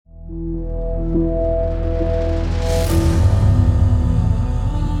Is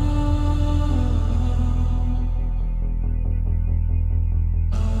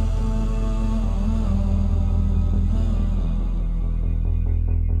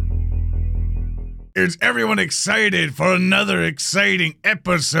everyone excited for another exciting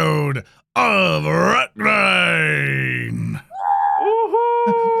episode of Rotgrind?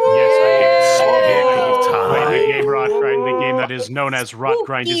 Yes, I am. The game Rotgrind, the game that is known as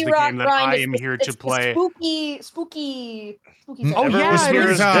Rotgrind, is the game that I am here to play. Spooky. Oh yeah, it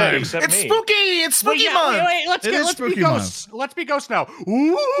is dead good. except It's me. spooky. It's spooky month. Wait, let's be ghosts. Let's be ghosts now.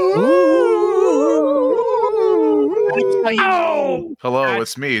 Oh! Hello,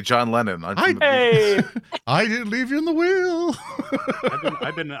 it's me, John Lennon. Hey, I didn't leave you in the wheel.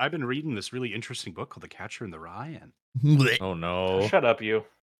 I've been reading this really interesting book called The Catcher in the Rye. Oh no! Shut up, you.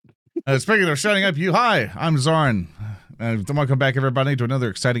 Speaking of shutting up, hi, I'm Zarn. Welcome back, everybody, to another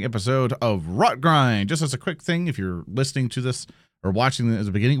exciting episode of Rotgrind. Just as a quick thing, if you're listening to this or watching it at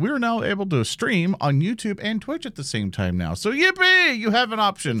the beginning, we are now able to stream on YouTube and Twitch at the same time now. So yippee! You have an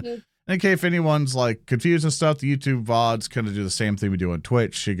option. In case if anyone's like confused and stuff, the YouTube VODs kind of do the same thing we do on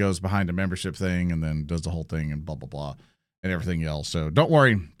Twitch. It goes behind a membership thing and then does the whole thing and blah, blah, blah, and everything else. So don't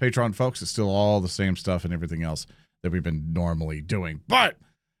worry, Patreon folks, it's still all the same stuff and everything else that we've been normally doing. But,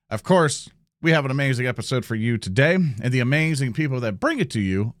 of course, we have an amazing episode for you today, and the amazing people that bring it to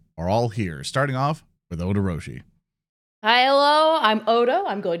you are all here, starting off with Oda Roshi. Hi, hello. I'm Oda.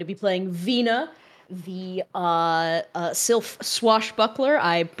 I'm going to be playing Vina, the sylph swashbuckler.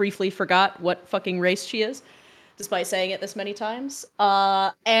 I briefly forgot what fucking race she is, despite saying it this many times.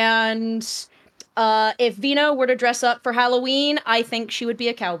 And if Vina were to dress up for Halloween, I think she would be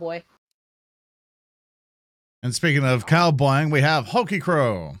a cowboy. And speaking of cowboying, we have Hulky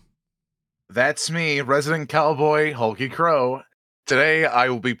Crow. That's me, resident cowboy, Hulky Crow. Today, I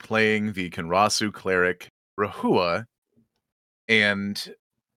will be playing the Kenrasu cleric, Rahua. And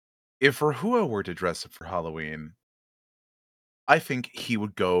if Rahua were to dress up for Halloween, I think he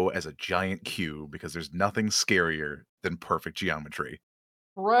would go as a giant Q because there's nothing scarier than perfect geometry.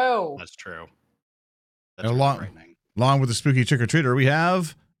 Bro. That's true. And along with the spooky trick-or-treater, we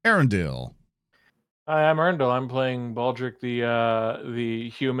have Arendelle. Hi, I'm Erndl. I'm playing Baldric, the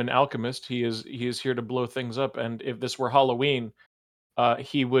human alchemist. He is here to blow things up, and if this were Halloween,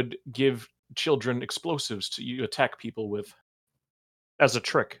 he would give children explosives to attack people with as a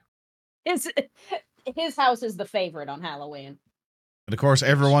trick. His house is the favorite on Halloween. And of course,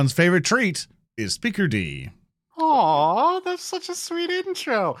 everyone's favorite treat is Speaker D. Aw, that's such a sweet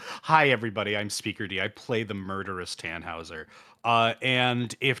intro. Hi, everybody. I'm Speaker D. I play the murderous Tannhauser.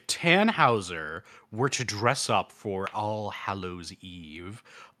 And if Tannhauser were to dress up for All Hallows Eve,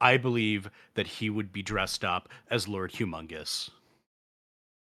 I believe that he would be dressed up as Lord Humongous.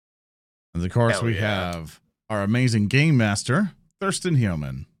 And of course, we have our amazing game master, Thurston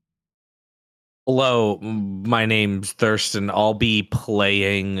Hillman. Hello, my name's Thurston. I'll be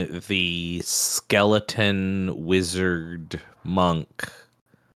playing the skeleton wizard monk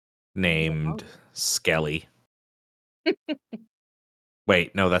named Skelly.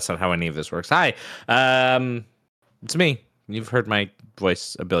 Wait, no, that's not how any of this works. Hi, it's me. You've heard my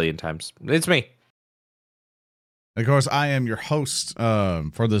voice a billion times. It's me. Of course, I am your host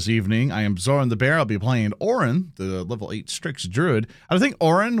for this evening. I am Zoran the Bear. I'll be playing Orin, the level 8 Strix Druid. I think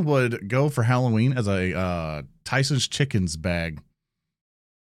Orin would go for Halloween as a Tyson's Chickens bag.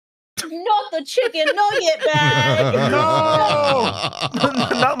 Not the chicken nugget bag!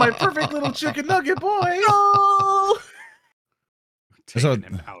 No! Not my perfect little chicken nugget boy! No! Taking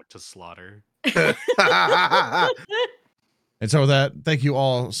him out to slaughter. And so with that, thank you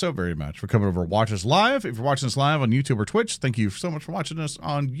all so very much for coming over to watch us live. If you're watching us live on YouTube or Twitch, thank you so much for watching us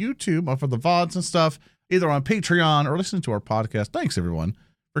on YouTube, for the VODs and stuff, either on Patreon or listening to our podcast. Thanks, everyone,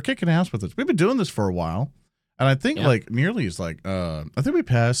 for kicking ass with us. We've been doing this for a while, and I think nearly is I think we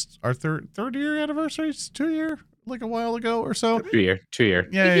passed our third year anniversary. It's 2 year, like a while ago or so. 2 year.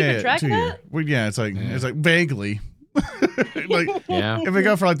 Yeah, you keep track of that? Well, yeah, it's like vaguely. If we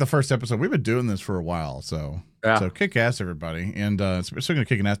go for like the first episode, we've been doing this for a while, so kick ass, everybody. And speaking of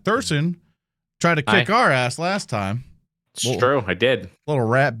kicking ass, Thurston tried to kick our ass last time. It's true, I did. Little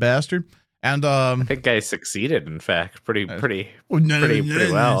rat bastard. And I think I succeeded, in fact, pretty well.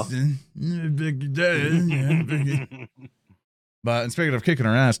 But and speaking of kicking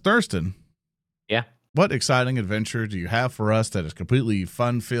our ass, Thurston. Yeah. What exciting adventure do you have for us that is completely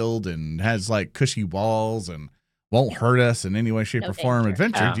fun-filled and has like cushy walls and won't hurt us in any way, shape, or form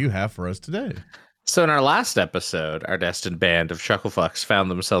adventure do you have for us today? So in our last episode, our destined band of Shucklefucks found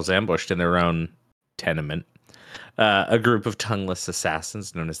themselves ambushed in their own tenement. A group of tongueless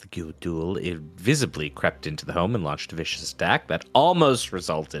assassins known as the Gildul invisibly crept into the home and launched a vicious attack that almost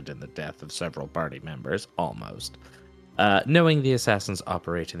resulted in the death of several party members. Almost. Knowing the assassins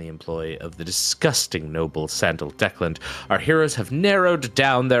operate in the employ of the disgusting noble Sandal Declan, our heroes have narrowed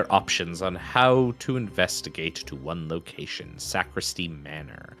down their options on how to investigate to one location, Sacristy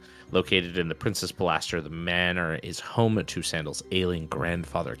Manor. Located in the Princess Pilaster, the manor is home to Sandal's ailing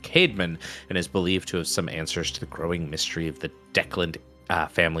grandfather, Caedmon, and is believed to have some answers to the growing mystery of the Declan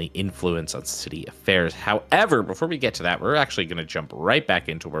family influence on city affairs. However, before we get to that, we're actually going to jump right back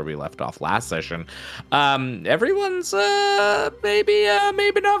into where we left off last session. Everyone's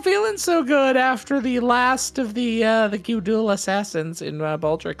maybe not feeling so good after the last of the Gildul assassins in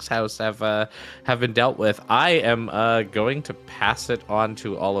Baldric's house have been dealt with. I am going to pass it on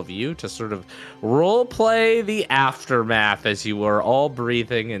to all of you to sort of role play the aftermath as you are all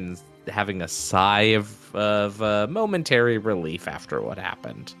breathing and having a sigh of momentary relief after what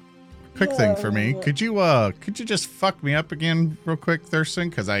happened. Quick thing for me. Could you just fuck me up again real quick, Thurston?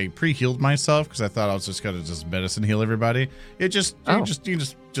 Because I pre-healed myself because I thought I was just gonna just medicine heal everybody. You just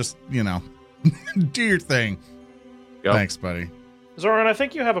you know do your thing. Go. Thanks, buddy. Zoran, I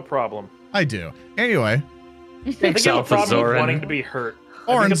think you have a problem. I do. Anyway, I think you have a problem with Zoran. wanting to be hurt.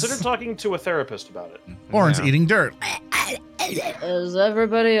 Orange. Consider talking to a therapist about it. Orange Yeah. eating dirt. Is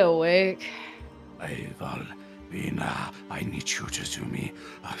everybody awake? Vina, I need you to do me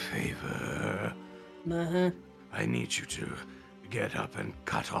a favor. Uh-huh. I need you to get up and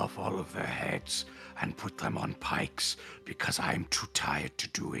cut off all of their heads and put them on pikes because I'm too tired to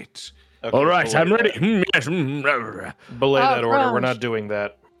do it. Okay, All right, belay I'm ready. that. Yes. Belay that order. We're Raj. not doing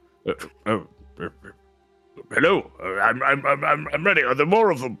that. Hello, I'm ready. Are there more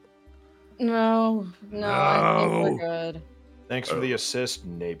of them? No, I think we're No. good. Thanks for the assist,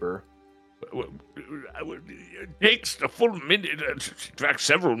 neighbor. It takes a full minute, in fact,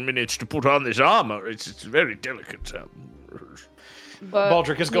 several minutes to put on this armor. It's very delicate. But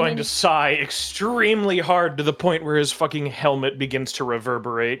Baldric is going to sigh extremely hard to the point where his fucking helmet begins to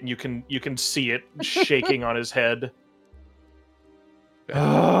reverberate, and you can see it shaking on his head.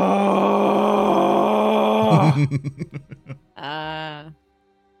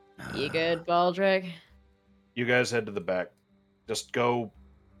 You good, Baldric? You guys head to the back. Just go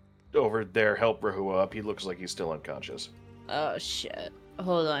over there, help Rahua up. He looks like he's still unconscious. Oh shit.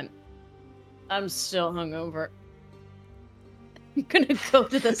 Hold on. I'm still hungover. I'm gonna go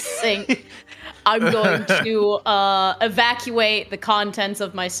to the sink. I'm going to evacuate the contents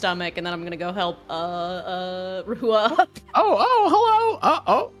of my stomach, and then I'm gonna go help Rahua up. Oh,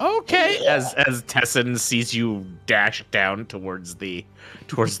 hello. Okay. As Tessin sees you dash down towards the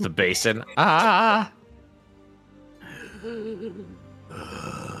basin. You,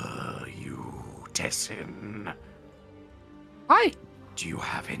 Tessin, Hi. do you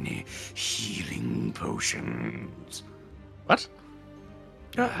have any healing potions? What?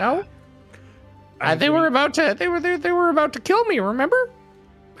 No. I'm They were about to kill me. Remember?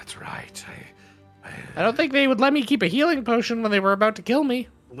 That's right. I don't think they would let me keep a healing potion when they were about to kill me.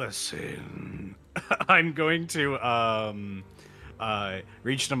 Listen, I'm going to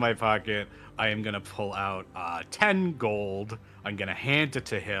reach into my pocket. I am gonna pull out 10 gold. I'm gonna hand it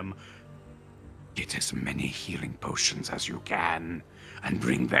to him. Get as many healing potions as you can and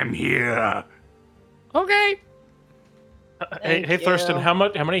bring them here. Okay. Hey, Thank Thurston, you. how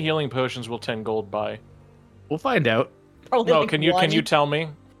many healing potions will 10 gold buy? We'll find out. Probably No, like can you one. tell me?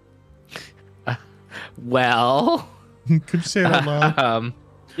 Well. Could you say it out loud?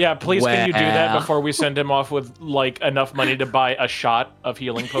 Yeah, please can you do that Well. before we send him off with like enough money to buy a shot of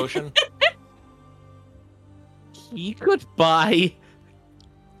healing potion? He could buy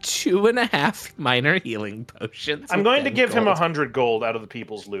 2.5 minor healing potions. I'm with going to 10 give him gold. 100 gold out of the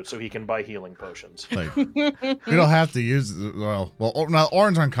people's loot so he can buy healing potions. Like, you don't have to use. Well, no,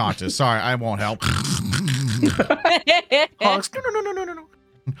 Orange unconscious. Sorry, I won't help. Honks. No.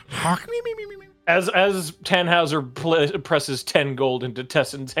 Honk, me, me, me, me, me. As Tannhauser presses 10 gold into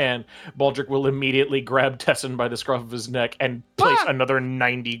Tessin's hand, Baldric will immediately grab Tessin by the scruff of his neck and place another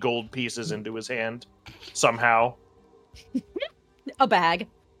 90 gold pieces into his hand. Somehow. A bag.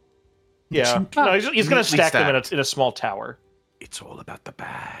 Yeah. No, he's going to Neatly stack them stacked. in a small tower. It's all about the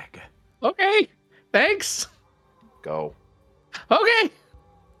bag. Okay. Thanks. Go. Okay.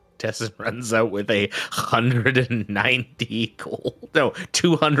 Tessin runs out with 190 gold. No,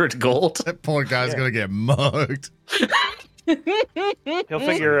 200 gold. That poor guy's gonna get mugged. He'll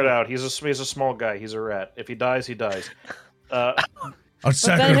figure it out. He's a small guy. He's a rat. If he dies, he dies. I'll But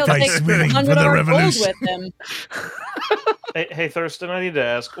then he'll take sacrifice willing for 100 the gold revolution. with him. Hey, Thurston, I need to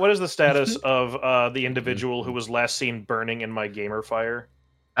ask, what is the status of the individual who was last seen burning in my gamer fire?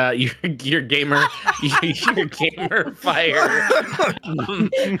 Your gamer, your gamer fire.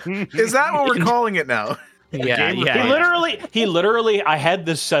 Is that what we're calling it now? Yeah, Gamer yeah. fire. He literally, I had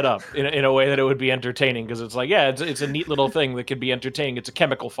this set up in a way that it would be entertaining because it's like, yeah, it's a neat little thing that could be entertaining. It's a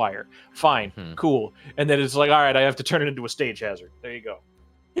chemical fire. Fine, Mhm. cool. And then it's like, all right, I have to turn it into a stage hazard. There you go.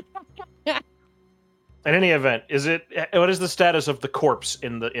 In any event, what is the status of the corpse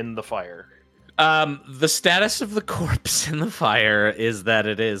in the fire? The status of the corpse in the fire is that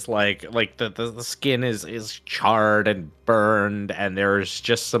it is like the skin is charred and burned, and there's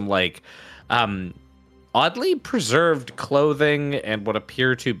just some oddly preserved clothing and what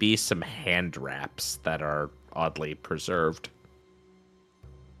appear to be some hand wraps that are oddly preserved.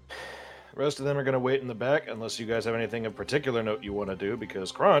 The rest of them are going to wait in the back unless you guys have anything of particular note you want to do,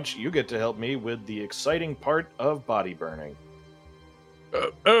 because Crunch, you get to help me with the exciting part of body burning.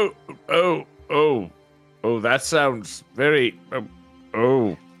 That sounds very.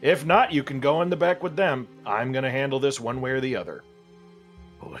 If not, you can go in the back with them. I'm going to handle this one way or the other.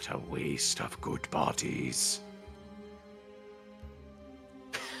 What a waste of good bodies.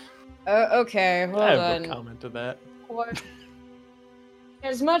 Okay, hold I have on. no comment to that. What?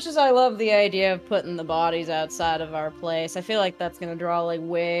 As much as I love the idea of putting the bodies outside of our place, I feel like that's gonna draw like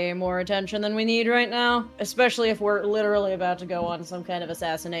way more attention than we need right now. Especially if we're literally about to go on some kind of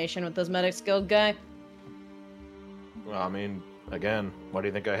assassination with this Medics Guild guy. Well, I mean, again, why do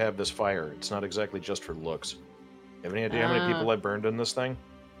you think I have this fire? It's not exactly just for looks. You have any idea how many people I burned in this thing?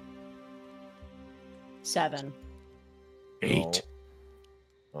 7. 8.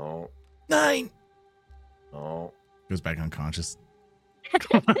 Oh. 9. Oh. Goes back unconscious.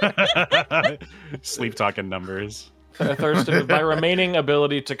 Sleep talking numbers. Thurston, with my remaining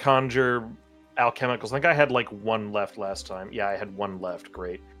ability to conjure alchemicals, I think I had like 1 left last time. Yeah, I had 1 left.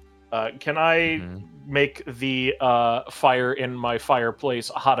 Great. Can I make the fire in my fireplace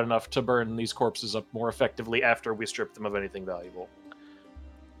hot enough to burn these corpses up more effectively after we strip them of anything valuable?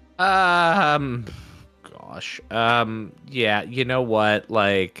 Gosh. Yeah. You know what?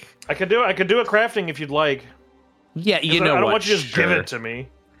 Like. I could do a crafting if you'd like. Yeah. You 'Cause know I don't what? want you to just give Sure. it to me.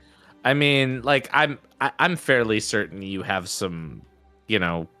 I mean, like, I'm fairly certain you have some,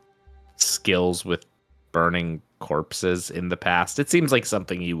 skills with burning corpses in the past. It seems like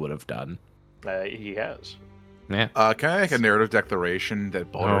something you would have done. He has. Yeah. Can I make a narrative declaration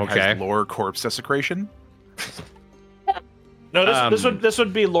that Baldur Okay. has lore corpse desecration? No, this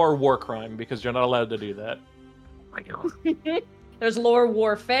would be lore war crime because you're not allowed to do that. There's lore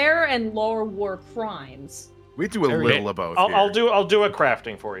warfare and lore war crimes. We do a little of both. I'll do a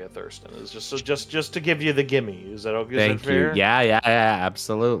crafting for you, Thurston. It's just to give you the gimme. Is that okay? Thank Is that fair? you. Yeah,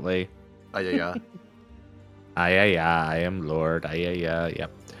 absolutely. Yeah. I am Lord.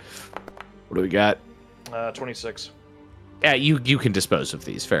 Yep. What do we got? 26. Yeah, you can dispose of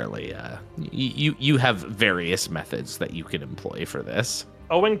these fairly. You have various methods that you can employ for this.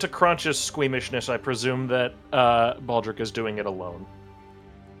 Owing to Crunch's squeamishness, I presume that Baldric is doing it alone.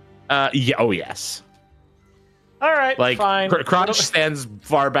 Yeah. Oh yes. All right, Like fine. Crunch stands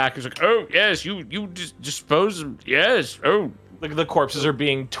far back. He's like, oh yes, you dispose of yes. Oh, The corpses are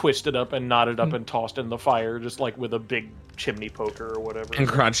being twisted up and knotted up and tossed in the fire, just like with a big chimney poker or whatever. and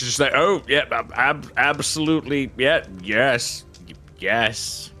Crunch is just like, oh yeah, absolutely, yeah, yes.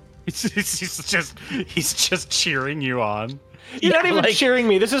 He's just cheering you on. You're not even like- cheering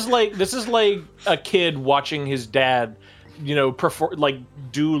me. This is like a kid watching his dad,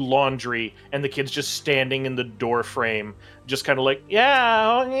 do laundry, and the kid's just standing in the door frame, just kind of like,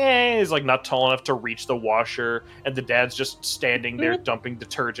 yeah. He's like not tall enough to reach the washer, and the dad's just standing there dumping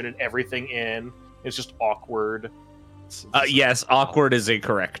detergent and everything in. It's just awkward. Yes, awkward is a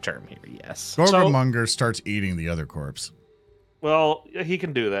correct term here. Yes. Gorgomonger starts eating the other corpse. Well, he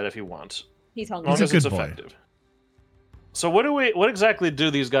can do that if he wants, He's as long hungry. He's a as it's good boy. effective. So what exactly do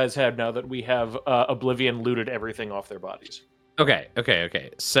these guys have now that we have Oblivion looted everything off their bodies? Okay.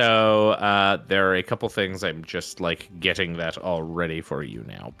 So there are a couple things. I'm just like getting that all ready for you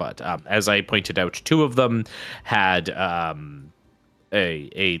now. But as I pointed out, 2 of them had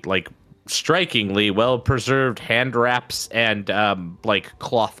a like strikingly well preserved hand wraps and like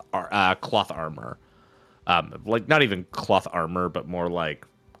cloth armor. Like not even cloth armor, but more like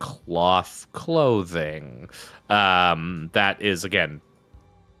cloth clothing. That is again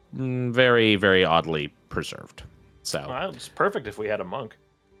very, very oddly preserved. So Well, it's perfect if we had a monk.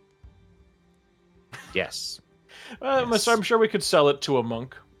 yes, So I'm sure we could sell it to a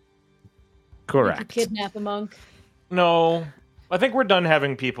monk. correct. Kidnap a monk. No, I think we're done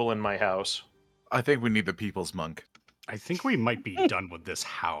having people in my house. I think we need the people's monk. I think we might be done with this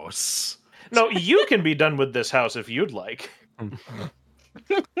house. No, you can be done with this house if you'd like.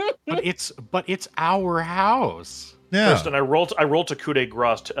 But it's our house. Yeah. Thurston, I rolled to coup de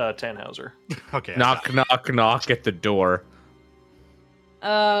grace Tannhauser. Okay. Knock, knock, knock at the door.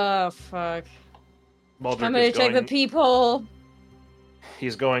 Oh, fuck. Baldric I'm gonna is check the going- people.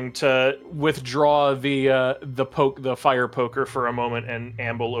 He's going to withdraw the fire poker for a moment and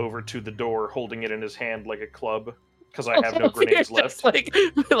amble over to the door, holding it in his hand like a club, because I have no grenades You're left.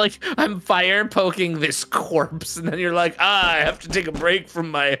 just like I'm fire poking this corpse, and then you're like, I have to take a break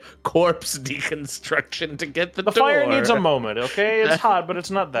from my corpse deconstruction to get the The door. fire needs a moment, okay? It's hot, but it's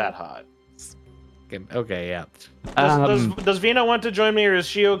not that hot. Okay, yeah. Does Vina want to join me, or is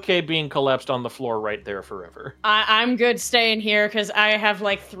she okay being collapsed on the floor right there forever? I'm good staying here because I have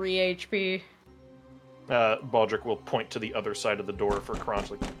like 3 HP. Baldric will point to the other side of the door for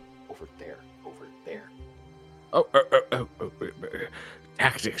Kronz, like, over there.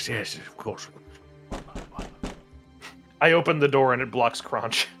 Tactics, yes, of course. I open the door and it blocks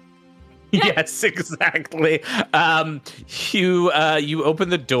Crunch. Yes, exactly. You open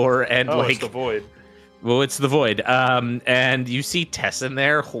the door and It's the void. Well, it's the void. And you see Tess in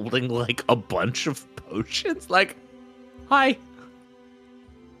there holding like a bunch of potions. Like, hi.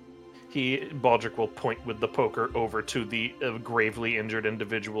 Baldric will point with the poker over to the gravely injured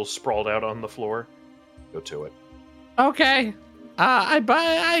individual sprawled out on the floor. Go to it. Okay. I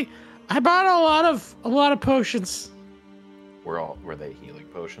bought a lot of potions. Were they healing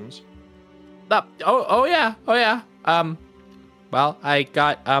potions? Oh yeah. Well, I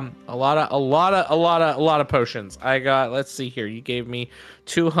got a lot of potions. I got, let's see here. You gave me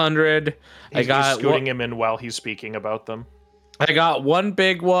 200. He's scooting him in while he's speaking about them. I got one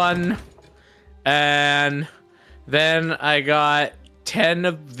big one, and then I got 10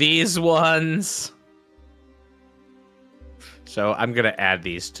 of these ones. So I'm gonna add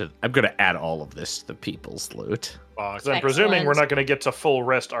all of this to the people's loot. Because I'm presuming we're Excellent. not going to get to full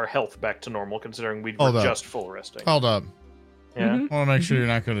rest our health back to normal, considering we Hold were up. just full resting. Hold up. Yeah. Mhm. I want to make sure you're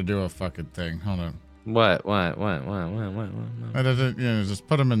not going to do a fucking thing. Hold on. What? I didn't, just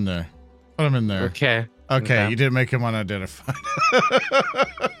put him in there. Put him in there. Okay. Okay, you didn't make him unidentified.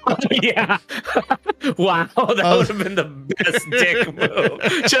 Yeah. Wow, that Oh. would have been the best dick move.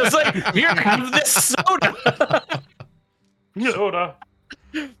 Just like, here, have this soda.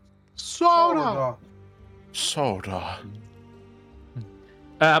 Soda. Soda.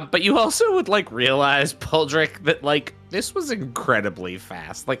 But you also would like realize, Baldric, that like this was incredibly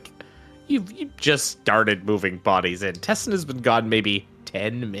fast. Like you just started moving bodies in. Tessin has been gone maybe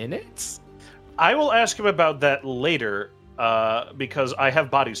 10 minutes. I will ask him about that later, because I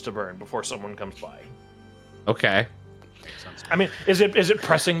have bodies to burn before someone comes by. Okay. I mean, is it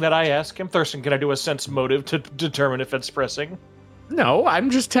pressing that I ask him? Thurston, can I do a sense motive to determine if it's pressing? No, I'm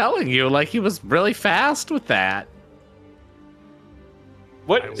just telling you, like he was really fast with that.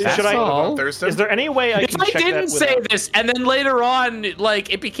 What That's should I? all. Thurston? Is there any way I If can I check that didn't say without- this, and then later on, like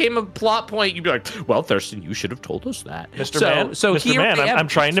it became a plot point, you'd be like, "Well, Thurston, you should have told us that." Mr. Man, so Mr. here Man, I am. I'm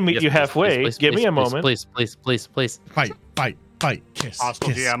trying to meet Yes, you please, halfway. please, Give me please, a please, moment. Please. Fight, kiss. Hostile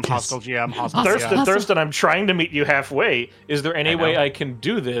kiss, GM, kiss. hostile GM, hostile GM. Thurston, Thurston, I'm trying to meet you halfway. Is there any way I can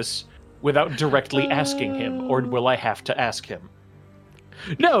do this without directly asking him, or will I have to ask him?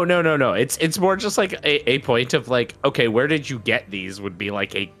 No. It's more just like a point of like, okay, where did you get these? Would be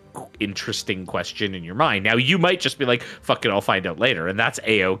like a interesting question in your mind. Now you might just be like, "Fuck it, I'll find out later," and that's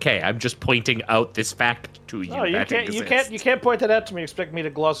a-okay. I'm just pointing out this fact to you. No, you that can't. You exists. can't point that out to me. Expect me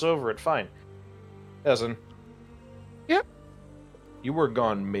to gloss over it. Fine. Essen. Yep. You were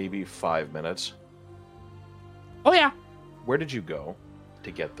gone maybe 5 minutes. Oh yeah. Where did you go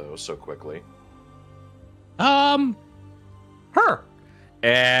to get those so quickly? Her.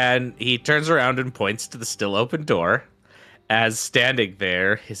 And he turns around and points to the still open door. As standing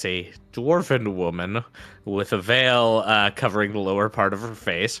there is a dwarven woman with a veil covering the lower part of her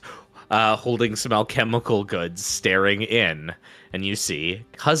face, holding some alchemical goods, staring in. And you see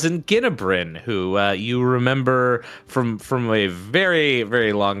cousin Ginnabrin, who you remember from a very,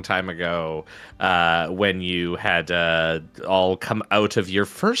 very long time ago, when you had all come out of your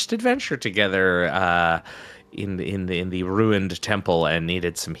first adventure together in the ruined temple and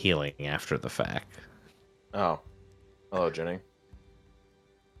needed some healing after the fact. Oh. Hello, Jenny.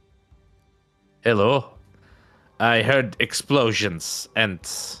 Hello. I heard explosions and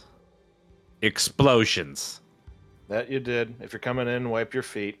explosions. That you did. If you're coming in, wipe your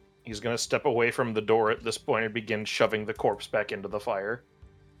feet. He's going to step away from the door at this point and begin shoving the corpse back into the fire.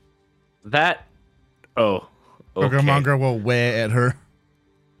 That. Oh. Okay. Pokemonger will wear at her.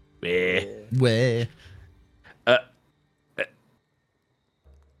 Eh. Wear.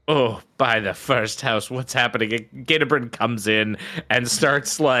 Oh, by the first house, what's happening? Gatorbrand comes in and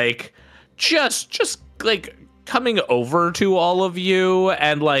starts like just like coming over to all of you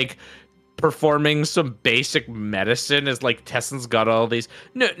and like performing some basic medicine as like Tessen's got all these.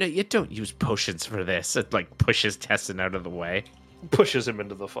 No, you don't use potions for this. It like pushes Tessen out of the way. Pushes him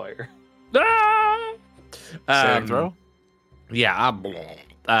into the fire. Ah! Saving throw? Yeah.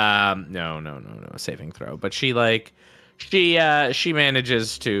 No, saving throw. But she like she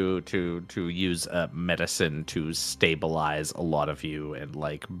manages to use medicine to stabilize a lot of you and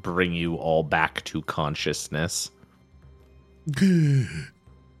like bring you all back to consciousness.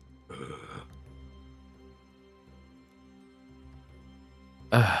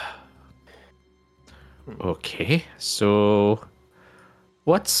 Okay, so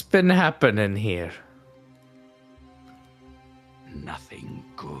what's been happening here? Nothing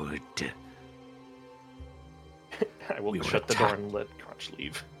good. I will We were shut the door attacked. and let Crunch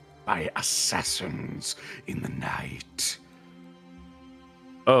leave. By assassins in the night.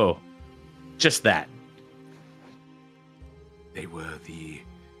 Oh, just that. They were the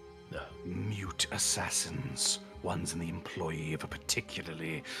mute assassins, ones in the employ of a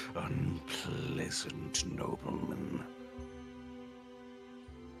particularly unpleasant nobleman.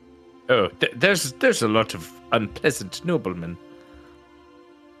 Oh, there's a lot of unpleasant noblemen.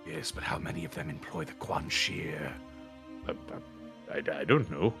 Yes, but how many of them employ the Quan Shir? I don't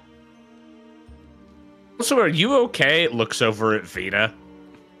know. Also, are you okay? Looks over at Vina.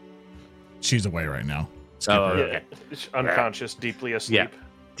 She's away right now. Oh, Yeah, okay. unconscious, deeply asleep. Yeah.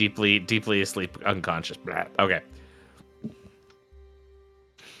 Deeply asleep, unconscious. Blah. Okay.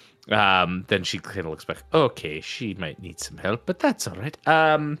 Then she kind of looks back. Okay, she might need some help, but that's all right.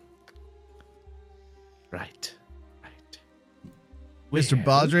 Right. Mr.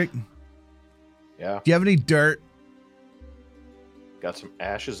 Baldrick, Yeah. do you have any dirt? Got some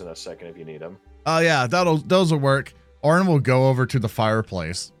ashes in a second if you need them. Oh yeah, those will work. Orin will go over to the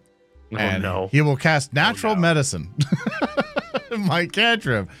fireplace. Oh And no. he will cast natural no. medicine. My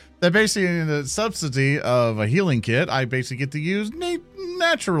cantrip. That basically in the subsidy of a healing kit, I basically get to use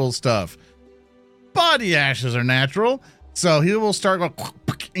natural stuff. Body ashes are natural. So he will start going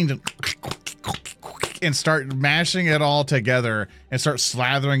and start mashing it all together and start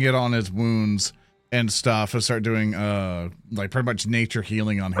slathering it on his wounds and stuff and start doing like pretty much nature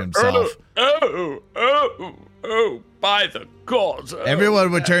healing on himself. Oh, by the gods.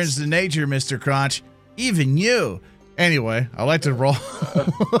 Everyone returns to nature, Mr. Crunch. Even you. Anyway, I like to roll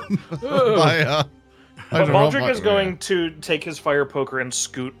But Baldric is going to take his fire poker and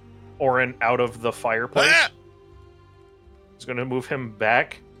scoot Orin out of the fireplace. He's going to move him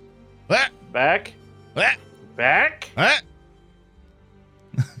back. Back.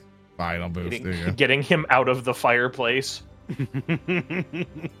 Fine, I'll move. There you go. Getting him out of the fireplace.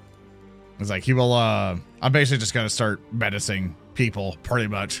 It's like he will I'm basically just gonna start menacing people pretty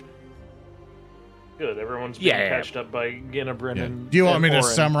much. Good. Everyone's being patched up by Ginabrin Yeah. and Do you want me to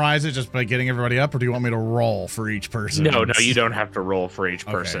Orin. summarize it just by getting everybody up, or do you want me to roll for each person? No, you don't have to roll for each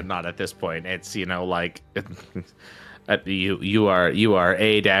person. Okay. Not at this point. It's like you are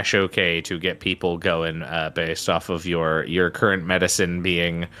A-OK to get people going based off of your current medicine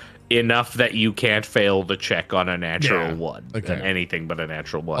being enough that you can't fail the check on a natural one. Okay. Anything but a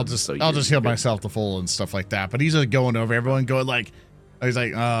natural one. I'll just heal myself to full and stuff like that. But he's just going over everyone, going like he's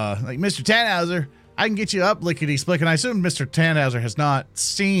like Mr. Tannhauser, I can get you up lickety split. And I assume Mr. Tannhauser has not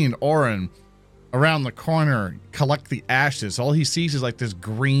seen Orin around the corner collect the ashes. All he sees is like this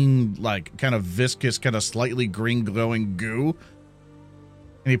green, like kind of viscous, kind of slightly green glowing goo.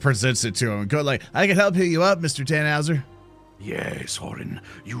 And he presents it to him and go like, I can help heal you up, Mr. Tannhauser. Yes, Orin,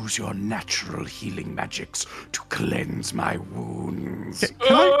 use your natural healing magics to cleanse my wounds.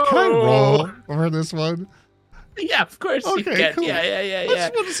 Can I roll for this one? Yeah, of course you Okay, can. cool. Yeah. I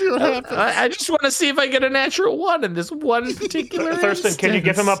just want to see what happens. I just want to see if I get a natural one in this one particular Thurston, can you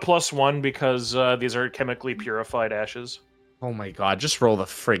give him a instance. +1 because these are chemically purified ashes? Oh my god, just roll the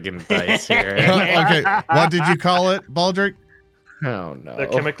friggin' dice here. Okay, what did you call it, Baldric? Oh no. The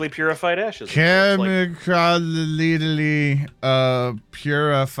chemically purified ashes. Chemically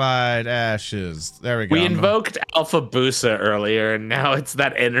purified ashes. There we go. We invoked Alpha Busa earlier, and now it's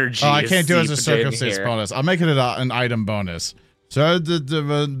that energy. Oh, I can't do it as a seeped in circumstance here. bonus. I'll make it an item bonus. So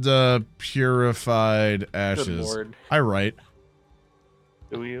the purified Good ashes. lord. I write.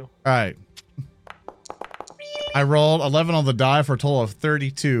 Do you? All right. I rolled 11 on the die for a total of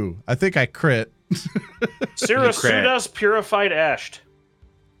 32. I think I crit. Sirasuda's purified ashed.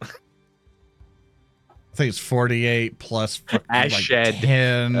 I think it's 48 plus Ash like shed.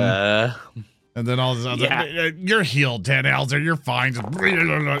 10. And then all this other, Yeah. you're healed, Tannhauser. You're fine. Just,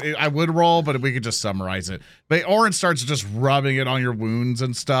 I would roll, but we could just summarize it. But Orin starts just rubbing it on your wounds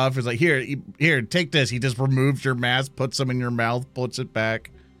and stuff. He's like, here, take this. He just removes your mask, puts them in your mouth, puts it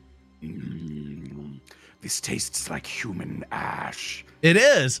back. This tastes like human ash. It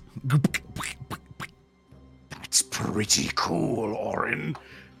is. That's pretty cool, Orin.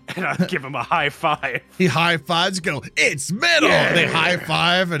 And I give him a high five. He high fives, go, it's metal. Yeah. They high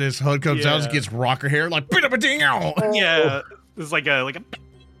five, and his hood comes out and Yeah. gets rocker hair, like, bida-ba-ding-ow. Yeah, it's like a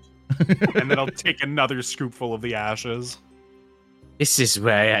and then I'll take another scoopful of the ashes. This is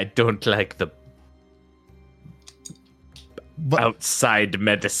why I don't like the But outside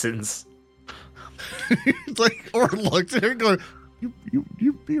medicines. it's like, Orin looks at her going,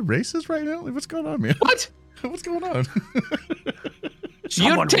 you being racist right now? Like, what's going on, man? What? What's going on? You're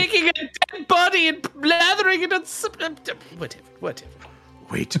Someone- taking a dead body and lathering it on whatever.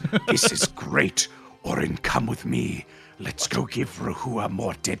 Wait, this is great. Orin, come with me. Let's go give Rahua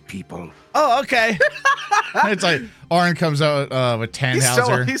more dead people. Oh, okay. It's like Orin comes out with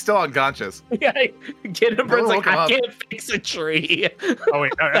Tannhauser. He's still unconscious. Yeah, get him. It's like look him I up. can't fix a tree. Oh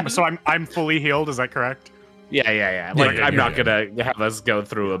wait, so I'm fully healed. Is that correct? Yeah. Like yeah, I'm yeah, not yeah. gonna have us go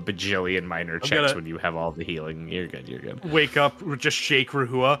through a bajillion minor checks gonna- when you have all the healing. You're good. Wake up, just shake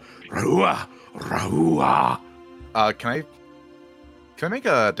Rahua. Rahua. Can I make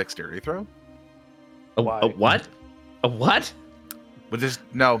a dexterity throw? A Why? what? A what? With this,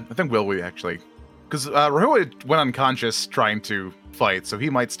 no, I think will actually, because Rahua went unconscious trying to fight, so he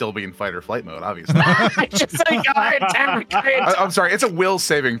might still be in fight or flight mode. Obviously, Just like I'm sorry, it's a will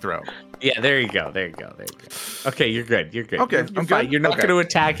saving throw. Yeah, there you go. Okay, you're good. Okay, you're I'm fine. good? You're not Okay. going to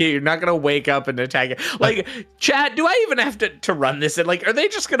attack it. You're not going to wake up and attack it. Like, Chad, do I even have to run this? And like, are they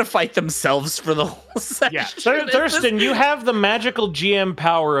just going to fight themselves for the whole session? Yeah. Thurston, you have the magical GM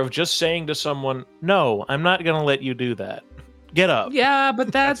power of just saying to someone, "No, I'm not going to let you do that. Get up." Yeah,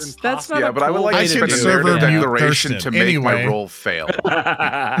 but that's not. Yeah, a but I would cool like way I to to should spend a do serve narrative her mute declaration Thurston. to make my Anyway. roll fail.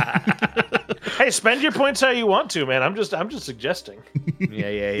 it. Hey, spend your points how you want to, man. I'm just suggesting.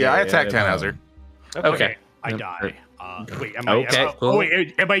 Yeah, I attacked Tannhauser. Okay. I Yep. die. Wait, am I? Okay, cool. Oh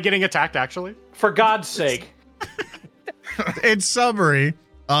wait, am I getting attacked actually? For God's sake. In summary,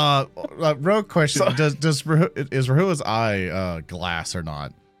 rogue question: is Rahua's eye glass or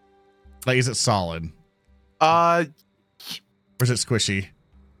not? Like, is it solid Uh, or is it squishy?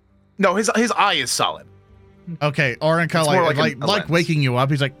 no, his eye is solid. Okay, Orin kind It's of more like like a lens. waking you up.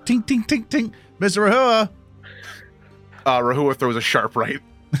 He's like, tink, tink, tink, tink, Mr. Rahua. Rahua throws a sharp right.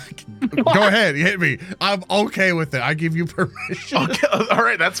 Go ahead, hit me. I'm okay with it. I give you permission Okay, all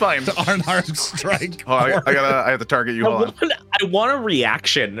right, that's fine. to unarmed strike. Oh, I have to target you. Hold on. I want a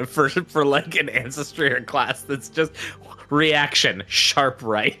reaction for like an ancestry or class that's just reaction sharp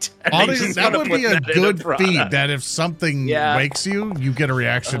right. And they Honestly, just that wanna would put be a that in good product. feat. That if something Yeah. wakes you, you get a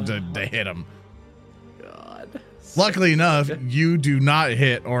reaction to hit him. God. Luckily enough, you do not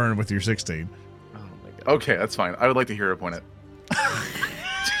hit Orin with your 16. Oh my god. Okay, that's fine. I would like to hear a point it.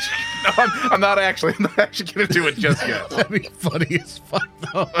 No, I'm not actually gonna do it just yet. That'd be funny as fuck,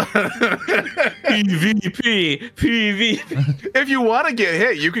 though. PvP. If you want to get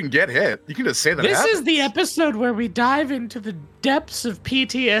hit, you can get hit. You can just say that. This happens. is the episode where we dive into the depths of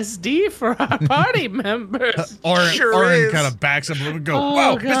PTSD for our party members. Orin, Sure Orin is. kind of backs up a little bit and go, Oh,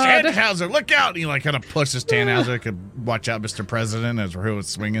 whoa, God. Mr. Tannhauser, look out. And he like kind of pushes Tannhauser, could watch out, Mr. President, as Rahua's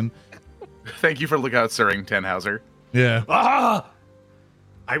swinging. Thank you for looking out, Sirring Tannhauser. Yeah. Ah!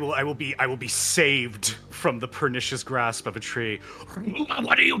 I will be saved from the pernicious grasp of a tree.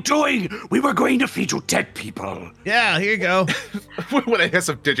 What are you doing? We were going to feed you dead people. Yeah, here you go. With a hiss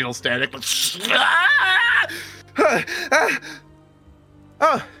of digital static.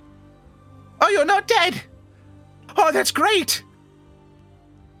 Oh, you're not dead. Oh, that's great.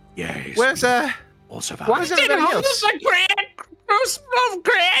 Yes. Where's also why is everybody else? Of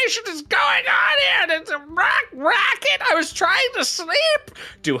creation is going on here, and it's a rocket. I was trying to sleep.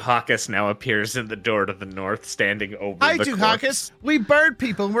 Duhakis now appears in the door to the north, standing over Hi, the Dukakis. corpse. We bird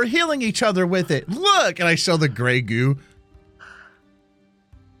people, and we're healing each other with it. Look! And I show the gray goo.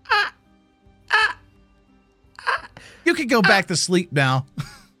 You can go back to sleep now.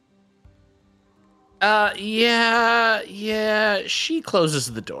 Yeah. She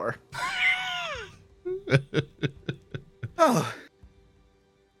closes the door.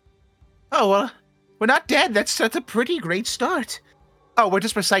 Oh, well, we're not dead. That's a pretty great start. Oh, we're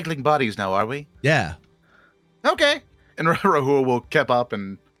just recycling bodies now, are we? Yeah. Okay. And Rahua will keep up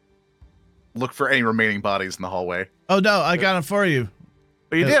and look for any remaining bodies in the hallway. Oh, no, I got it for you.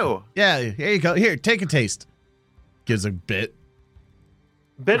 Oh, you do? Yeah, here you go. Here, take a taste. Gives a bit.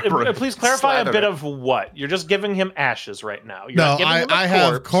 Please clarify a Slather bit it. of what? You're just giving him ashes right now. You're No, not giving him a I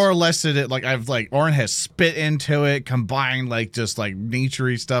have corpse. coalesced it. Like I've like Orin has spit into it, combined like just like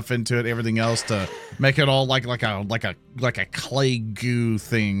naturey stuff into it, everything else to make it all like a clay goo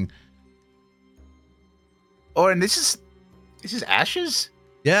thing. And this is ashes?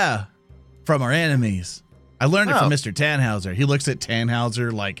 Yeah, from our enemies. I learned it from Oh. Mr. Tannhauser. He looks at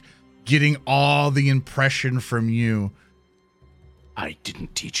Tannhauser like getting all the impression from you. I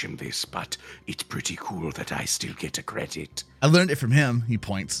didn't teach him this, but it's pretty cool that I still get a credit. I learned it from him. He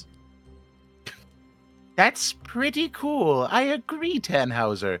points. That's pretty cool. I agree,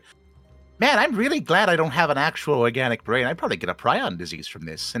 Tannhauser. Man, I'm really glad I don't have an actual organic brain. I'd probably get a prion disease from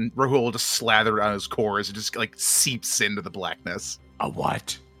this. And Rahul will just slather it on his core as it just like seeps into the blackness. A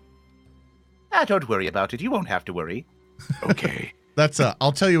what? Don't worry about it. You won't have to worry. Okay. That's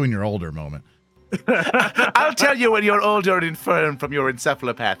I'll tell you when you're older moment. I'll tell you when you're older and infirm from your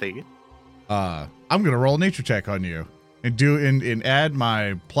encephalopathy. I'm gonna roll a nature check on you and add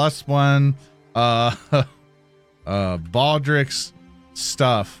my +1 Baldrick's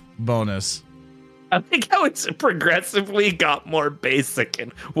stuff bonus. I think how it's progressively got more basic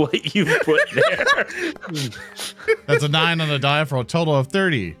in what you put there. That's a 9 on the die for a total of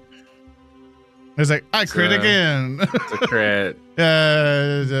 30. It's like I crit again. It's a crit.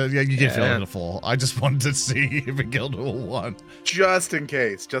 Yeah, you get Yeah. filled to full. I just wanted to see if it killed a 1. Just in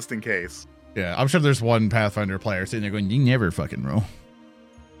case. Yeah, I'm sure there's one Pathfinder player sitting there going, "You never fucking roll."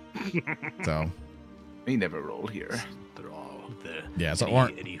 So We never roll here. They're all the yeah, so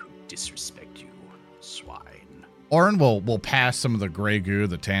any who disrespect you, swine. Orin will pass some of the gray goo,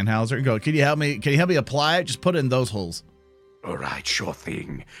 the Tannhauser, and go, Can you help me apply it? Just put it in those holes. All right, sure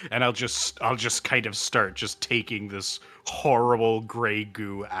thing. And I'll just kind of start just taking this horrible gray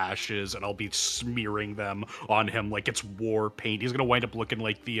goo ashes and I'll be smearing them on him like it's war paint. He's gonna wind up looking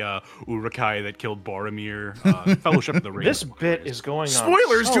like the Urukai that killed Boromir. Fellowship of the Ring. This bit is going on.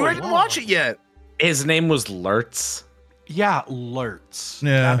 Spoilers, so dude. I didn't long. watch it yet. His name was Lurtz. Yeah, Lurtz.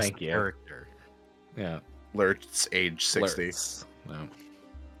 Yeah. That's Thank the you. character. Yeah. Lurt's age 60. Lurtz. No.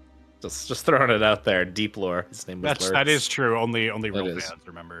 Just throwing it out there. Deep lore. His name was Lurtz. That is true. Only real is. fans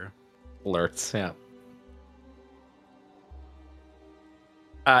remember. Lurtz, yeah.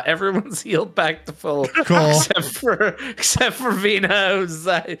 Everyone's healed back to full, Cool. except for Vina, who's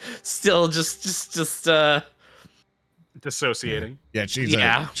still just Dissociating. Yeah, she's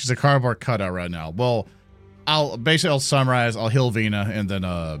Yeah. she's a cardboard cutout right now. Well, I'll summarize. I'll heal Vina, and then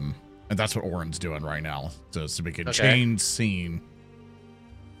and that's what Orin's doing right now, so we can Okay. change scene.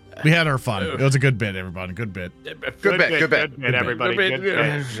 We had our fun. It was a good bit, everybody. Good bit. Good bet. Good bit, everybody. Good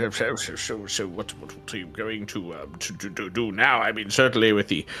bit. So what are you going to do now? I mean, certainly with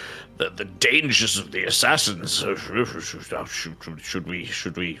the dangers of the assassins, should we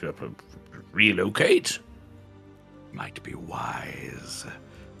relocate? Might be wise.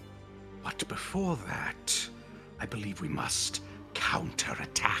 But before that, I believe we must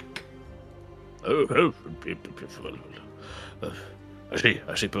counterattack. I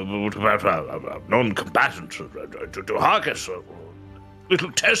see. But what about a non-combatant to Harkis or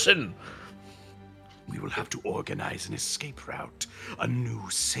little Tessin? We will have to organize an escape route, a new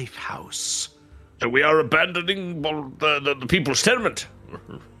safe house. So we are abandoning the people's tenement.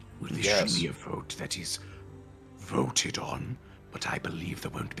 Will this Yes. be a vote that is voted on? But I believe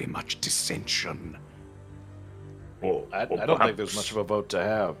there won't be much dissension. I don't think there's much of a vote to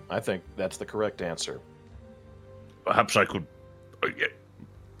have. I think that's the correct answer. Perhaps I could.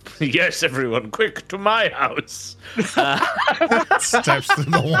 Yes, everyone, quick to my house. Steps through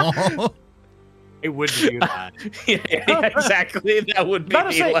the wall. It would do that. Yeah, exactly. That would be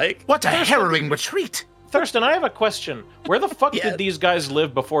Gotta say, like. What a harrowing retreat! Thurston, I have a question. Where the fuck Yeah. did these guys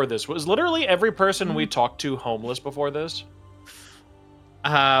live before this? Was literally every person we talked to homeless before this?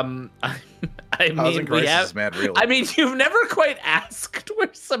 I Housing mean, we crisis have. is mad real. I mean, you've never quite asked where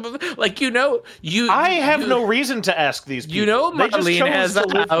some of the, like, you. I have no reason to ask these people. You know, They just Marlene chose has to a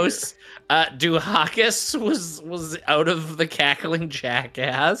live house. Duhakis was out of the cackling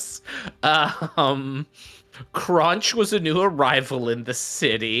jackass. Crunch was a new arrival in the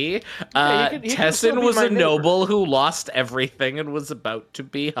city. Yeah, he can still Tessin be was my a neighbor. noble who lost everything and was about to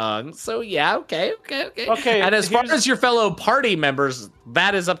be hung. So yeah, okay. Okay, And as far here's- as your fellow party members,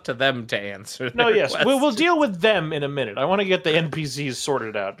 that is up to them to answer. No, their yes, we'll questions. deal with them in a minute. I want to get the NPCs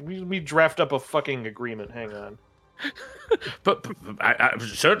sorted out. We draft up a fucking agreement. Hang on. But I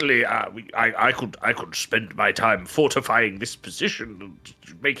certainly, I could spend my time fortifying this position and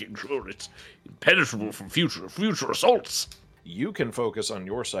making sure it's impenetrable from future assaults. You can focus on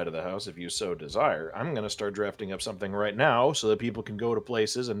your side of the house if you so desire. I'm going to start drafting up something right now so that people can go to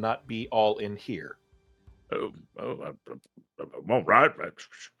places and not be all in here. I'm all right.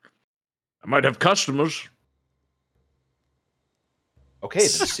 I might have customers. Okay,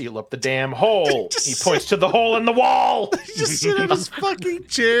 then seal up the damn hole. He points to the hole in the wall. He just sit in his fucking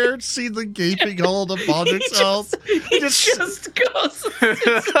chair, see the gaping hole in the Baldrick's house. He just goes.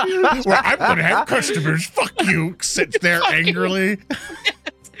 Well, I'm gonna have customers. Fuck you. Sits there angrily.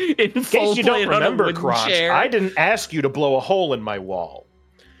 In In case you don't remember, Crotch, chair. I didn't ask you to blow a hole in my wall.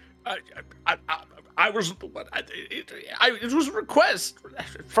 I was the one. It was a request.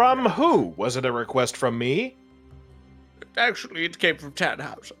 From who? Was it a request from me? Actually, it came from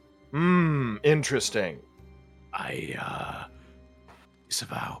Tannhauser. Interesting. I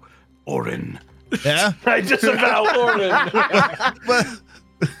disavow Orin. Yeah. I disavow Orin. But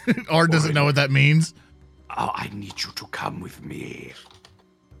or doesn't know what that means. Oh, I need you to come with me.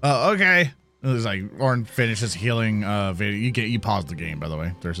 Oh, okay. It was like Orn finishes healing video. You pause the game, by the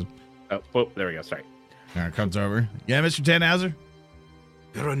way, Thurston. Oh, there we go. Sorry. All right, comes over. Yeah, Mr. Tannhauser?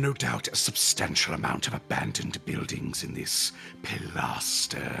 There are no doubt a substantial amount of abandoned buildings in this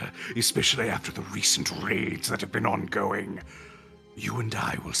pilaster, especially after the recent raids that have been ongoing. You and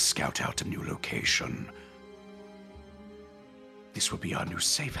I will scout out a new location. This will be our new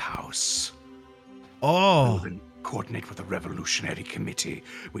safe house. Oh. We'll then coordinate with the Revolutionary Committee.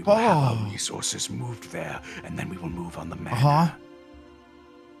 We will have our resources moved there, and then we will move on the Manor. Uh-huh.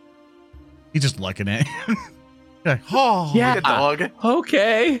 He's just looking at you. Like, oh. Yeah. Like a dog.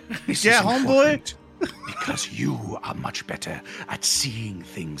 Okay. This Yeah, is homeboy. important because you are much better at seeing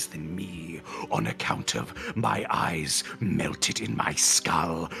things than me on account of my eyes melted in my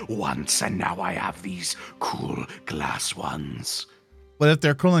skull once, and now I have these cool glass ones. But if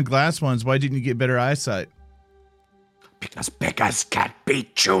they're cool and glass ones, why didn't you get better eyesight? Because beggars can't be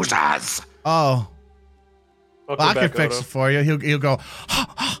choosers. Oh. Welcome I can back, fix Odo. it for you. He'll go,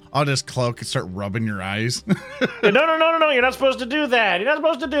 I'll just cloak and start rubbing your eyes. No, you're not supposed to do that. You're not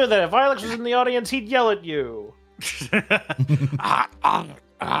supposed to do that. If Alex was in the audience, he'd yell at you.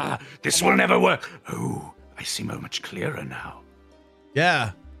 This will never work. Oh, I see much clearer now.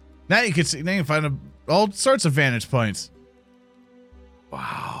 Yeah. Now you can see, now you can find all sorts of vantage points.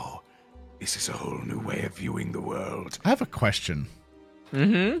 Wow. This is a whole new way of viewing the world. I have a question.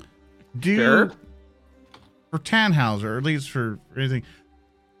 Mm-hmm. Do you, Sure. for Tannhauser, or at least for anything,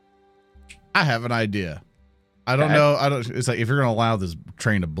 I have an idea. I don't Okay. know. It's like if you're gonna allow this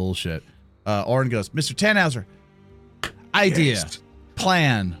train of bullshit. Oren goes, Mr. Tannhauser, idea, Yes.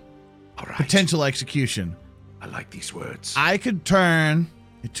 plan, All right. potential execution. I like these words. I could turn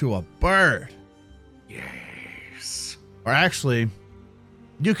into a bird, Yes. or actually,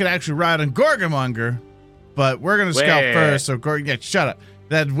 you could actually ride on Gorgamonger, but we're gonna scout Wait. first. So yeah, shut up.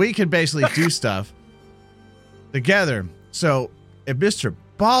 That we can basically do stuff together. So if Mr.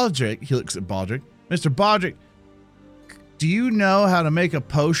 Baldrick, he looks at Baldrick, Mr. Baldrick, do you know how to make a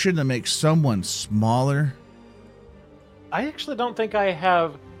potion that makes someone smaller? I actually don't think I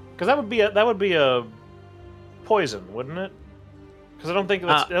have, because that would be a poison, wouldn't it? Because I don't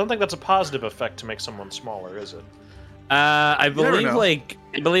think that's a positive effect to make someone smaller, is it? I never believe know.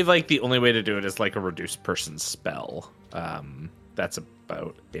 like the only way to do it is like a reduced person spell. That's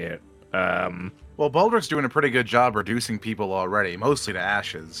about it. Well, Baldrick's doing a pretty good job reducing people already, mostly to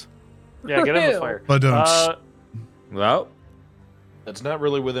ashes. Yeah, get in the Ew. fire. But Well, That's not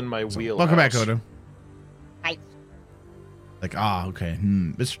really within my wheelhouse. welcome back, Odo. Hi. Like, okay.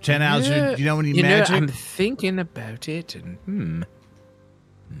 Mr. Tannhauser, do you know any you magic? know, I'm thinking about it, and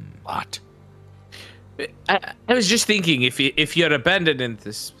What? I was just thinking if you're abandoning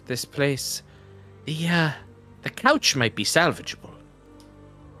this place, the couch might be salvageable.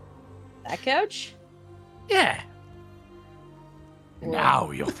 That couch? Yeah. Now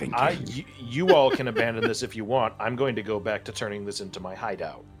you're thinking. You all can abandon this if you want. I'm going to go back to turning this into my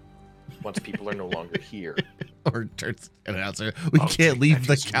hideout once people are no longer here. Or turns Tannhauser, we I'll can't take leave that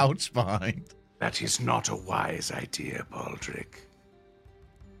the as couch behind. That is not a wise idea, Baldrick.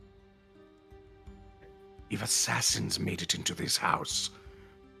 If assassins made it into this house,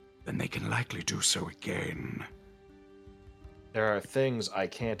 then they can likely do so again. There are things I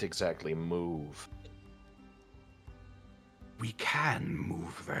can't exactly move. We can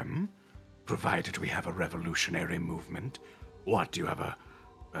move them, provided we have a revolutionary movement. What, do you have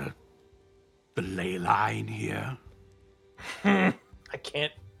a belay line here? I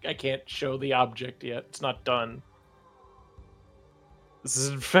can't show the object yet. It's not done. This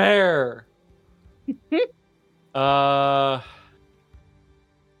isn't fair.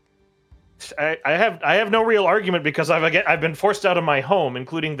 I have no real argument because I've been forced out of my home,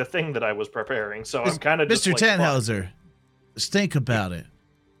 including the thing that I was preparing. So I'm kind of just Mr. like, fuck. Tannhauser, just think about it.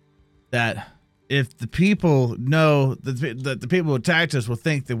 That if the people know that the people who attacked us will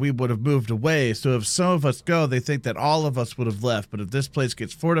think that we would have moved away. So if some of us go, they think that all of us would have left. But if this place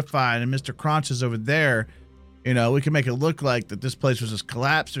gets fortified and Mr. Crunch is over there, we can make it look like that this place was just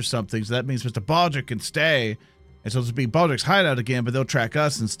collapsed or something. So that means Mr. Baldric can stay. And so it'll be Baldric's hideout again, but they'll track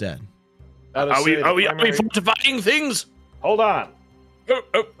us instead. Are we fortifying things? Hold on.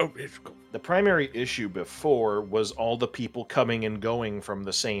 Oh, The primary issue before was all the people coming and going from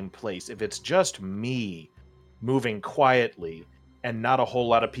the same place. If it's just me moving quietly and not a whole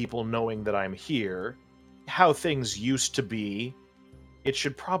lot of people knowing that I'm here, how things used to be, it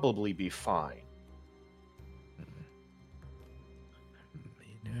should probably be fine.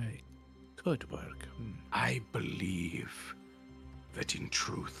 Good work. I believe that in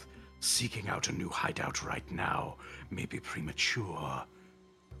truth, seeking out a new hideout right now may be premature.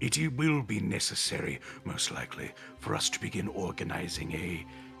 It will be necessary, most likely, for us to begin organizing a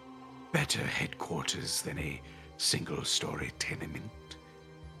better headquarters than a single-story tenement.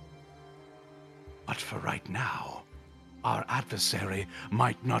 But for right now, our adversary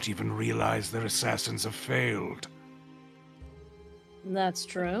might not even realize their assassins have failed. That's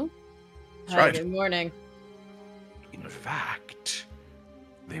true. That's Hi, right. good morning. In fact,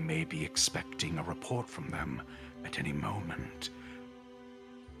 they may be expecting a report from them at any moment.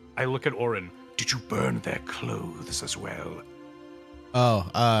 I look at Orin. Did you burn their clothes as well? Oh,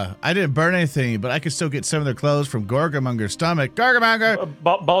 I didn't burn anything, but I could still get some of their clothes from Gorgamonger's stomach. Gorgamonger!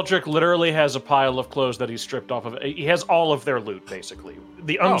 Baldric literally has a pile of clothes that he's stripped off of. He has all of their loot, basically.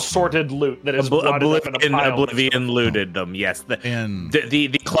 The unsorted loot that is wadded up in a pile. Oblivion looted them, yes.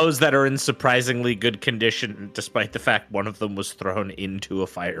 The clothes that are in surprisingly good condition, despite the fact one of them was thrown into a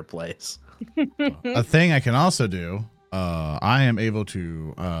fireplace. A thing I can also do, I am able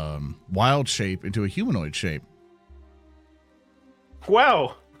to wild shape into a humanoid shape.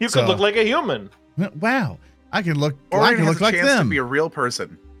 Wow, you So- could look like a human. Wow. I can look Orin has a like chance them. to be a real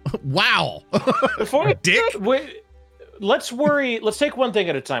person. Wow. Before Dick. Let's take one thing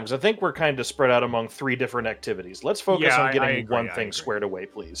at a time, because I think we're kind of spread out among 3 different activities. Let's focus Yeah, on I getting agree, one I thing agree. squared away,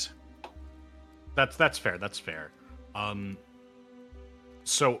 please. That's fair. That's fair.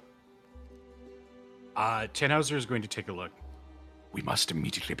 So, Tannhauser is going to take a look. We must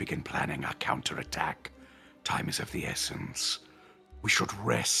immediately begin planning our counterattack. Time is of the essence. We should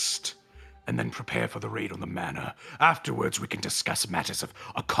rest and then prepare for the raid on the manor. Afterwards, we can discuss matters of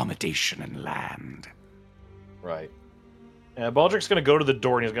accommodation and land. Right. Baldric's going to go to the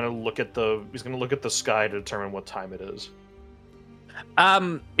door and he's going to look at the sky to determine what time it is.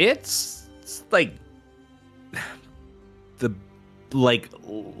 It's like the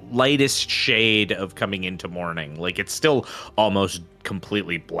lightest shade of coming into morning. Like it's still almost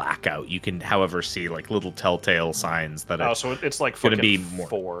completely blackout. You can, however, see like little telltale signs that it's So it's like gonna fucking be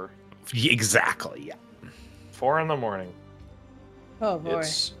 4. exactly, yeah. 4 in the morning. Oh boy.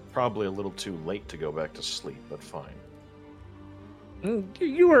 It's probably a little too late to go back to sleep, but fine.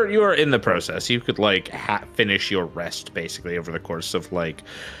 You were in the process. You could like finish your rest basically over the course of like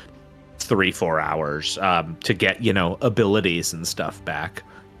 3-4 hours to get abilities and stuff back.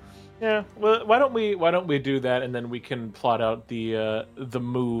 Yeah, well, why don't we do that, and then we can plot out the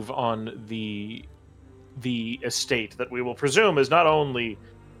move on the estate that we will presume is not only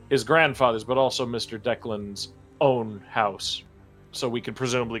his grandfather's but also Mr. Declan's own house. So we could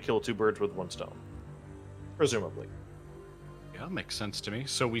presumably kill 2 birds with 1 stone. Presumably. Yeah, makes sense to me.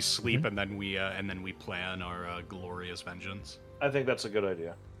 So we sleep and then we plan our glorious vengeance. I think that's a good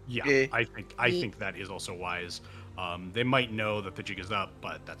idea. Yeah, Eh. I think that is also wise. They might know that the jig is up,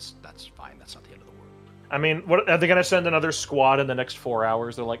 but that's fine. That's not the end of the world. I mean, what are they going to send another squad in the next 4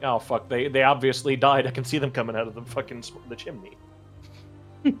 hours? They're like, oh fuck, they obviously died. I can see them coming out of the chimney.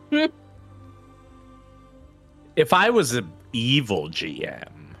 If I was an evil GM,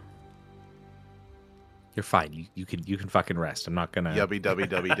 you're fine. You can fucking rest. I'm not gonna. Yubby dubby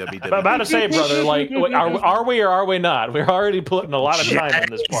dubby dubby I'm about to say, brother, like, are we or are we not? We're already putting a lot of time in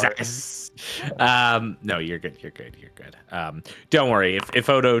this part. Jesus. No, you're good. You're good. You're good. Don't worry. If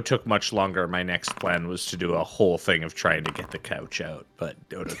Odo took much longer, my next plan was to do a whole thing of trying to get the couch out, but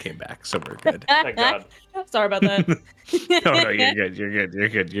Odo came back, so we're good. Thank God. Sorry about that. No, you're good. You're good. You're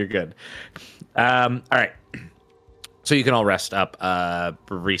good. You're good. All right. So you can all rest up,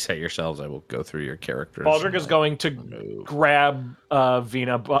 reset yourselves. I will go through your characters. Baldric is going to grab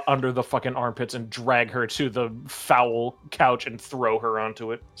Vina under the fucking armpits and drag her to the foul couch and throw her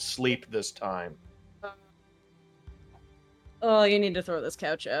onto it. Sleep this time. Oh, you need to throw this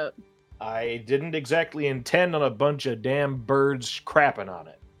couch out. I didn't exactly intend on a bunch of damn birds crapping on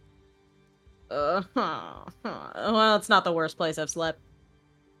it. Well, it's not the worst place I've slept.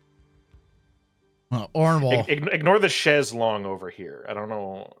 Orin will Ignore the chaise long over here. I don't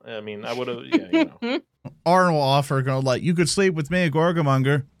know. I mean, I would have. Yeah, you know. Orin will offer, go like, you could sleep with me at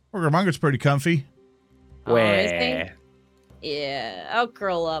Gorgamonger. Gorgamonger's pretty comfy. Oh, is he? Yeah, I'll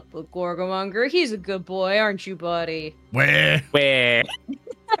curl up with Gorgamonger. He's a good boy, aren't you, buddy? Where?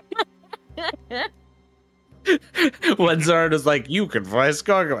 When Zard is like, you can voice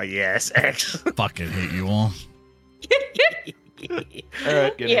Gargoyle. Like, yes, X. Fucking hate you all. All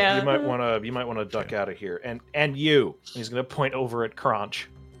right, Gideon, Yeah. you might want to duck out of here, and you. He's gonna point over at Crunch.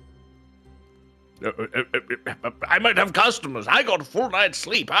 I might have customers. I got a full night's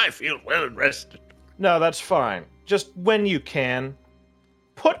sleep. I feel well rested. No, that's fine. Just when you can,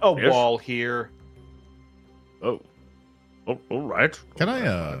 put a Yes. wall here. Oh, all right. Can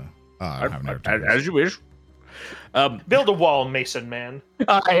I, I have never as you wish. Build a wall, Mason man.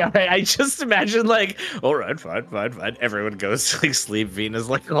 I just imagine like, all right, fine. Everyone goes to like sleep. Venus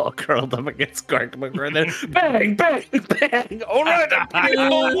like all curled up against Gargamanger, and then bang, bang, bang. All right, I'm putting a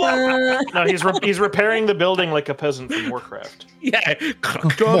wall. No, he's repairing the building like a peasant from Warcraft. Yeah.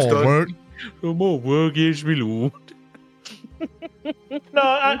 More work, yes, my lord. No,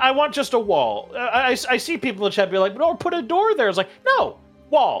 I want just a wall. I see people in the chat be like, "No, put a door there." It's like, no,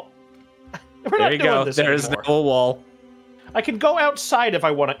 wall. We're There not you doing go. this There is anymore. no wall. I can go outside if I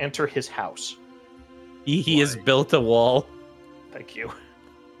want to enter his house. He has built a wall. Thank you.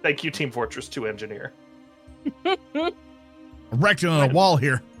 Thank you, Team Fortress 2 engineer. erecting on a wall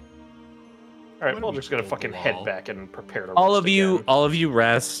here. All right, well, I'm just gonna fucking head back and prepare to All rest of you, again. all of you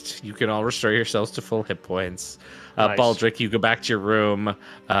rest. You can all restore yourselves to full hit points. Nice. Baldric, you go back to your room.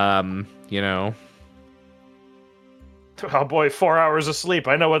 You know, Oh boy, 4 hours of sleep.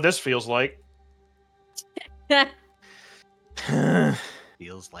 I know what this feels like.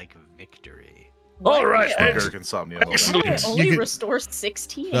 Feels like victory. all right. Dirk insomnia. hold on. Excellent. Only You could- restores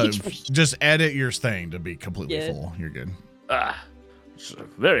 16 Uh, HP. just edit your thing to be completely Yeah. full. You're good. It's a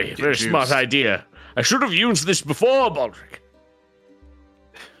very, very juice. smart idea. I should have used this before, Baldric.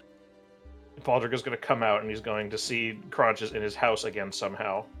 Baldric is gonna come out and he's going to see Crunches in his house again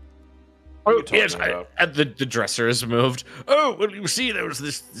somehow. Oh, What are you yes, talking about? and the dresser is moved. Oh, well, you see, there was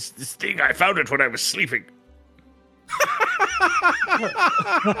this thing. I found it when I was sleeping.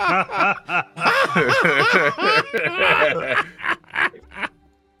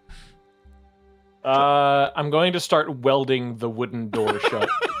 I'm going to start welding the wooden door shut.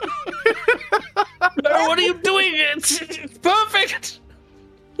 Oh, what are you doing? It's perfect.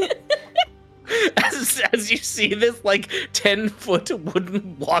 As you see this like 10-foot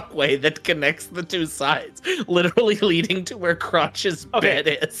wooden walkway that connects the two sides, literally leading to where Crotch's Okay,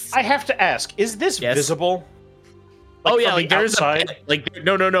 bed is. I have to ask, is this Yes. visible? Oh yeah, from like the there's outside? a pit. Like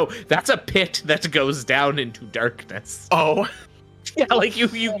no, that's a pit that goes down into darkness. Oh, Yeah, like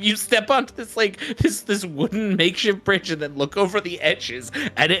you step onto this like this wooden makeshift bridge and then look over the edges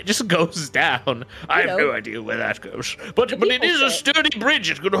and it just goes down. I have no idea where that goes, but it is a sturdy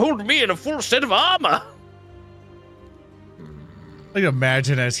bridge. It's gonna hold me in a full set of armor. Like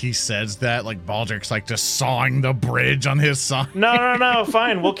imagine as he says that, like Baldric's like just sawing the bridge on his side. No,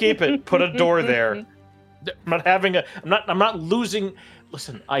 fine, we'll keep it. Put a door there. I'm not losing.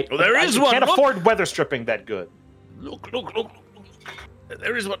 Listen, Well, there is one. can't Look. afford weather stripping that good. Look.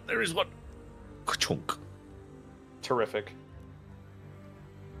 There is one. Ka-chunk. Terrific.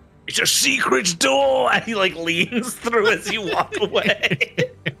 It's a secret door, and he like leans through as you walk away.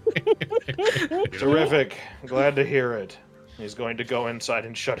 Terrific. Glad to hear it. He's going to go inside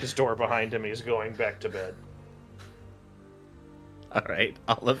and shut his door behind him. He's going back to bed. All right,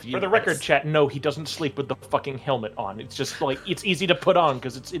 all of you. For the record, rest. chat, no, he doesn't sleep with the fucking helmet on. It's just like it's easy to put on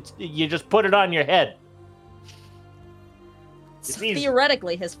because it's you just put it on your head. So easy.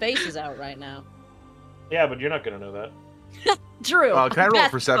 theoretically, his face is out right now. Yeah, but you're not gonna know that. Drew. can I roll a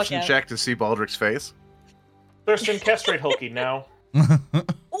that's perception okay. check to see Baldric's face? Thurston, castrate Hulky now.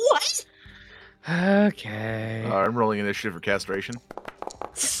 What? Okay. I'm rolling initiative for castration.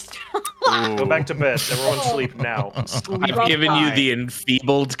 Go back to bed. Everyone sleep now. I've given you the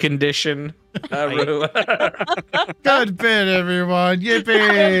enfeebled condition. Rue. Good bit, everyone. Yippee! Good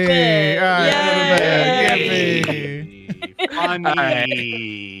bit. All right, Yay. yippee.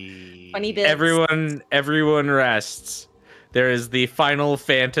 Funny. Funny bits. Everyone rests. There is the Final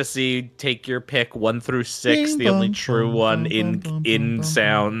Fantasy. Take your pick, 1 through 6, the only true one in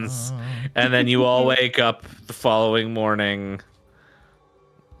sounds, and then you all wake up the following morning.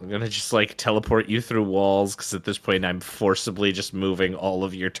 I'm gonna just like teleport you through walls because at this point I'm forcibly just moving all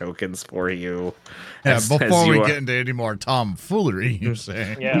of your tokens for you. Yeah, as before you we are- get into any more tomfoolery, you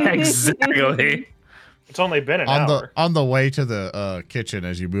say. Yeah, exactly. it's only been an On hour. the way to the kitchen,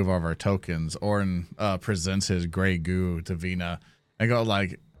 as you move over our tokens, Orin presents his gray goo to Vina and go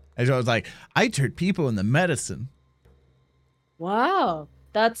like, I turned people into medicine. Wow,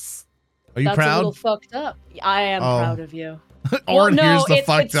 that's Are you a proud? little fucked up. I am Oh. proud of you. Orin no, hears the it's-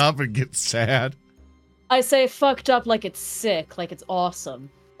 fucked it's- up and gets sad. I say fucked up like it's sick, like it's awesome.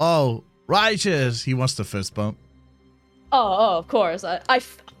 Oh, righteous. He wants to fist bump. Oh, of course. I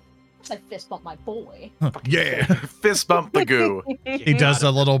fist bump my boy. Yeah. Fist bump the goo. He does a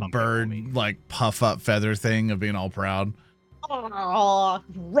little Bump it, bird homie. like puff up feather thing of being all proud. Oh,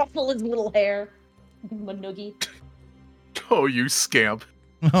 ruffle his little hair. Manoogie. Oh, you scamp.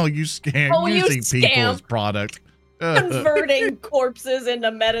 Oh, you scam Oh, you using people as scamp. product. Converting corpses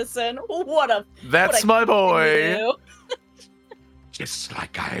into medicine. What a That's what a my thing to boy. do. Just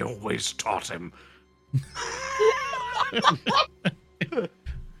like I always taught him.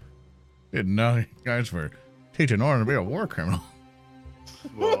 Didn't know you guys were teaching Orin to be a war criminal.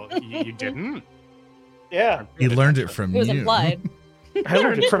 Well, you didn't. Yeah, He learned it from It was you. implied. I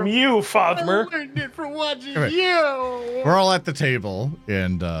learned it from you, Father. learned it from watching Alright. you. We're all at the table,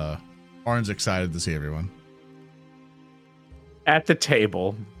 and Orin's excited to see everyone. At the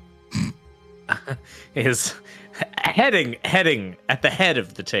table is heading at the head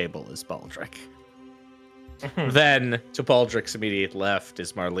of the table is Baldric. Then to Baldric's immediate left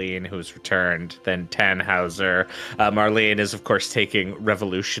is Marlene, who's returned. Then Tannhauser. Marlene is, of course, taking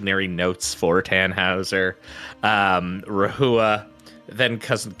revolutionary notes for Tannhauser. Rahua. Then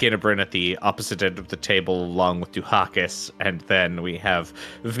Cousin Ginebrin at the opposite end of the table, along with Duhakis. And then we have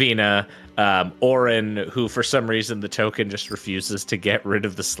Vina, Orin, who for some reason the token just refuses to get rid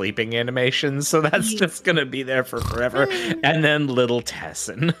of the sleeping animation. So that's just going to be there for forever. And then little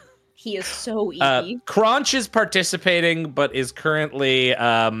Tessin. He is so easy. Crunch is participating, but is currently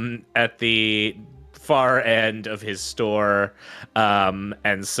at the far end of his store.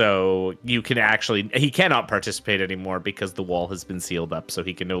 And so he cannot participate anymore because the wall has been sealed up, so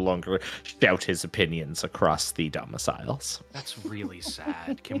he can no longer shout his opinions across the domiciles. That's really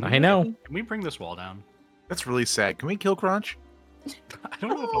sad. Can we, I know. Can we bring this wall down? That's really sad. Can we kill Crunch? I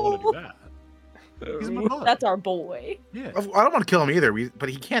don't know if I want to do that. He's my bud. That's our boy. Yeah. I don't want to kill him either, but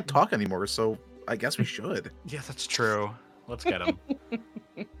he can't talk anymore, so I guess we should. Yeah, that's true. Let's get him.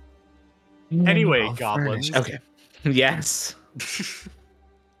 Anyway, I'll goblins. furnish. Okay. Yes.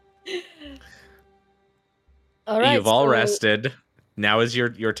 All right. You've all so- rested. Now is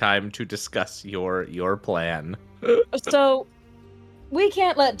your time to discuss your plan. So, we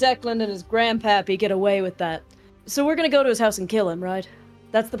can't let Declan and his grandpappy get away with that. So we're gonna go to his house and kill him, right?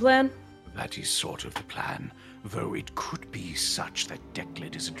 That's the plan? That is sort of the plan, though it could be such that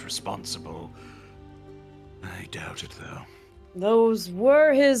Declan isn't responsible. I doubt it, though. Those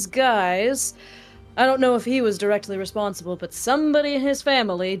were his guys. I don't know if he was directly responsible, but somebody in his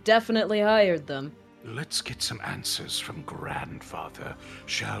family definitely hired them. Let's get some answers from Grandfather,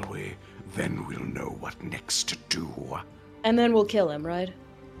 shall we? Then we'll know what next to do. And then we'll kill him, right?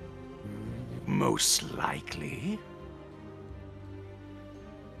 Most likely.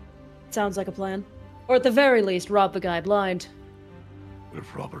 Sounds like a plan. Or at the very least, rob the guy blind. Well,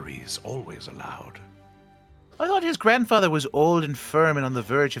 robbery is always allowed. I thought his grandfather was old and firm and on the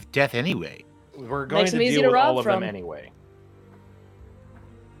verge of death anyway. We're going Makes to him easy deal to with rob all of them from. anyway.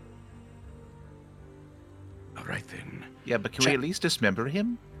 All right, then. Yeah, but can we at least dismember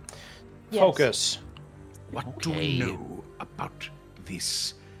him? Yes. Focus. What do we know about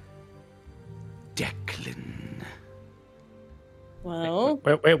this Declan, Well,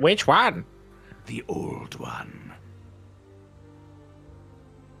 Wait, which one? the old one?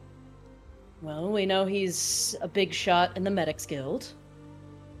 we know he's a big shot in the Medics Guild.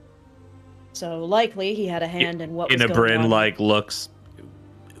 So likely he had a hand in what was going Ginebrin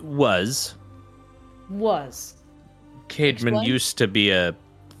on. was. Was. Cademan Explain. used to be a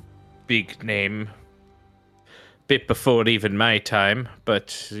big name bit before even my time,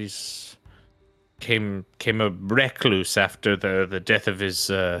 but he's came a recluse after the death of his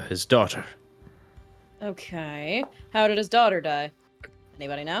daughter. Okay. How did his daughter die?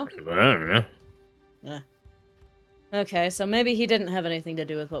 Anybody know? I don't know. Okay, so maybe he didn't have anything to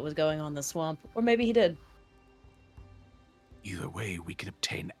do with what was going on in the swamp. Or maybe he did. Either way, we can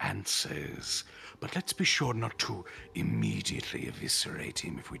obtain answers. But let's be sure not to immediately eviscerate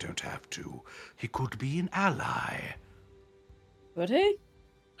him if we don't have to. He could be an ally. Would he?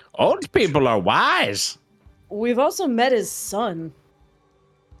 Old people are wise. We've also met his son.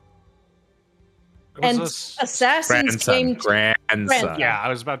 And Was assassins came to... Grandson. yeah, I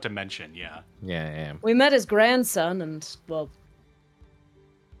was about to mention, yeah. Yeah. We met his grandson, and, well,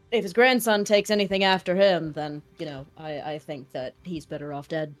 if his grandson takes anything after him, then, I think that he's better off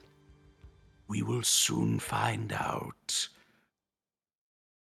dead. We will soon find out.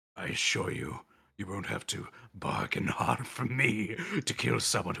 I assure you, you won't have to bargain hard for me to kill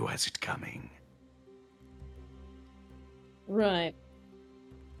someone who has it coming. Right.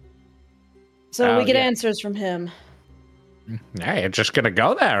 So we get yeah. answers from him. Yeah, you're just gonna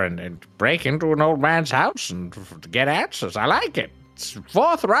go there and break into an old man's house and get answers. I like it. It's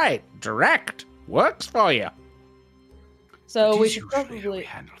forthright, direct, works for you. So That we is should usually how probably... we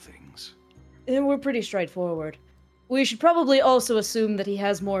handle things. We're pretty straightforward. We should probably also assume that he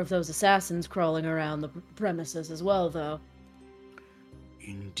has more of those assassins crawling around the premises as well, though.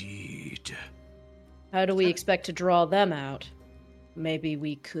 Indeed. How do we expect to draw them out? Maybe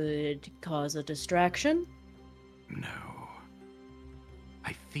we could cause a distraction? No.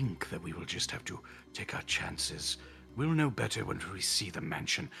 I think that we will just have to take our chances. We'll know better when we see the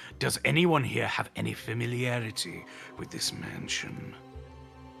mansion. Does anyone here have any familiarity with this mansion?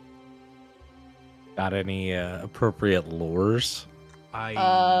 Got any appropriate lures? I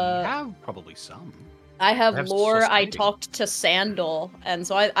have probably some. I have Perhaps lore. I society. talked to Sandal, and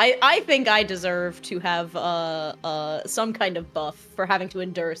so I think I deserve to have some kind of buff for having to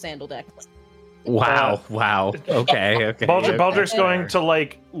endure Sandal deck. Wow. Okay. Baldrick's going fair.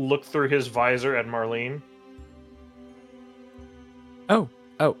 to look through his visor at Marlene. Oh.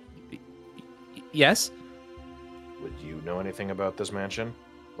 Yes. Would you know anything about this mansion?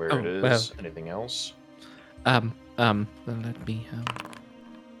 Where Oh, it is? well. Anything else? Let me.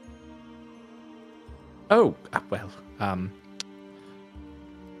 Oh, well.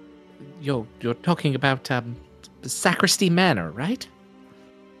 You're talking about Sacristy Manor, right?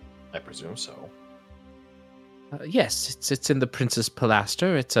 I presume so. Yes, it's in the Prince's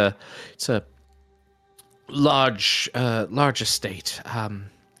Pilaster. It's a large estate.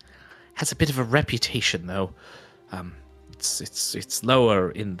 Has a bit of a reputation though. It's lower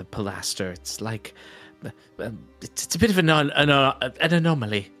in the Pilaster. It's like it's a bit of an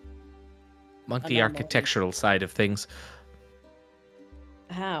anomaly among the architectural side of things.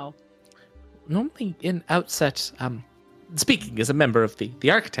 How? Normally in outset, speaking as a member of the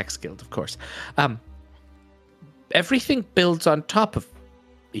Architects Guild, of course, everything builds on top of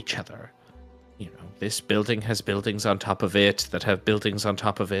each other. You know, this building has buildings on top of it that have buildings on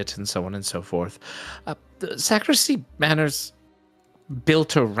top of it, and so on and so forth. The Sacristy Manor's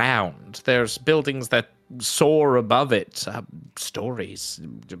built around. There's buildings that soar above it, stories,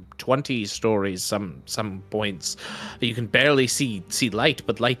 20 stories, some points. You can barely see light,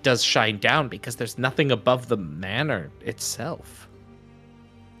 but light does shine down because there's nothing above the manor itself.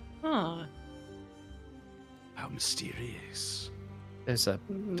 Huh. How mysterious. There's a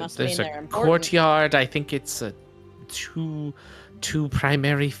Must there's mean a they're important. courtyard. I think it's a two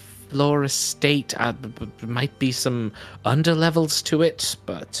primary floor estate. Might be some underlevels to it,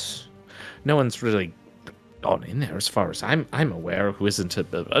 but no one's really gone in there as far as I'm aware who isn't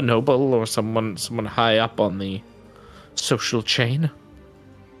a noble or someone high up on the social chain.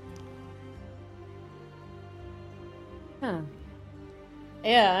 Huh.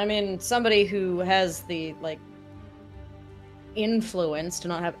 Yeah, I mean, somebody who has the, influence to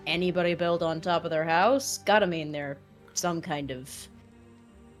not have anybody build on top of their house, gotta mean they're some kind of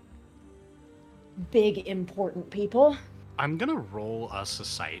big, important people. I'm gonna roll a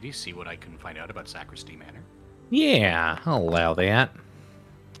society, see what I can find out about Sacristy Manor. Yeah, I'll allow that.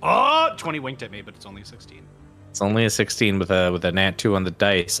 Oh, 20 winked at me, but it's only a 16. It's only a 16 with a nat 2 on the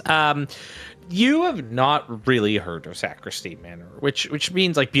dice. You have not really heard of Sacristy Manor, which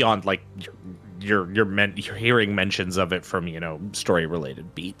means beyond you're hearing mentions of it from story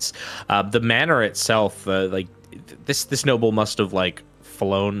related beats. The manor itself, this noble must have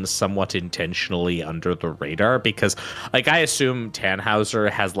flown somewhat intentionally under the radar because I assume Tannhauser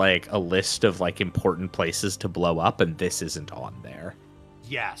has a list of important places to blow up, and this isn't on there.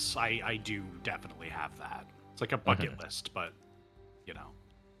 Yes, I do definitely have that. It's like a bucket list, but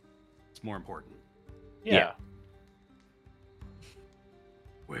it's more important. Yeah.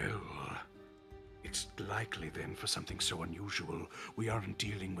 Well, it's likely then for something so unusual, we aren't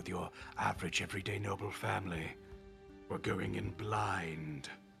dealing with your average everyday noble family. We're going in blind.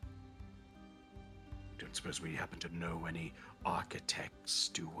 Don't suppose we happen to know any architects,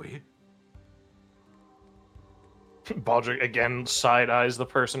 do we? Baldrick again side eyes the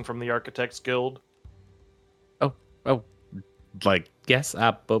person from the Architects Guild. Oh, like, yes,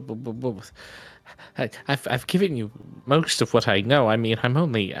 I've given you most of what I know. I mean, I'm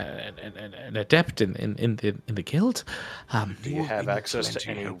only an adept in the guild. Do you have access to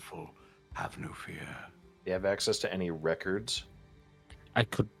Plenty any? helpful. Have no fear. Do you have access to any records? I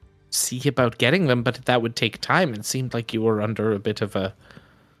could see about getting them, but that would take time. It seemed like you were under a bit of a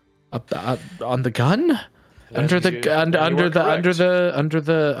on the gun, under the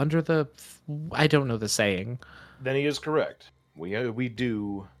I don't know the saying. Then he is correct. We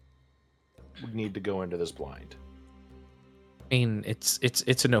do need to go into this blind. I mean, it's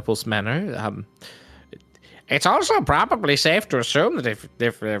a noble's manor. It's also probably safe to assume that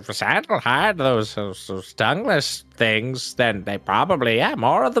if Sandal had those tongueless things, then they probably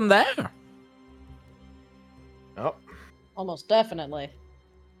more of them there. Oh, Almost definitely.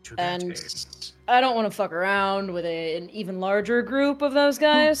 To that And end, I don't want to fuck around with an even larger group of those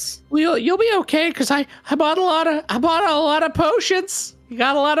guys. Well, you'll be okay because I bought a lot of potions. You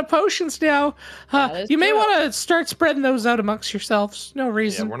got a lot of potions now. That is You may true. want to start spreading those out amongst yourselves. No yeah,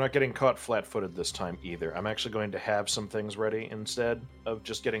 reason. we're not getting caught flat-footed this time either. I'm actually going to have some things ready instead of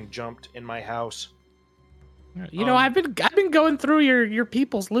just getting jumped in my house. You know, I've been going through your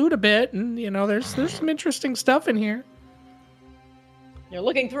people's loot a bit, and you know, there's some interesting stuff in here. You're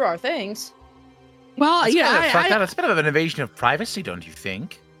looking through our things. Well, That's kind of fucked yeah, up. It's a bit of an invasion of privacy, don't you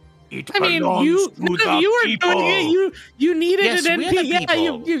think? it I mean, belongs you to none the of you are people. doing it. You needed Yes, an we're NP. the Yeah,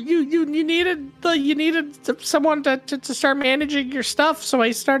 people. you needed someone to start managing your stuff, so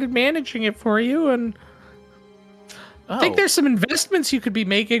I started managing it for you, and I think there's some investments you could be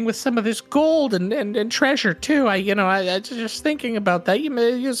making with some of this gold and treasure too. I just thinking about that. You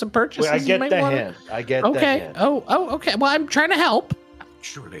may use some purchases. Wait, I you get might the wanna... hint. I get the Okay. hint. Okay. Well, I'm trying to help.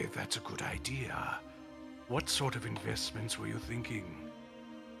 Surely that's a good idea. What sort of investments were you thinking?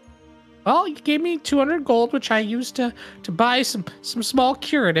 Well, you gave me 200 gold, which I used to buy some small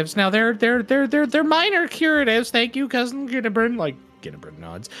curatives. Now they're minor curatives. Thank you, cousin Ginniburn. Like Ginniburn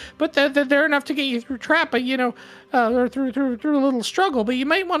nods, but they're enough to get you through trap. But or through a little struggle. But you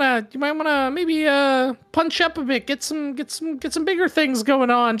might wanna maybe punch up a bit, get some bigger things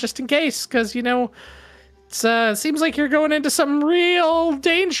going on just in case, because it seems like you're going into something real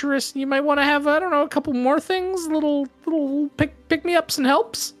dangerous. You might want to have, I don't know, a couple more things, little pick me ups and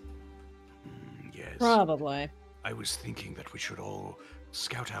helps. Yes. Probably. I was thinking that we should all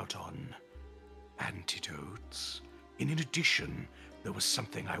scout out on antidotes. And in addition, there was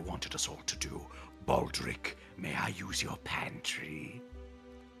something I wanted us all to do. Baldric, may I use your pantry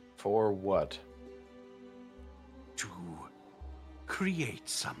For what? to create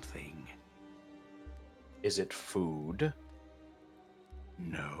something? Is it food?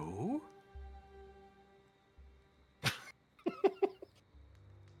 No?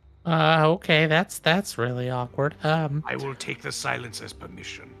 Okay, that's really awkward. I will take the silence as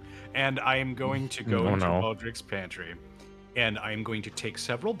permission. And I am going to go Oh, into no. Baldric's pantry. And I am going to take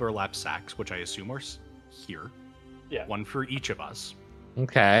several burlap sacks, which I assume are here. Yeah. One for each of us.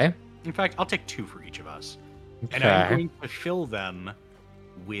 Okay. In fact, I'll take two for each of us. And I'm Okay. going to fill them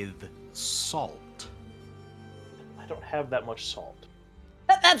with salt. I don't have that much salt.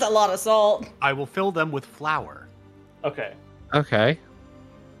 That's a lot of salt. I will fill them with flour. Okay. Okay.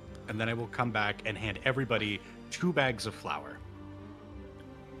 And then I will come back and hand everybody 2 bags of flour.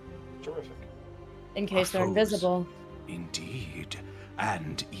 Terrific. In case they're foes. invisible. Indeed.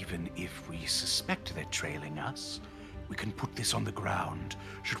 And even if we suspect they're trailing us, we can put this on the ground.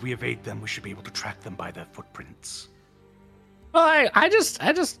 Should we evade them, we should be able to track them by their footprints. Well, I just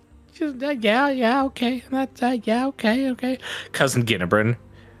yeah, okay. That's yeah, okay. Cousin Ginniburn.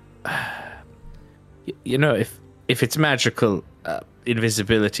 If it's magical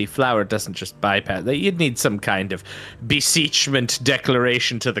invisibility, flower doesn't just bypass that. You'd need some kind of beseechment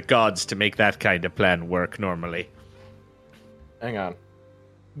declaration to the gods to make that kind of plan work normally. Hang on.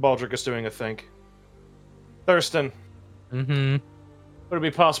 Baldric is doing a think. Thurston, Mm-hmm. would it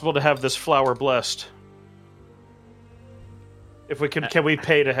be possible to have this flower blessed? If we can we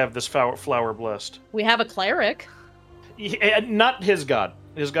pay to have this flower blessed? We have a cleric. Not his god.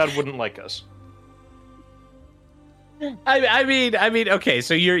 His god wouldn't like us. I mean, okay,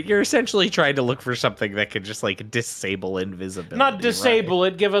 so you're essentially trying to look for something that could just like disable invisibility. Not disable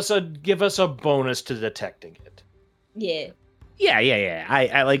it. Give us a bonus to detecting it. Yeah. Yeah.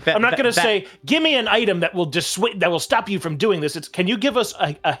 I like that. I'm not going to that- say, give me an item that will that will stop you from doing this. It's, can you give us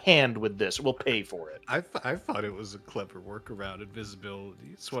a hand with this? We'll pay for it. I thought it was a clever workaround invisibility.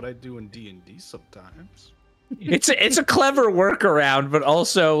 It's what I do in D&D sometimes. It's a clever workaround, but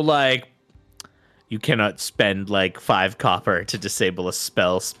also like you cannot spend like 5 copper to disable a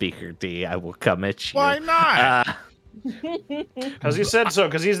spell, Speaker D. I will come at you. Why not? Because he said so.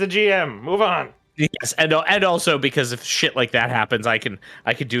 Because he's the GM. Move on. Yes, and also because if shit like that happens, I can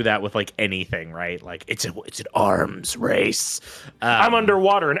do that with like anything, right? Like it's an arms race. I'm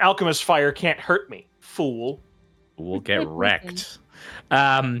underwater, and alchemist fire can't hurt me. Fool. We'll get wrecked.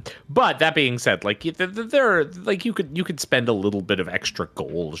 But that being said, like there are like you could spend a little bit of extra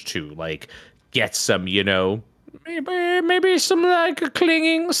gold to like get some, maybe some like a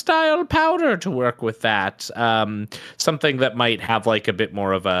clinging style powder to work with that. Something that might have like a bit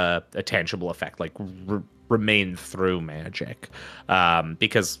more of a tangible effect, like remain through magic.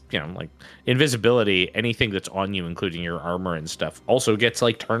 Because like invisibility, anything that's on you, including your armor and stuff, also gets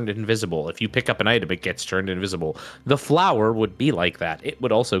like turned invisible. If you pick up an item, it gets turned invisible. The flower would be like that. It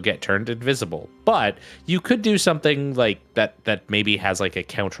would also get turned invisible. But you could do something like that maybe has like a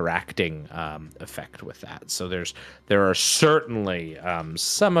counteracting effect with that. So there are certainly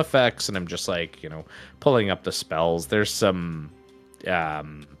some effects, and I'm just like pulling up the spells. There's some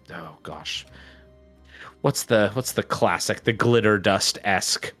oh gosh. What's the classic, the glitter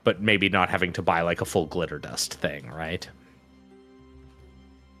dust-esque, but maybe not having to buy like a full glitter dust thing, right?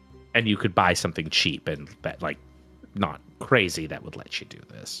 And you could buy something cheap and like not crazy that would let you do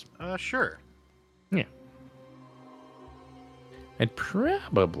this. Sure. Yeah. I'd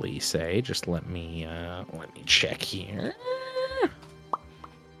probably say, just let me check here.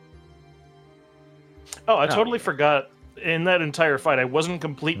 Oh, I totally forgot. In that entire fight, I wasn't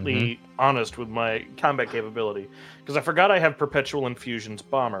completely honest with my combat capability because I forgot I have Perpetual Infusions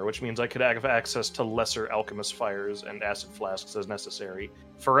Bomber, which means I could have access to lesser alchemist fires and acid flasks as necessary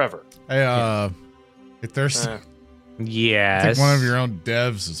forever. Hey, if there's, yes, I think one of your own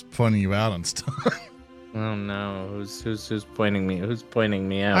devs is pointing you out on stuff. Oh no, who's pointing me? Who's pointing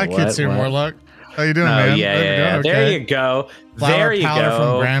me out? Hi, Kid Sir Morlock. How you doing, Oh man? yeah. Okay. There you go. Flower there you powder go.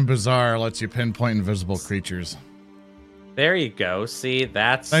 from Grand Bazaar lets you pinpoint invisible creatures. There you go. See,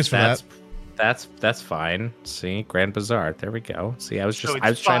 that's Thanks for that. That's fine. See, Grand Bazaar. There we go. See, I was So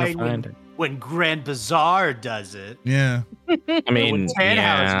trying to fine find it. when Grand Bazaar does it. Yeah. I mean, when Tannhauser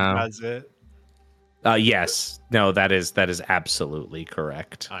yeah. does it. Yes. No, that is absolutely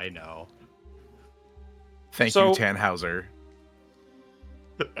correct. I know. Thank So- you, Tannhauser.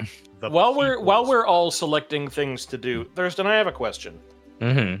 While we're all selecting things to do, Thurston, I have a question.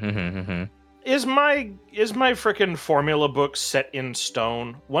 Is my frickin' formula book set in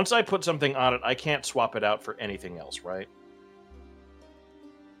stone? Once I put something on it, I can't swap it out for anything else, right?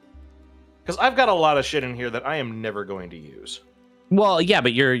 Because I've got a lot of shit in here that I am never going to use. Well, yeah,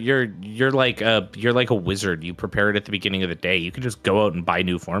 but you're like a wizard. You prepare it at the beginning of the day. You can just go out and buy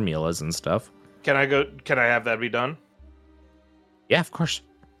new formulas and stuff. Can I have that be done? Yeah, of course.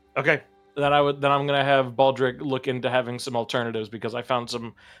 Okay. Then I'm gonna have Baldric look into having some alternatives because I found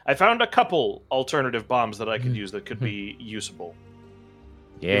a couple alternative bombs that I could use that could be usable.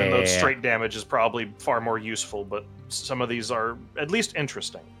 Yeah. Even though straight damage is probably far more useful, but some of these are at least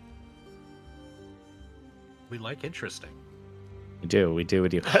interesting. We like interesting. We do.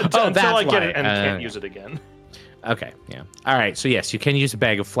 Until I get it and can't use it again. Okay, yeah. All right, so yes, you can use a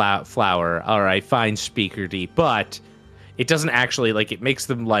bag of flour. All right, fine, Speaker D, but it doesn't actually, like, it makes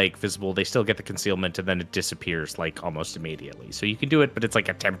them, like, visible. They still get the concealment, and then it disappears, like, almost immediately. So you can do it, but it's, like,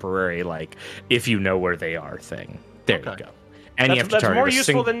 a temporary, like, if you know where they are thing. There you go. And you have to that's target more a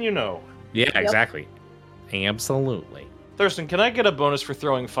useful than you know. Yeah, exactly. Absolutely. Thurston, can I get a bonus for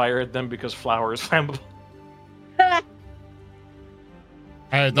throwing fire at them because flour is flammable?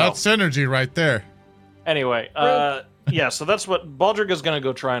 Hey, that's synergy right there. Anyway, yeah, so that's what Baldric is going to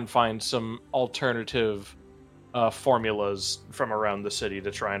go try and find some alternative formulas from around the city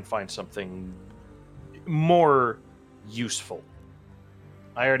to try and find something more useful.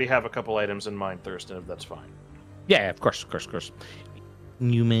 I already have a couple items in mind, Thurston, if that's fine. Yeah, of course.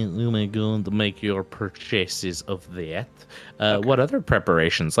 You may go and make your purchases of that. Okay. What other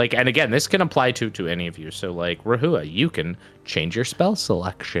preparations? Like, and again, this can apply to any of you. So, like, Rahua, you can change your spell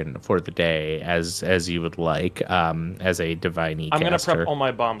selection for the day as you would like, as a divine I'm going to caster. prep all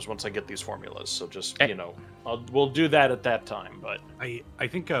my bombs once I get these formulas, so just, we'll do that at that time, but... I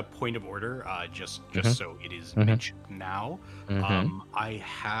think a point of order, just so it is Mhm. mentioned now, Mhm. I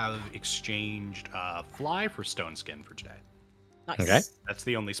have exchanged fly for stone skin for today. Nice. Okay. That's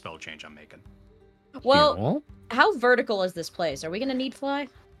the only spell change I'm making. Well, Cool. how vertical is this place? Are we gonna need fly?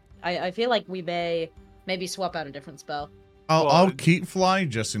 I feel like we may maybe swap out a different spell. I'll keep fly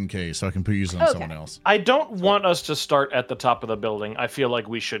just in case, so I can use it on Okay. someone else. I don't want us to start at the top of the building. I feel like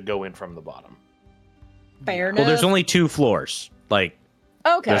we should go in from the bottom. Fair enough. Well, there's only 2 floors. Like,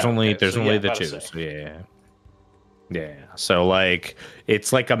 okay. there's only so yeah, the about to 2. say. So yeah. So like,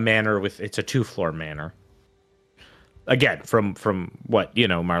 it's like a manor it's a 2-floor manor. Again, from what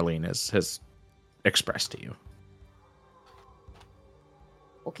Marlene has expressed to you.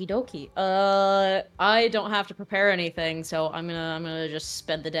 Okie dokie. I don't have to prepare anything, so I'm gonna just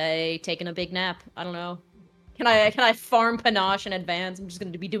spend the day taking a big nap. I don't know. Can I farm panache in advance? I'm just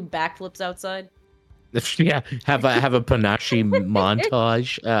gonna be doing backflips outside. Yeah, have a panache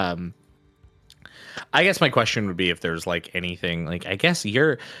montage. I guess my question would be if there's like anything like I guess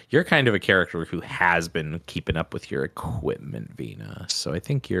you're kind of a character who has been keeping up with your equipment, Vina. So I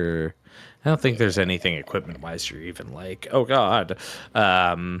don't think there's anything equipment wise you're even like, oh god.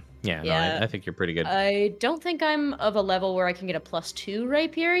 Yeah, no, I think you're pretty good. I don't think I'm of a level where I can get a +2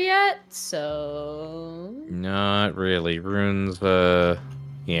 rapier yet, so Not really. Runes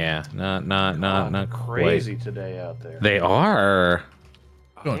yeah, not crazy quite. today out there. They are.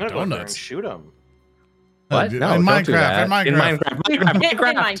 I'm gonna go out there and Donuts. shoot them. What? In No, don't do that. Minecraft. In in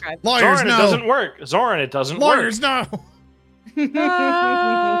Minecraft. Lawyers, Zoran, no. it doesn't work. Zoran, it doesn't Lawyers, work.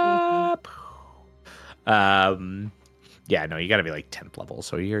 no. Yeah, no, you got to be like 10th level,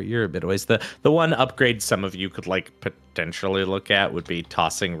 so you're a bit ways. The one upgrade some of you could like potentially look at would be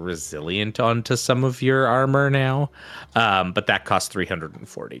tossing resilient onto some of your armor now, but that costs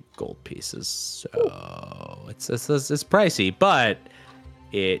 340 gold pieces, so it's pricey, but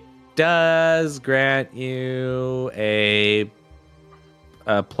it does grant you a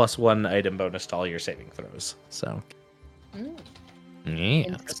 +1 item bonus to all your saving throws. So. Yeah,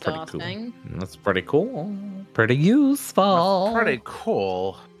 that's pretty cool. That's pretty cool. Pretty useful. That's pretty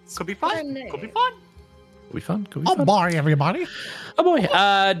cool. Could be fun. Could be fun. Could be fun. Oh boy, everybody. Oh boy.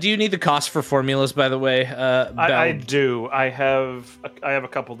 Do you need the cost for formulas, by the way? I do. I have a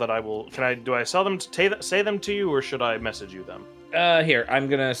couple that I will. Do I sell them say them to you, or should I message you them? Here, I'm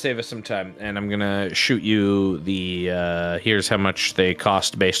gonna save us some time, and I'm gonna shoot you the. Here's how much they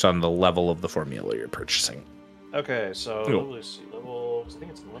cost based on the level of the formula you're purchasing. Okay, so Cool. let's see. I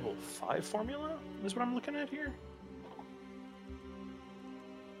think it's a level 5 formula. Is what I'm looking at here.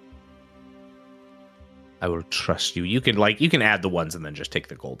 I will trust you. You can add the ones and then just take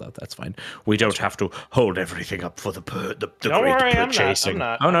the gold out. That's fine. We don't have to hold everything up for the Don't great worry, purchasing.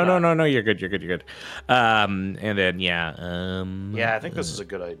 I'm not. No, you're good. You're good. And then Yeah, I think this is a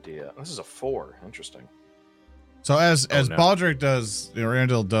good idea. This is a 4. Interesting. So as no. Baldric does, or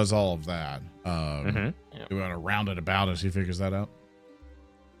Randall does all of that. Mhm. Do we want to round it about as he figures that out?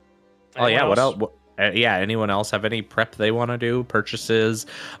 Oh yeah, Anyone what else? else? Yeah, anyone else have any prep they want to do? Purchases,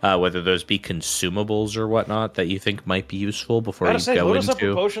 whether those be consumables or whatnot that you think might be useful before I you gotta say, go load us up with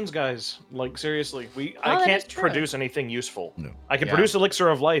into. potions, guys. Like seriously, I that can't is true. produce anything useful. No. I can Yeah. produce elixir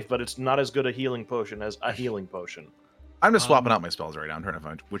of life, but it's not as good a healing potion as a healing potion. I'm just swapping out my spells right now. I'm trying to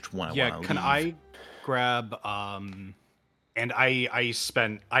find which one I Yeah, want to can leave. I grab and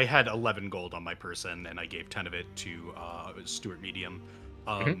I had 11 gold on my person and I gave 10 of it to Stuart Medium.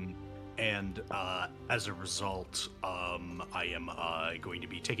 And as a result, I am going to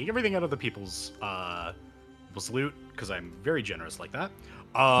be taking everything out of the people's loot because I'm very generous like that.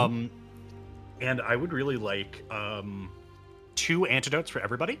 And I would really like 2 antidotes for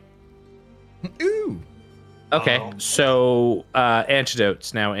everybody. Ooh. Okay, so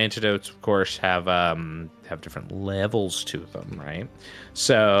antidotes. Now, antidotes, of course, have different levels to them, right?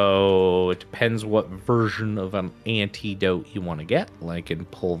 So it depends what version of an antidote you want to get. I can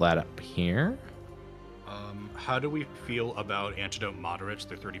pull that up here. How do we feel about antidote moderates?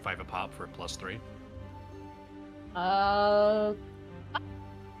 They're 35 a pop for a +3.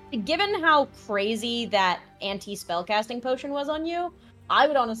 Given how crazy that anti-spellcasting potion was on you, I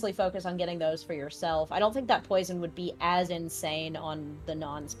would honestly focus on getting those for yourself. I don't think that poison would be as insane on the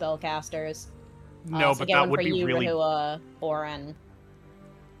non-spellcasters. No, So but get that one would for be you, really Rahua, Oren.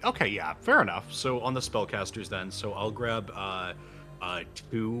 okay. Yeah, fair enough. So on the spellcasters, then, so I'll grab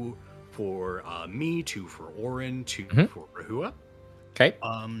 2 for me, 2 for Orin, 2 for Rahua. Okay.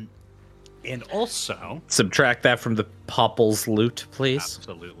 And also Subtract that from the Popple's loot, please.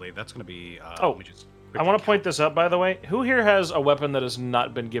 absolutely, that's going to be. Oh, let me just I want to point this out, by the way. Who here has a weapon that has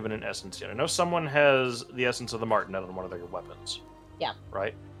not been given an essence yet? I know someone has the essence of the Martinet on one of their weapons. Yeah.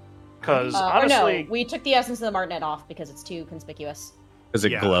 Right? Because Or honestly... no, we took the essence of the Martinet off because it's too conspicuous. Because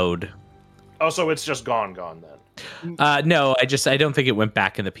it Yeah. glowed. Oh, so it's just gone then. No, I don't think it went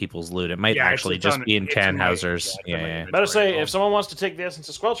back in the people's loot. It might Yeah, actually it's just on- be in it's in my- Tannhauser's. yeah, it's in my Yeah. inventory. Better say, I'll- if someone wants to take the essence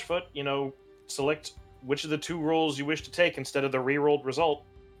of Squelchfoot, select which of the 2 rolls you wish to take instead of the re-rolled result.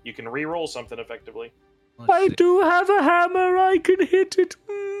 You can re-roll something effectively. I do have a hammer. I can hit it.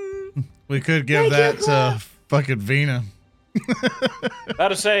 We could give that to fucking Vina.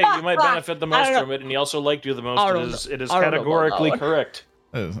 Better say, you might benefit the most I don't know. from it, and he also liked you the most. I don't It is I don't know about categorically that one. correct.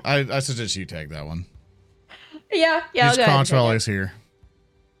 I suggest you take that one. Yeah, I'll Use go ahead and Crunch take while it. he's here.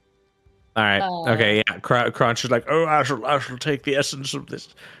 All right. Uh, Okay. Yeah. Crunch is like, oh, I shall take the essence of this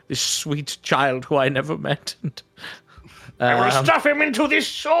sweet child who I never met. And, I will stuff him into this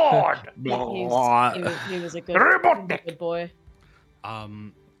sword. He was a good boy.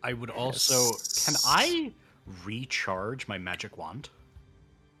 I would also. Can I recharge my magic wand?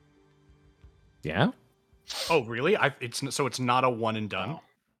 Yeah. Oh, really? It's not a one and done.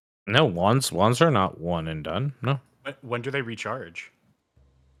 No, wands are not one and done. No. When do they recharge?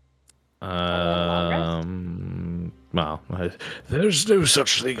 Well, there's no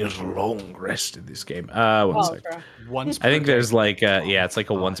such thing as a long rest in this game. One sec. Okay. Once. I think per there's day. like it's like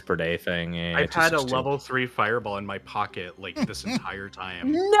a God. once per day thing. Yeah, I've had a 216. level 3 fireball in my pocket like this entire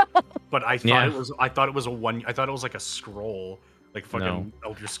time. No. But I thought Yeah. I thought it was a one. I thought it was like a scroll, like fucking No.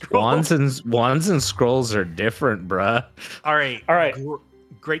 Elder Scroll. Wands and scrolls are different, bruh. All right. Alright.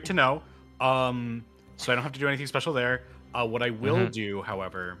 Great to know. So I don't have to do anything special there. What I will Mhm. do,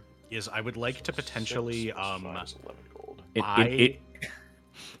 however, is I would like to potentially 6 plus 5 is 11 gold.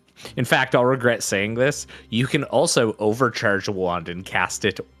 In fact, I'll regret saying this. You can also overcharge a wand and cast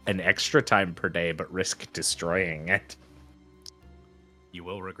it an extra time per day, but risk destroying it. You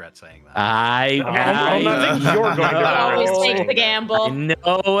will regret saying that. I think you're going to Always regret take saying the that. I gamble.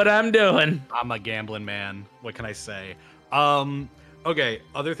 know what I'm doing. I'm a gambling man. What can I say? Okay.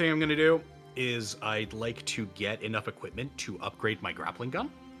 Other thing I'm gonna do is I'd like to get enough equipment to upgrade my grappling gun.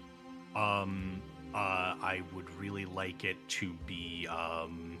 I would really like it to be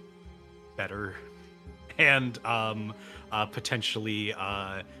better and potentially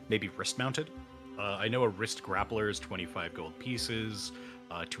maybe wrist mounted. I know a wrist grappler is 25 gold pieces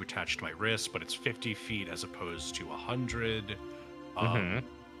to attach to my wrist, but it's 50 feet as opposed to 100. Mhm.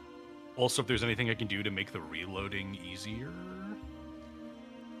 Also, if there's anything I can do to make the reloading easier.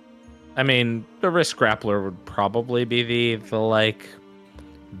 I mean, the wrist grappler would probably be the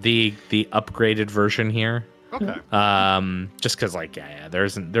upgraded version here. Okay. Just because there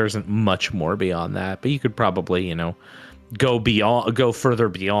isn't much more beyond that, but you could probably go further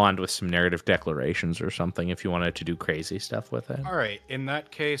beyond with some narrative declarations or something if you wanted to do crazy stuff with it. All right. In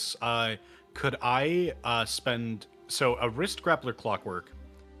that case, could I spend? So a wrist grappler clockwork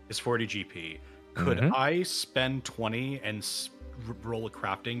is 40 GP. Could Mhm. I spend 20 and roll a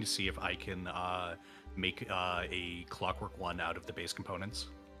crafting to see if I can make a clockwork one out of the base components?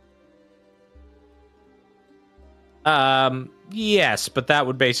 Yes, but that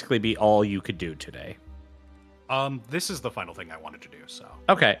would basically be all you could do today. This is the final thing I wanted to do. So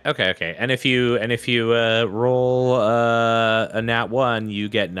Okay. And if you roll a nat 1, you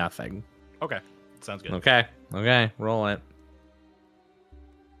get nothing. okay, sounds good. Okay, roll it.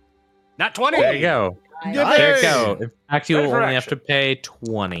 Not 20. There you go. Yay! There you go. In fact, you Ready will for only have action. to pay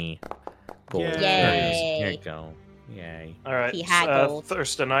 20 gold. Yay. There you go. Yay. All right, He had gold.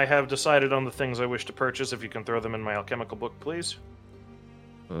 Thurston, I have decided on the things I wish to purchase. If you can throw them in my alchemical book, please.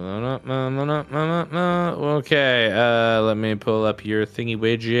 Okay, let me pull up your thingy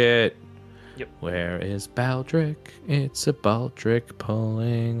widget. Yep. Where is Baldric? It's a Baldric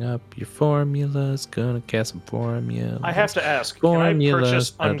pulling up your formulas. Gonna cast some formulas. I have to ask, can I Formulas, purchase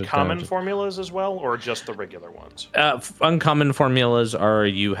da, da, da, uncommon da. formulas as well, or just the regular ones? Uncommon formulas are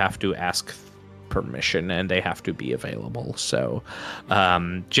you have to ask permission and they have to be available. So,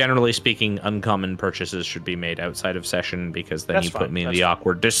 generally speaking, uncommon purchases should be made outside of session because then That's you put fine, me in that's the fine.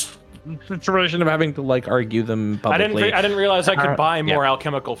 awkward situation of having to argue them publicly. I didn't realize I could buy yeah. more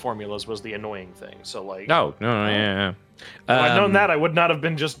alchemical formulas was the annoying thing. So No, yeah. if I'd known that, I would not have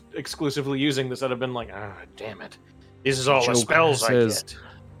been just exclusively using this. I'd have been like, damn it. This is all the spells I says- get.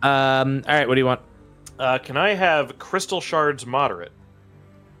 All right, what do you want? Can I have Crystal Shards Moderate?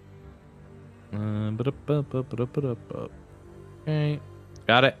 Okay,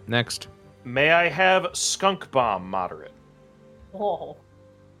 got it. Next. May I have Skunk Bomb Moderate? Oh.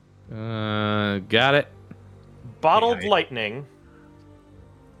 Got it. Bottled Okay. Lightning.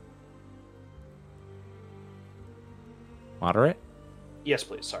 Moderate. Yes,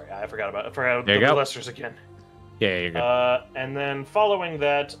 please. Sorry, I forgot There the you go. blessers again. Yeah, you're good. And then following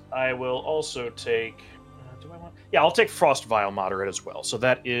that, I will also take. Do I want? Yeah, I'll take Frost Vial Moderate as well. So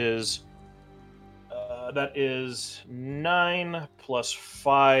that is 9 plus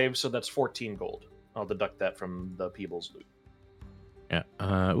 5, so that's 14 gold. I'll deduct that from the Peebles loot.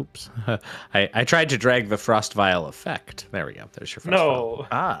 Yeah. Oops. I tried to drag the frost vial effect. There we go. There's your frost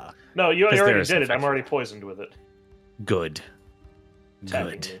vial. No, no, you 'Cause already there's did it. effect. I'm already poisoned with it. Good.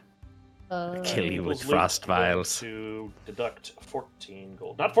 Tagging Good. you. Kill you with Peebles frost loot, I'm going vials. to deduct 14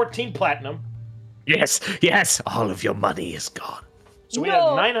 gold, not 14 platinum. Yes. All of your money is gone. So we No.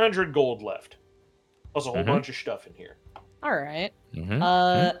 have 900 gold left. There's a whole bunch of stuff in here. All right.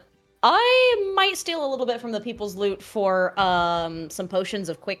 Mhm. I might steal a little bit from the people's loot for some potions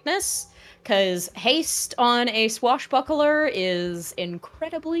of quickness, because haste on a swashbuckler is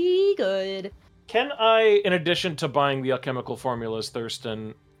incredibly good. Can I, in addition to buying the alchemical formulas,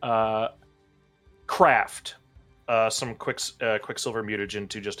 Thurston, craft some quicksilver mutagen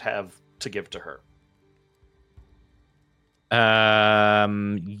to just have to give to her?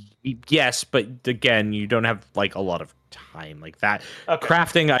 Yes, but again, you don't have like a lot of time like that. Okay.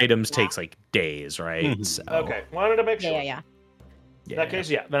 Crafting items takes like days, right? Mhm. So, Okay, wanted to make sure. Yeah. In that case,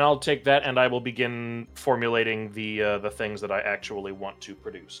 yeah. Then I'll take that, and I will begin formulating the things that I actually want to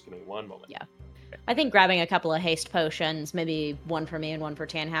produce. Give me one moment. Yeah. I think grabbing a couple of haste potions, maybe one for me and one for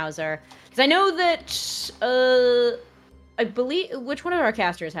Tannhauser, because I know that I believe which one of our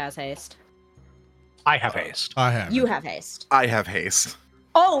casters has haste. I have haste. I have. You have haste. I have haste.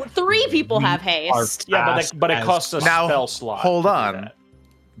 Oh, 3 people We have haste. Yeah, Fast but it as costs a Now, spell slot. hold to do on. that.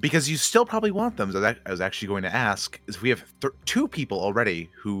 Because you still probably want them. So I was actually going to ask, is we have 2 people already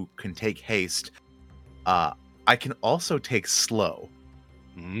who can take haste. I can also take slow.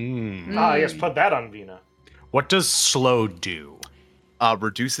 Yes, put that on Vina. What does slow do?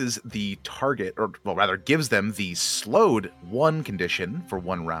 Reduces the target, or well, rather, gives them the slowed 1 condition for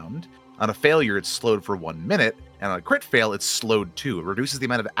 1 round. On a failure, it's slowed for 1 minute, and on a crit fail, it's slowed 2. It reduces the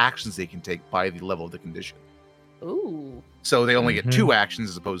amount of actions they can take by the level of the condition. Ooh. So they only get 2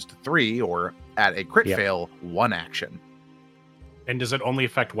 actions as opposed to 3, or at a crit Yep. fail, 1 action. And does it only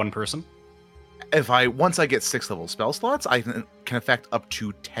affect one person? Once I get 6 level spell slots, I can affect up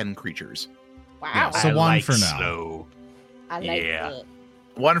to 10 creatures. Wow. So I one like for now. slow. I like yeah. it.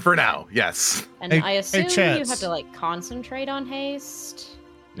 1 for now, yes. And Hey- I hey, assume you Chance. have to like concentrate on haste.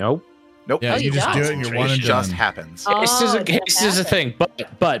 Nope. Nope. Yeah, Oh, you you just do don't? it and you're It one and just done. happens. Haste is Oh, a, it doesn't haste is a happen. thing,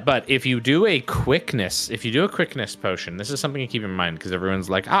 but if you do a quickness potion, this is something to keep in mind because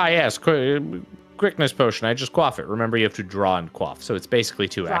everyone's like, yes, quickness potion, I just quaff it. Remember, you have to draw and quaff, so it's basically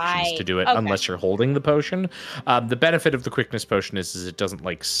 2 actions to Right. do it Okay. unless you're holding the potion. The benefit of the quickness potion is it doesn't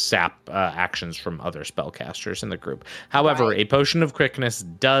like sap actions from other spellcasters in the group. However, Right. a potion of quickness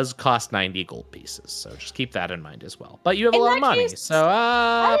does cost 90 gold pieces, so just keep that in mind as well. But you have a In lot that of money, case, so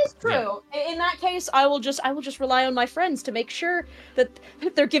That is yeah. true. In that case, I will just rely on my friends to make sure that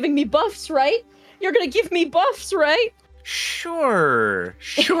they're giving me buffs, right? You're gonna give me buffs, right? Sure,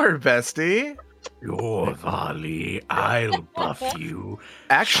 bestie. Your volley, I'll buff you.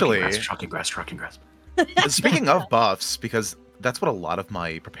 Actually, Shocking grass. speaking of buffs, because that's what a lot of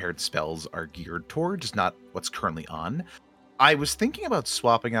my prepared spells are geared towards, not what's currently on. I was thinking about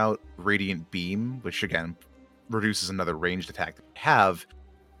swapping out Radiant Beam, which again reduces another ranged attack that I have.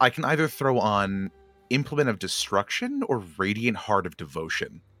 I can either throw on Implement of Destruction or Radiant Heart of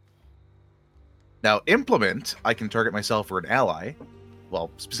Devotion. Now, Implement, I can target myself or an ally, well,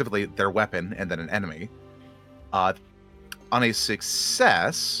 specifically their weapon and then an enemy. On a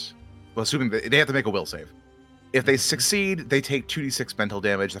success, well, assuming they have to make a will save. If they succeed, they take 2d6 mental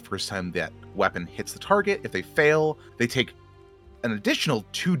damage the first time that weapon hits the target. If they fail, they take an additional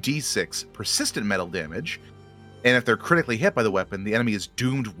 2d6 persistent metal damage. And if they're critically hit by the weapon, the enemy is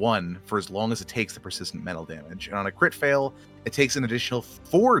doomed 1 for as long as it takes the persistent metal damage. And on a crit fail, it takes an additional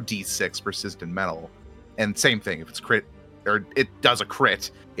 4d6 persistent metal. And same thing, if it's crit, or it does a crit,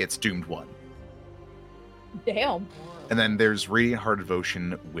 it's doomed 1. Damn. And then there's Radiant Heart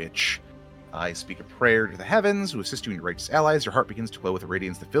Devotion, which I speak a prayer to the heavens who assist you and your righteous allies. Your heart begins to glow with a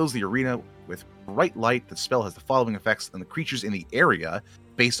radiance that fills the arena with bright light. The spell has the following effects on the creatures in the area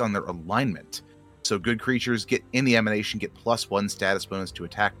based on their alignment. So good creatures get in the emanation get +1 status bonus to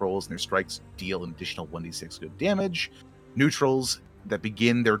attack rolls, and their strikes deal an additional 1d6 good damage. Neutrals that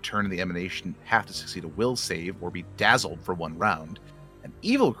begin their turn in the emanation have to succeed a will save or be dazzled for 1 round. And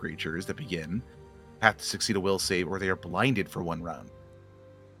evil creatures that begin have to succeed a will save or they are blinded for 1 round.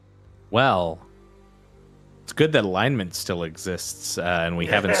 Well, it's good that alignment still exists, and we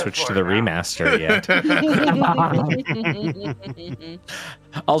haven't switched to the remaster yet.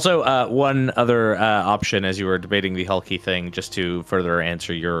 Also, one other option as you were debating the Hulky thing, just to further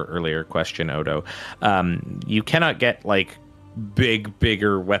answer your earlier question, Odo, you cannot get like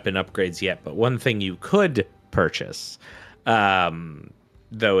bigger weapon upgrades yet, but one thing you could purchase,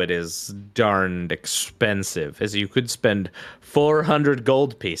 though it is darned expensive, is you could spend 400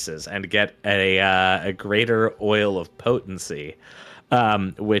 gold pieces and get a greater oil of potency,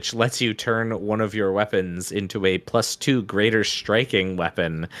 which lets you turn one of your weapons into a +2 greater striking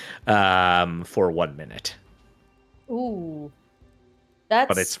weapon for 1 minute. Ooh. That's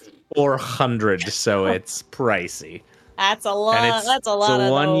But it's 400, so it's pricey. That's a lot. And That's a lot it's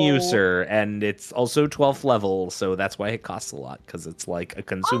of one no. user, and it's also 12th level, so that's why it costs a lot, because it's like a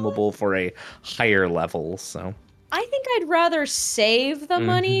consumable for a higher level. So I think I'd rather save the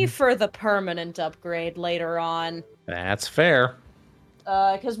money Mhm. for the permanent upgrade later on. That's fair.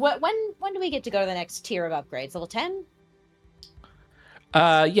 Because when do we get to go to the next tier of upgrades? Level 10?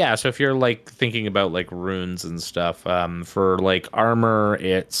 Yeah, so if you're like thinking about like runes and stuff, for like armor,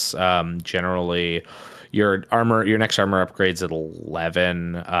 it's generally your next armor upgrade's at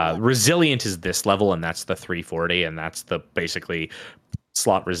 11. Resilient is this level, and that's the 340, and that's the basically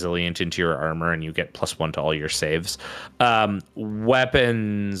slot resilient into your armor, and you get +1 to all your saves.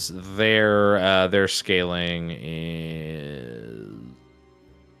 Weapons, their scaling is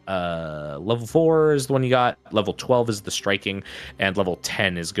level 4 is the one you got, level 12 is the striking, and level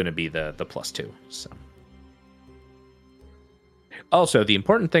 10 is going to be the +2. So also, the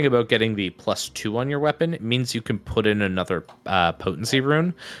important thing about getting the +2 on your weapon, it means you can put in another potency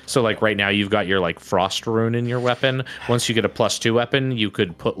rune. So like right now you've got your like frost rune in your weapon. Once you get a +2 weapon, you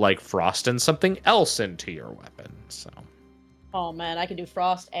could put like frost and something else into your weapon. So Oh man, I can do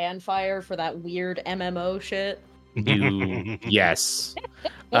frost and fire for that weird MMO shit. yes.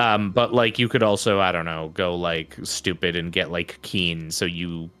 But like you could also, I don't know, go like stupid and get like keen, so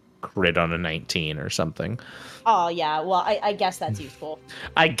you crit on a 19 or something. Oh yeah, well I guess that's useful.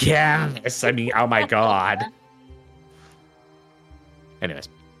 I guess. I mean, oh my god. Anyways,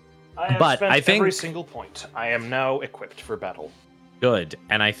 I have But spent I think- every single point. I am now equipped for battle. good.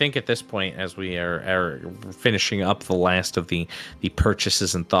 And I think at this point, as we are finishing up the last of the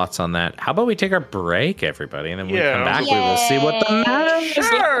purchases and thoughts on that, how about we take our break, everybody, and then when we come back, we will see what the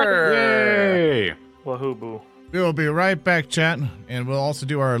matter is. Yay! Wahoo boo. We will be right back, chat, and we'll also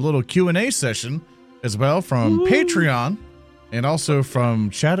do our little Q&A session as well from Patreon and also from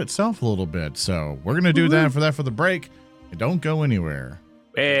chat itself a little bit. So we're going to do that for the break. And don't go anywhere.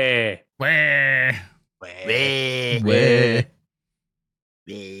 Hey. Where? Where?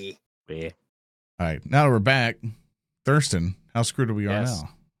 All right, now that we're back, Thurston, how screwed we are Yes. now?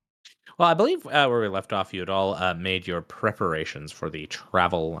 Well, I believe where we left off, you had all made your preparations for the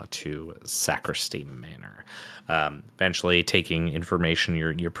travel to Sacristy Manor. Eventually, taking information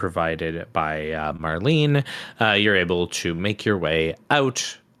you're provided by Marlene, you're able to make your way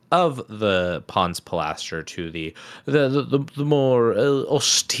out of the Pons Pilaster to the more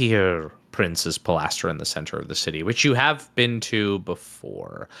austere Prince's Pilaster in the center of the city, which you have been to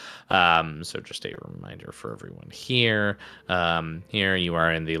before. So just a reminder for everyone here. Here you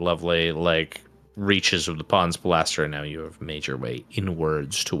are in the lovely reaches of the Pons Pilaster, and now you have made your way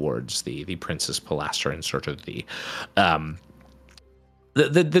inwards towards the Prince's Pilaster and sort of the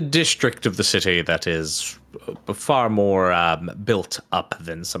district of the city that is far more built up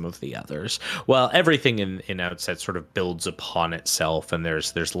than some of the others. Well, everything in Outset sort of builds upon itself, and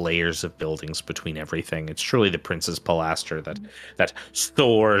there's layers of buildings between everything. It's truly the Prince's Pilaster that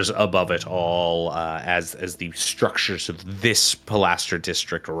soars above it all, as the structures of this Pilaster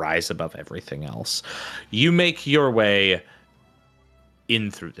district rise above everything else. You make your way in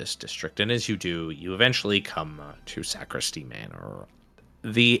through this district, and as you do, you eventually come to Sacristy Manor.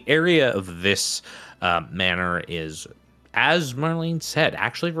 The area of this manor is, as Marlene said,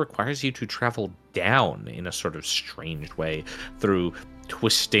 actually requires you to travel down in a sort of strange way through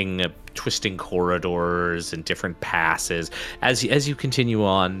twisting corridors and different passes. As you continue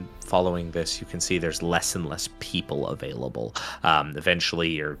on following this, you can see there's less and less people available. Eventually,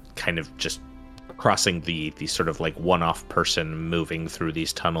 you're kind of just crossing the sort of like one-off person moving through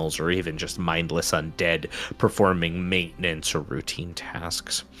these tunnels, or even just mindless undead performing maintenance or routine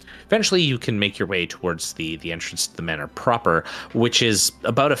tasks. Eventually you can make your way towards the entrance to the manor proper, which is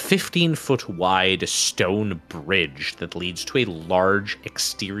about a 15-foot wide stone bridge that leads to a large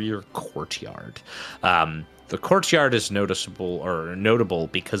exterior courtyard. The courtyard is notable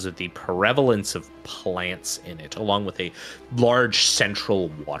because of the prevalence of plants in it, along with a large central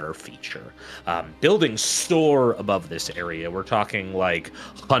water feature. Buildings soar above this area. We're talking like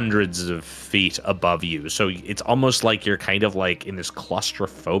hundreds of feet above you. So it's almost like you're kind of like in this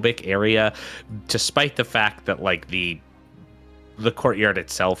claustrophobic area, despite the fact that like the courtyard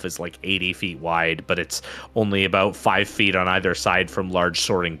itself is like 80 feet wide, but it's only about 5 feet on either side from large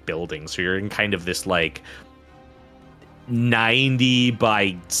soaring buildings. So you're in kind of this like 90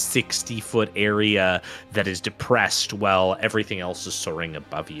 by 60 foot area that is depressed while everything else is soaring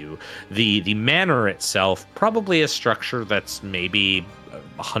above you. The manor itself, probably a structure that's maybe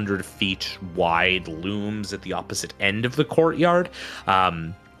 100 feet wide, looms at the opposite end of the courtyard,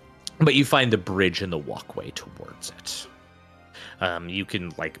 but you find the bridge and the walkway towards it. You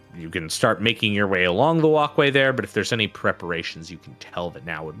can start making your way along the walkway there, but if there's any preparations, you can tell that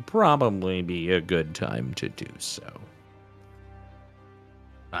now would probably be a good time to do so.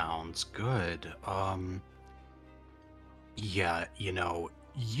 Sounds good. Yeah,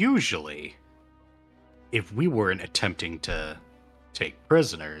 usually, if we weren't attempting to take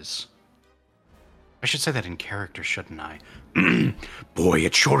prisoners, I should say that in character, shouldn't I? Boy,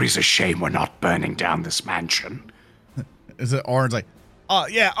 it sure is a shame we're not burning down this mansion. Is it orange? Like, oh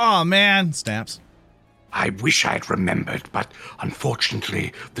yeah, oh man, snaps. I wish I'd remembered, but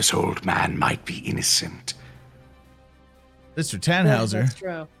unfortunately, this old man might be innocent. Mr. Yeah, Tannhauser, that's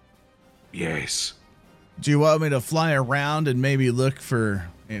true. Yes. do you want me to fly around and maybe look for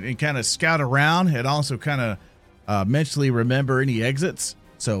and kind of scout around and also kind of mentally remember any exits?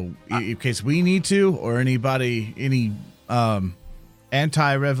 So in case we need to, or any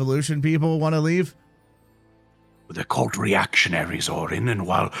anti-revolution people want to leave? They're called reactionaries, Orin, and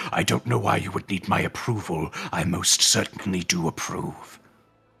while I don't know why you would need my approval, I most certainly do approve.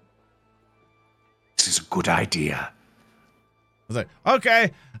 This is a good idea. I was like,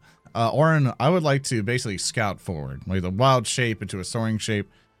 okay. Orin, I would like to basically scout forward, like the wild shape into a soaring shape,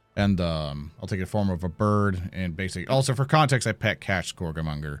 and I'll take the form of a bird, and basically, also for context, I pet Cash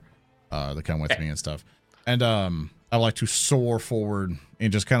Scorgamonger, that come with me and stuff. And I like to soar forward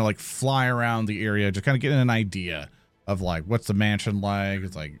and just kind of like fly around the area, just kind of getting an idea of like, what's the mansion like?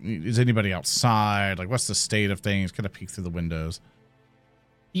 It's like, is anybody outside? Like, what's the state of things? Kind of peek through the windows.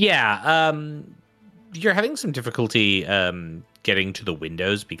 Yeah, you're having some difficulty getting to the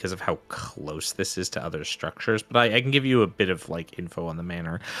windows because of how close this is to other structures, but I can give you a bit of like info on the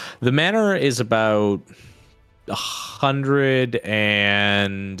manor. The manor is about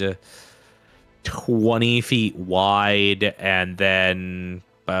 120 feet wide, and then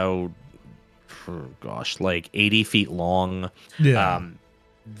about like 80 feet long. Yeah.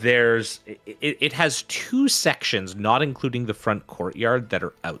 It has two sections, not including the front courtyard, that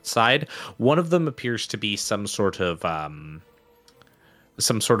are outside. One of them appears to be some sort of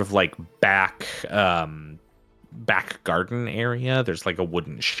like back garden area. There's like a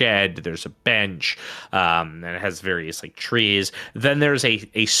wooden shed, there's a bench, and it has various like trees. Then there's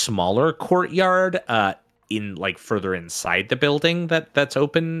a smaller courtyard in like further inside the building that's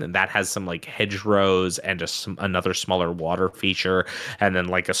open, and that has some like hedgerows and another smaller water feature, and then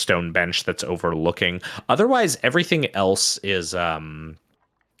like a stone bench that's overlooking. Otherwise, everything else is kind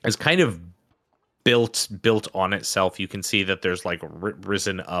of built on itself. You can see that there's like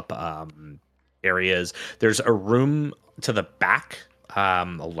risen up areas. There's a room to the back, a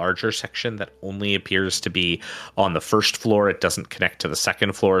larger section that only appears to be on the first floor. It doesn't connect to the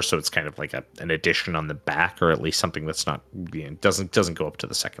second floor, so it's kind of like an addition on the back, or at least something that's not, doesn't go up to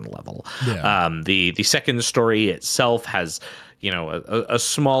the second level. Yeah. The second story itself has, a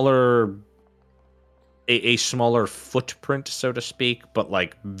smaller footprint, so to speak, but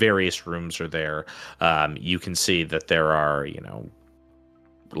like various rooms are there. You can see that there are,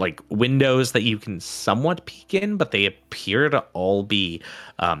 like windows that you can somewhat peek in, but they appear to all be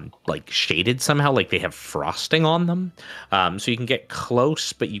like shaded somehow, like they have frosting on them. So you can get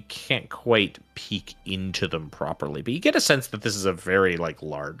close, but you can't quite peek into them properly. But you get a sense that this is a very like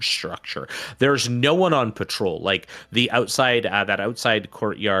large structure. There's no one on patrol. Like the outside, that outside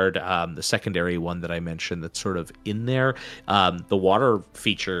courtyard, the secondary one that I mentioned that's sort of in there, the water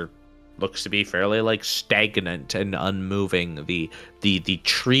feature looks to be fairly like stagnant and unmoving. The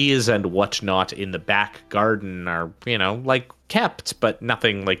trees and whatnot in the back garden are, like kept, but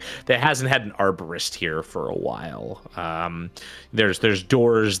nothing like that. Hasn't had an arborist here for a while. There's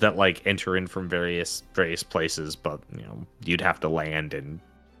doors that like enter in from various places, but you'd have to land in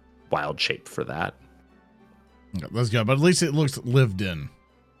wild shape for that. Yeah, that's good, but at least it looks lived in.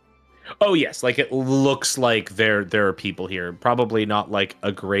 Oh yes, like it looks like there are people here. Probably not like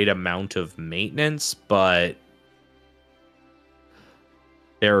a great amount of maintenance, but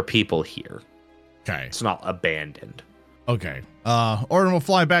there are people here. Okay. It's not abandoned. Okay. Orin will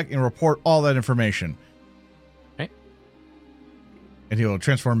fly back and report all that information. Okay. And he will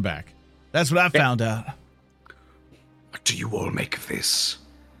transform back. That's what I found out. What do you all make of this?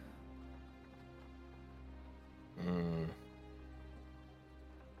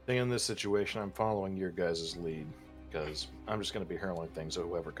 I think in this situation, I'm following your guys' lead, because I'm just going to be hurling things at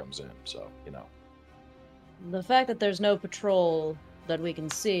whoever comes in, so, The fact that there's no patrol that we can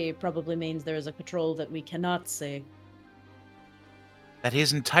see probably means there is a patrol that we cannot see. That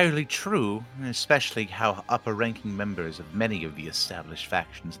is entirely true, especially how upper-ranking members of many of the established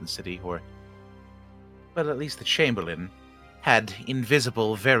factions in the city, or, well, at least the Chamberlain, had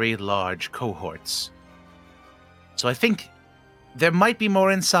invisible, very large cohorts. So I think There might be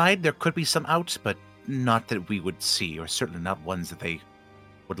more inside. There could be some out, but not that we would see, or certainly not ones that they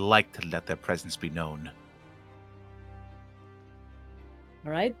would like to let their presence be known.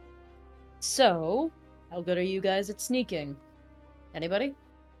 All right. So, how good are you guys at sneaking? Anybody?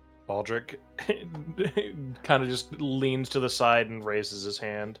 Baldric kind of just leans to the side and raises his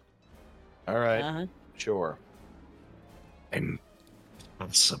hand. All right, Uh-huh. sure.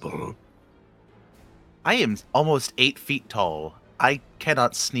 Impossible. I am almost 8 feet tall. I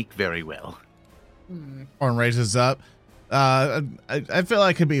cannot sneak very well. Orn raises up. I feel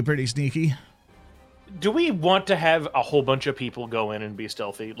like I could be pretty sneaky. Do we want to have a whole bunch of people go in and be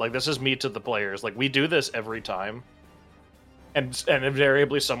stealthy? Like, this is me to the players. Like, we do this every time. And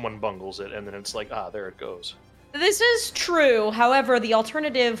invariably someone bungles it, and then it's like, there it goes. This is true. However, the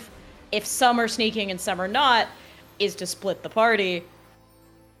alternative, if some are sneaking and some are not, is to split the party.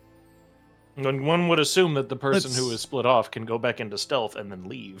 And one would assume that the person Let's- who is split off can go back into stealth and then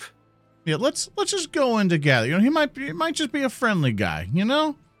leave. Yeah, let's just go in together. You know, he might just be a friendly guy. You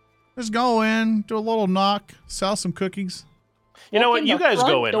know, just go in, do a little knock, sell some cookies. You know Walk what? in You the guys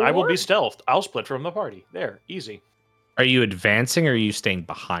go front in. I will be door? stealthed. I'll split from the party. There, easy. Are you advancing or are you staying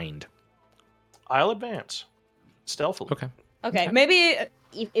behind? I'll advance stealthily. Okay. Okay, maybe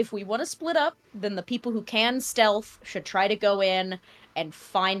if we want to split up, then the people who can stealth should try to go in and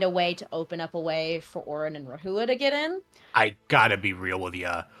find a way to open up a way for Orin and Rahua to get in. I gotta be real with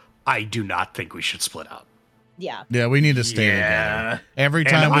you. I do not think we should split up. Yeah. Yeah, we need to stay together. Every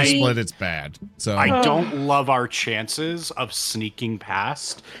time we I- split, it's bad. So I don't love our chances of sneaking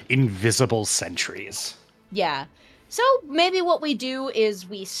past invisible sentries. Yeah. So maybe what we do is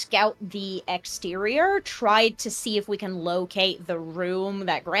we scout the exterior, try to see if we can locate the room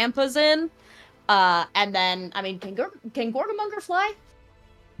that Grandpa's in. And then, I mean, can Gorgamonger fly?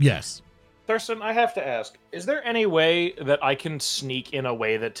 yes. Thurston, I have to ask, is there any way that I can sneak in a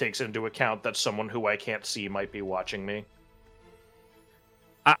way that takes into account that someone who I can't see might be watching me?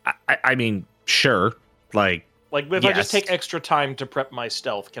 I mean, sure. Like, Like, if I Yes. just take extra time to prep my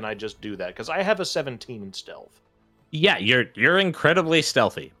stealth, can I just do that? Because I have a 17 in stealth. yeah, you're incredibly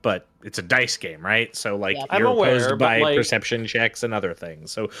stealthy, but it's a dice game, right? So like Yeah. I'm you're aware, opposed but, by like- perception checks and other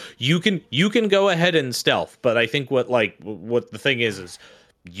things. So you can go ahead and stealth, but I think what the thing is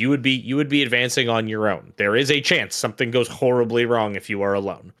you would be advancing on your own. There is a chance something goes horribly wrong if you are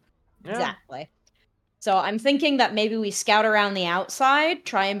alone. Yeah. Exactly. So I'm thinking that maybe we scout around the outside,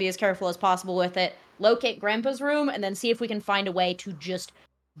 try and be as careful as possible with it, locate Grandpa's room, and then see if we can find a way to just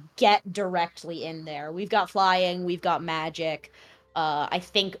get directly in there. We've got flying, we've got magic. I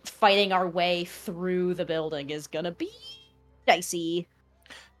think fighting our way through the building is gonna be dicey.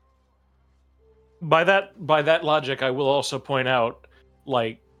 By that logic, I will also point out,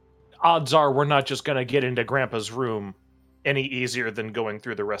 like, odds are we're not just gonna get into Grandpa's room any easier than going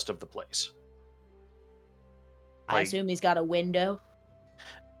through the rest of the place. I Like- assume he's got a window.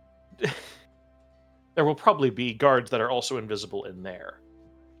 There will probably be guards that are also invisible in there.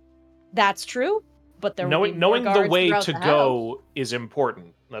 That's true, but there will be more Knowing the guards way throughout to the go is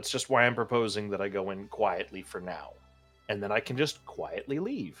important. That's just why I'm proposing that I go in quietly for now, and then I can just quietly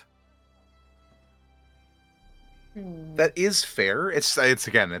leave. house. That is fair. It's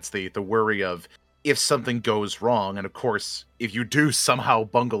again, it's the worry of if something goes wrong, and of course, if you do somehow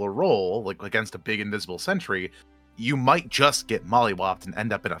bungle a roll, like against a big invisible sentry, you might just get mollywopped and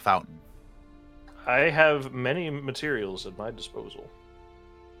end up in a fountain. I have many materials at my disposal.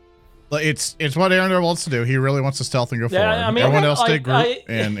 But it's what Arendelle wants to do. He really wants to stealth and go Yeah, forward. I mean, Everyone else stay group, I-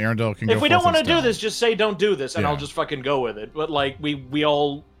 and Arendelle can go If we don't want to do this, just say don't do this, and Yeah. I'll just fucking go with it. But like we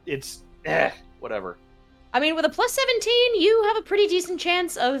all, it's whatever. I mean, with a plus 17, you have a pretty decent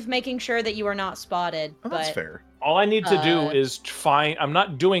chance of making sure that you are not spotted. Oh, but that's fair. All I need to do Uh, is find. I'm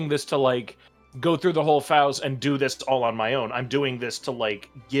not doing this to like go through the whole files and do this all on my own. I'm doing this to like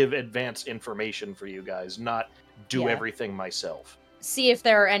give advance information for you guys, not do Yeah. everything myself. see if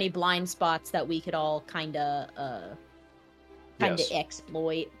there are any blind spots that we could all kind of Yes.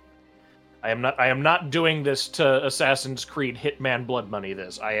 exploit. I am not doing this to Assassin's Creed Hitman Blood Money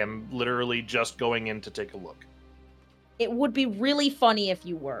this. I am literally just going in to take a look. It would be really funny if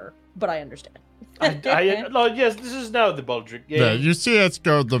you were, but I understand. No, yes, this is now the Baldric game. Yeah, you see us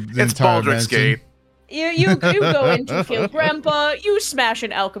go the It's entire Baldrick's mansion. Gate. You go in to kill Grandpa, you smash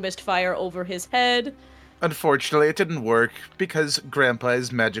an alchemist fire over his head. Unfortunately, it didn't work because Grandpa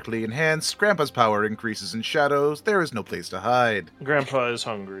is magically enhanced. Grandpa's power increases in shadows. There is no place to hide. Grandpa is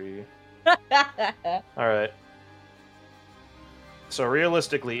hungry. All right. So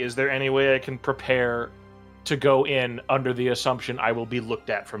realistically, is there any way I can prepare to go in under the assumption I will be looked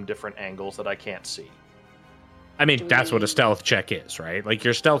at from different angles that I can't see? I mean, that's what a stealth check is, right? Like,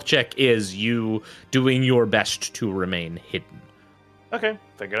 your stealth check is you doing your best to remain hidden. Okay,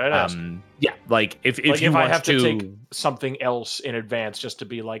 figured I'd ask. Yeah, like, if Like, you if want I have to take something else in advance just to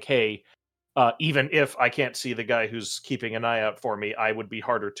be like, hey, even if I can't see the guy who's keeping an eye out for me, I would be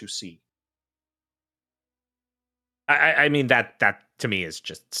harder to see. I mean, that to me is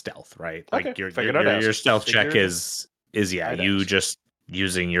just stealth, right? Like, Okay, your figured I'd ask. your stealth check Figured is yeah, I'd you ask. just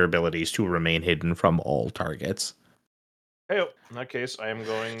using your abilities to remain hidden from all targets. Hey, in that case, I am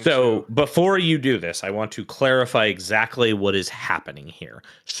going So to... before you do this, I want to clarify exactly what is happening here.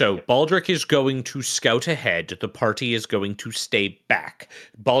 So Baldric is going to scout ahead. The party is going to stay back.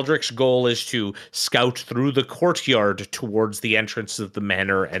 Baldric's goal is to scout through the courtyard towards the entrance of the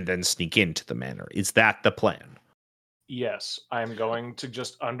manor and then sneak into the manor. Is that the plan? Yes, I'm going to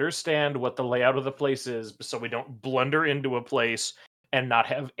just understand what the layout of the place is so we don't blunder into a place and not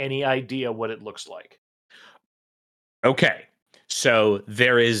have any idea what it looks like. Okay. So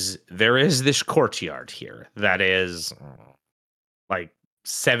there is this courtyard here that is like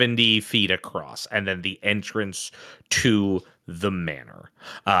 70 feet across, and then the entrance to the manor.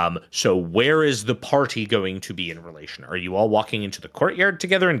 So where is the party going to be in relation? Are you all walking into the courtyard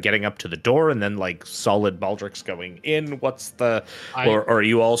together and getting up to the door, and then like solid Baldric's going in? What's the, or are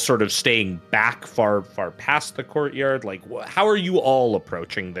you all sort of staying back far past the courtyard? Like, how are you all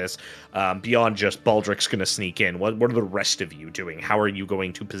approaching this beyond just Baldric's going to sneak in? What are the rest of you doing? How are you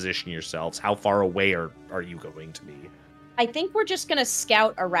going to position yourselves? How far away are you going to be? I think we're just gonna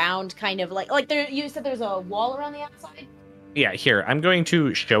scout around, kind of like there. You said there's a wall around the outside. Yeah, here I'm going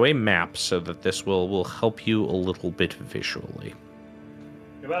to show a map so that this will help you a little bit visually.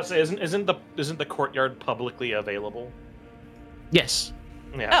 I'm about to say, isn't the courtyard publicly available? Yes.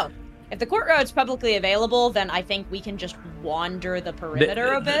 Yeah. Oh, if the courtyard's publicly available, then I think we can just wander the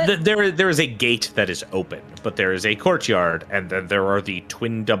perimeter a bit. There is a gate that is open, but there is a courtyard, and then there are the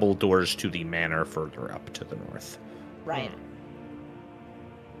twin double doors to the manor further up to the north. Right.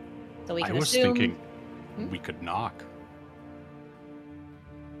 So we I can was assume. thinking we could knock.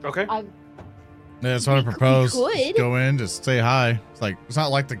 Okay. Yeah, that's what I propose. could. Just go in, just say hi. It's not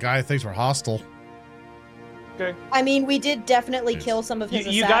like the guy thinks we're hostile. Okay. I mean, we did definitely kill some of his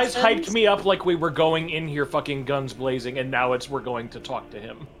You guys assassins. hyped me up like we were going in here fucking guns blazing, and now we're going to talk to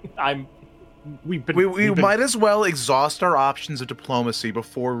him. We've been, We might as well exhaust our options of diplomacy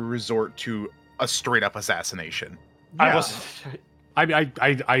before we resort to a straight up assassination. Yeah.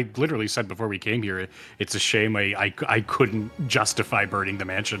 I literally said before we came here, it's a shame I couldn't justify burning the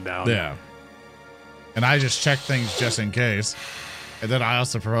mansion down. Yeah. And I just check things just in case. And then I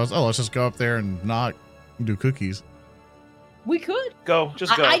also propose, let's just go up there and knock and do cookies. We could. Go,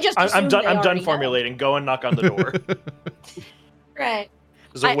 just go. I just I'm assumed done. they I'm done already formulating. Go and knock on the door. Right.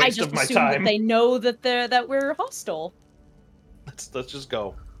 It's a I waste just of my assumed that time. they know that we're hostile. Let's just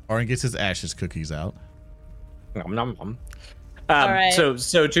go. Orin gets his ashes cookies out. Nom, nom, nom. All right.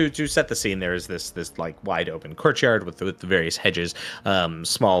 So to set the scene, there is this like wide open courtyard with the various hedges,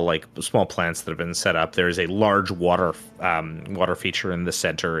 small plants that have been set up. There is a large water feature in the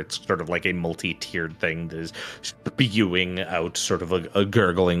center. It's sort of like a multi-tiered thing that is spewing out sort of a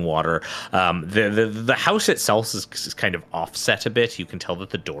gurgling water. The house itself is kind of offset a bit. You can tell that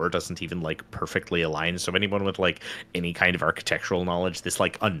the door doesn't even like perfectly align. So anyone with like any kind of architectural knowledge, this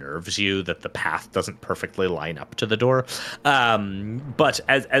like unnerves you that the path doesn't perfectly line up to the door. But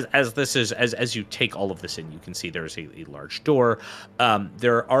as you take all of this in, you can see there's a large door.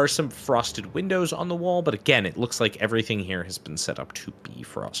 There are some frosted windows on the wall, but again, it looks like everything here has been set up to be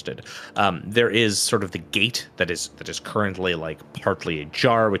frosted. There is sort of the gate that is currently like partly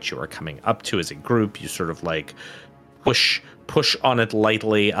ajar, which you are coming up to as a group. You sort of like push on it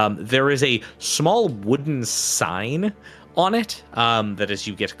lightly. There is a small wooden sign on it that as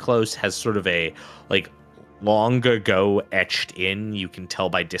you get close has sort of a like long ago etched in. You can tell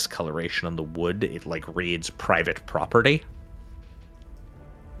by discoloration on the wood. It like reads private property.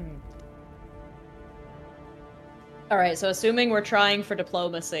 All right. So assuming we're trying for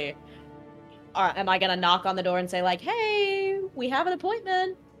diplomacy, am I gonna knock on the door and say like, "Hey, we have an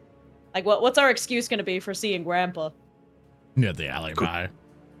appointment"? Like, what's our excuse gonna be for seeing Grandpa? Yeah, the alibi.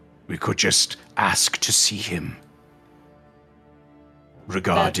 We could just ask to see him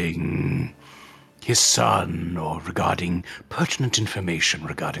regarding his son or regarding pertinent information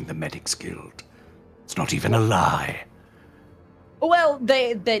regarding the Medics Guild. It's not even a lie. Well,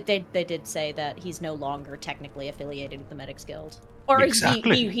 they did say that he's no longer technically affiliated with the Medics Guild, or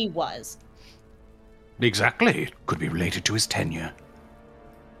Exactly. he was. Exactly. It could be related to his tenure.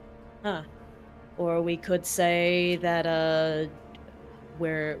 Huh. Or we could say that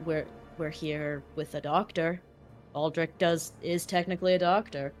we're here with a doctor. Baldric is technically a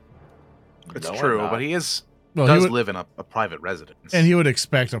doctor. It's No, I'm true, not. but he Well, does live in a private residence. and he would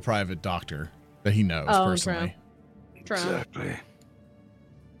expect a private doctor that he knows Oh, personally. True. Exactly.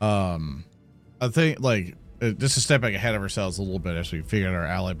 I think like just to step back ahead of ourselves a little bit as we figured our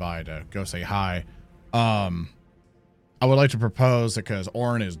alibi to go say hi. I would like to propose that because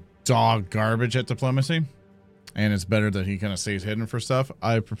Orin is dog garbage at diplomacy, and it's better that he kind of stays hidden for stuff.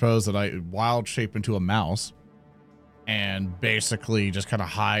 I propose that I wild shape into a mouse and basically just kind of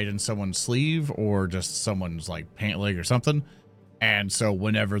hide in someone's sleeve or just someone's like pant leg or something. And so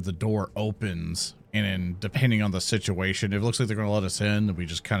whenever the door opens, and then depending on the situation, if it looks like they're going to let us in, we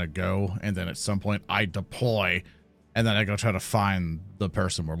just kind of go. And then at some point I deploy, and then I go try to find the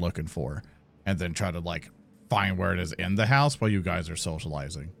person we're looking for, and then try to like find where it is in the house while you guys are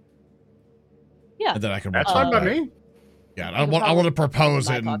socializing. Yeah. And then I can That's report fine by back. me. Yeah, I I want to propose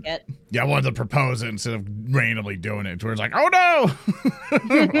in it. my And, pocket. yeah, I wanted to propose it instead of randomly doing it. Where it's like, oh no,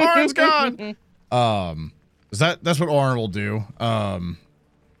 Orin's gone. That's what Orin will do.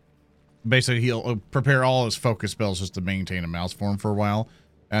 Basically he'll prepare all his focus spells just to maintain a mouse form for a while,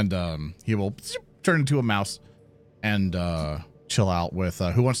 and he will turn into a mouse and chill out with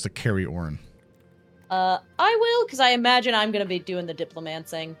who wants to carry Orin. I will, because I imagine I'm going to be doing the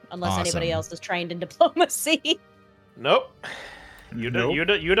diplomancing, unless anybody Awesome. else is trained in diplomacy. Nope. You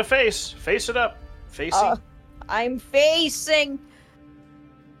to face it up. Facing. I'm facing.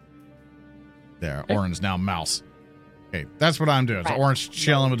 There, Orin's now mouse. Okay, that's what I'm doing. So Right. Orin's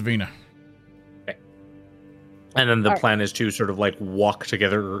chilling with Vina. And then the Alright. plan is to sort of like walk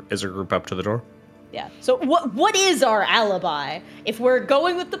together as a group up to the door. Yeah. So what is our alibi? If we're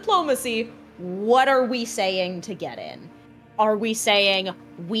going with diplomacy, what are we saying to get in? Are we saying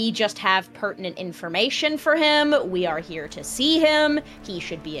we just have pertinent information for him? We are here to see him. He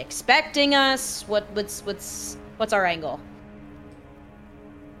should be expecting us. What's our angle?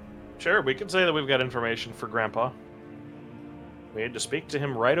 Sure, we can say that we've got information for Grandpa. We had to speak to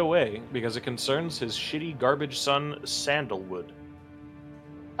him right away because it concerns his shitty garbage son, Sandalwood.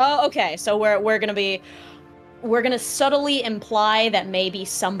 Oh, okay. So we're gonna subtly imply that maybe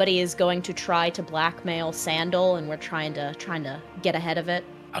somebody is going to try to blackmail Sandal, and we're trying to get ahead of it.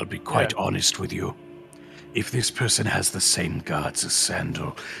 I'll be quite honest with you. If this person has the same guards as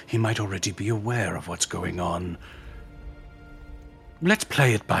Sandal, he might already be aware of what's going on. Let's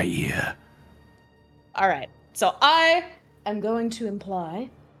play it by ear. All right. So I am going to imply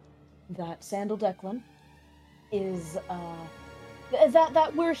that Sandal Declan is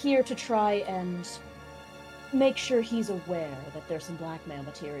that we're here to try and make sure he's aware that there's some blackmail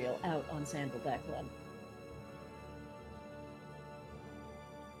material out on Sandal Declan.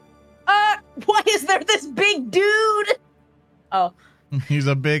 Why is there this big dude? Oh, He's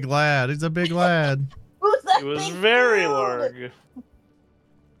a big lad. He's a big lad. who's that? He was big very dude? large.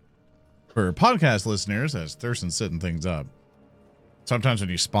 For podcast listeners, as Thurston's setting things up, sometimes when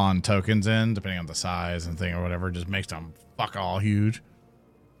you spawn tokens in, depending on the size and thing or whatever, it just makes them fuck all huge.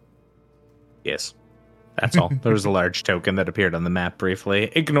 Yes. That's all. There was a large token that appeared on the map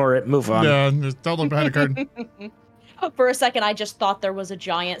briefly. Ignore it. Move on. Yeah, just don't look behind a curtain. For a second, I just thought there was a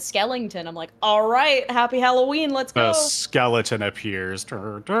giant skeleton. I'm like, all right, happy Halloween, let's go. A skeleton appears.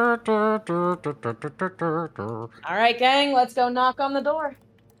 All right, gang, let's go knock on the door.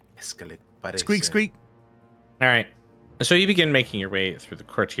 Squeak, squeak. All right. So you begin making your way through the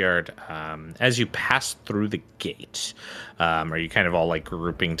courtyard. As you pass through the gate, are you kind of all like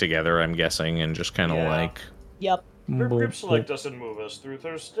grouping together, I'm guessing, and just kind of Yeah. like... Yep. Group select us and move us through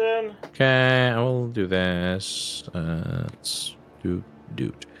Thurston. Okay, I will do this. Let's do.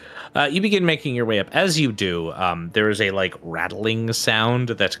 You begin making your way up. As you do, there is a like rattling sound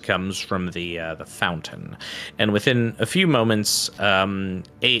that comes from the fountain, and within a few moments,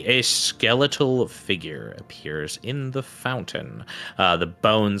 a skeletal figure appears in the fountain. The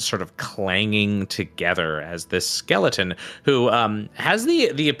bones sort of clanging together as this skeleton, who has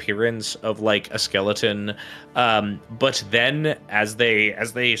the appearance of like a skeleton, but then as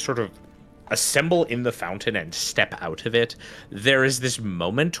they sort of assemble in the fountain and step out of it, there is this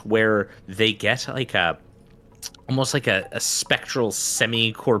moment where they get like almost like a spectral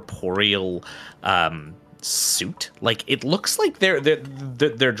semi-corporeal suit. Like it looks like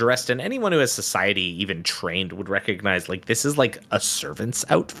they're dressed in, anyone who has society even trained would recognize like this is like a servant's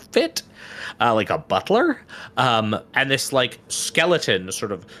outfit, like a butler, and this like skeleton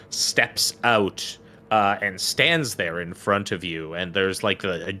sort of steps out and stands there in front of you, and there's like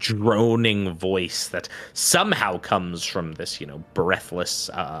a droning voice that somehow comes from this, breathless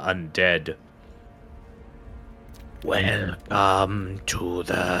undead. Welcome to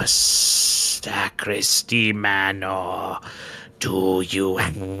the Sacristy Manor. Do you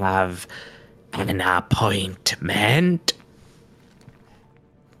have an appointment?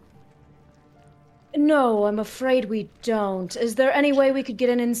 No, I'm afraid we don't. Is there any way we could get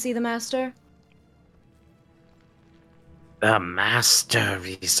in and see the master? The master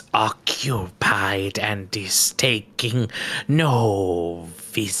is occupied and is taking no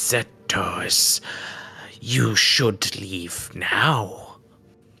visitors. You should leave now.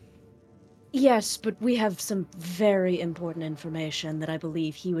 Yes, but we have some very important information that I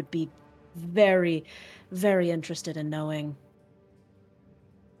believe he would be very, very interested in knowing.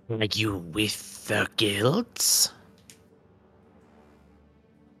 Are you with the guilds?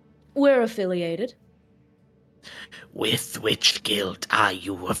 We're affiliated. With which guild are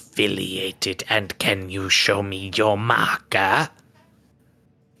you affiliated, and can you show me your marker?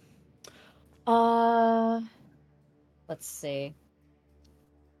 Let's see.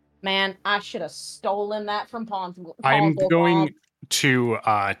 Man, I should have stolen that from Paul. I'm going to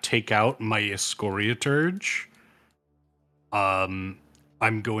take out my Escoriaturge.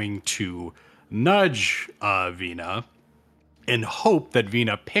 I'm going to nudge Vina and hope that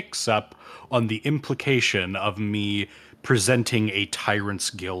Vina picks up on the implication of me presenting a Tyrant's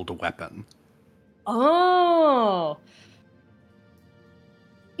Guild weapon. Oh!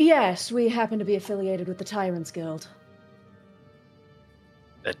 Yes, we happen to be affiliated with the Tyrants Guild.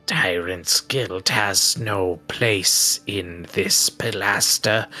 The Tyrant's Guild has no place in this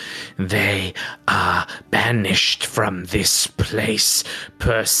pilaster. They are banished from this place.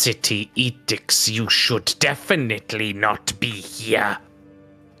 Per city edicts, you should definitely not be here.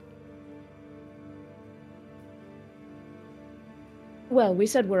 Well, we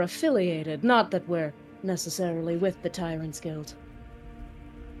said we're affiliated, not that we're necessarily with the Tyrants Guild.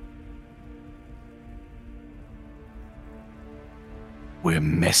 We're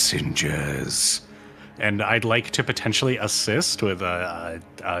messengers. And I'd like to potentially assist with a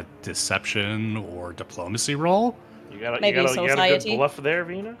deception or diplomacy roll. You got a good society. bluff there,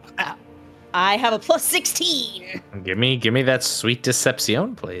 Vina? I have a plus 16! Give me that sweet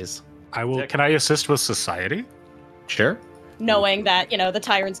deception, please. I will. Can I assist with society? Sure. Knowing that, the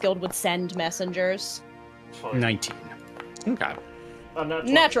Tyrants Guild would send messengers. 19. Okay.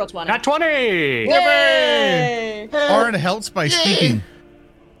 Natural 20. Nat 20! Yay! Arn helps by speaking.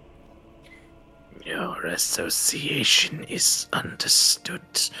 Your association is understood.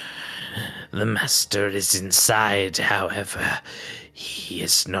 The master is inside, however, he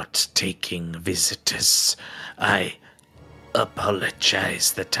is not taking visitors. I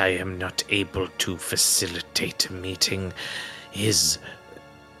apologize that I am not able to facilitate a meeting. His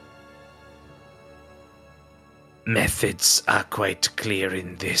methods are quite clear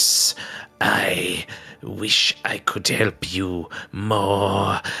in this. I wish I could help you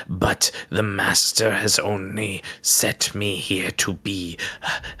more, but the master has only set me here to be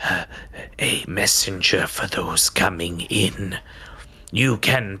a messenger for those coming in. You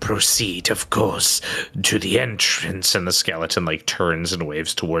can proceed, of course, to the entrance, and the skeleton turns and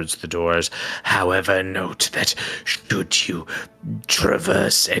waves towards the doors. However, note that should you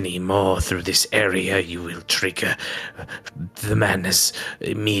traverse any more through this area, you will trigger the manor's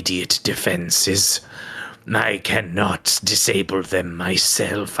immediate defenses. I cannot disable them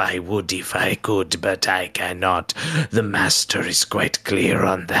myself. I would if I could, but I cannot. The master is quite clear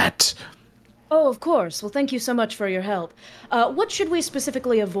on that. Oh, of course. Well, thank you so much for your help. What should we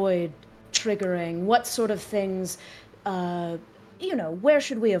specifically avoid triggering? What sort of things, where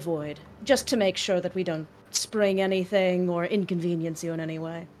should we avoid? Just to make sure that we don't spring anything or inconvenience you in any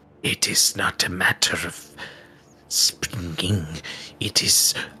way. It is not a matter of springing. It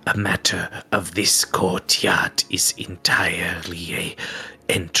is a matter of this courtyard is entirely a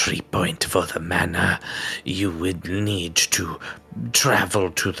entry point for the manor. You would need to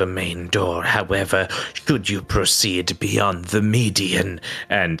travel to the main door. However, should you proceed beyond the median,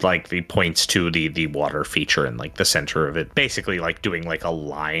 and he points to the water feature in the center of it, basically doing a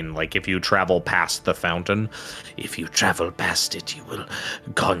line, if you travel past the fountain, if you travel past it, you will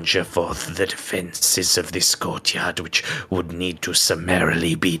conjure forth the defenses of this courtyard, which would need to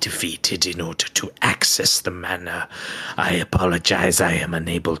summarily be defeated in order to access the manor. I apologize, I am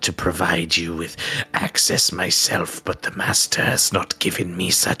unable to provide you with access myself, but the master has not given me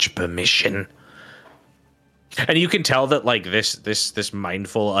such permission. And you can tell that this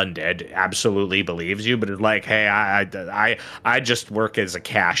mindful undead absolutely believes you, but it's hey, I just work as a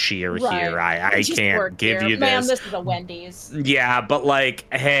cashier here. I can't give you this. Ma'am, this is a Wendy's. Yeah, but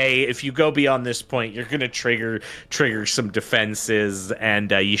hey, if you go beyond this point, you're gonna trigger some defenses,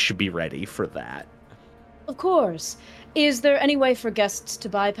 and you should be ready for that. Of course. Is there any way for guests to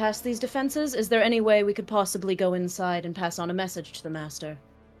bypass these defenses? Is there any way we could possibly go inside and pass on a message to the Master?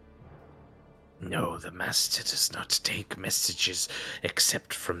 No, the Master does not take messages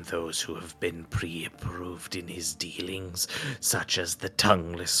except from those who have been pre-approved in his dealings, such as the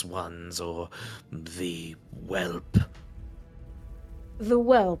tongueless ones or the whelp. The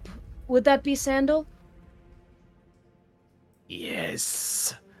whelp. Would that be Sandal?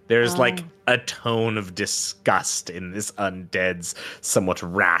 Yes. There's like a tone of disgust in this undead's somewhat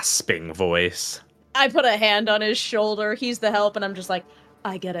rasping voice. I put a hand on his shoulder. He's the help, and I'm just like,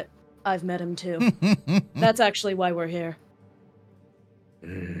 I get it. I've met him too. That's actually why we're here.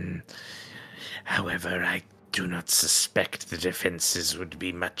 However, I do not suspect the defenses would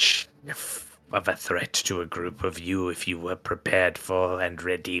be much of a threat to a group of you if you were prepared for and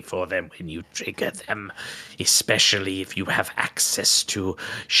ready for them when you trigger them, especially if you have access to,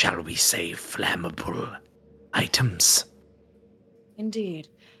 shall we say, flammable items. Indeed.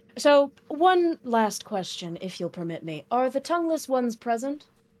 So, one last question, if you'll permit me. Are the tongueless ones present?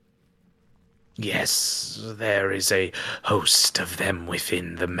 Yes, there is a host of them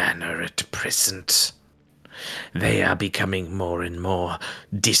within the manor at present. They are becoming more and more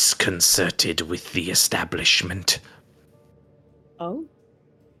disconcerted with the establishment. Oh?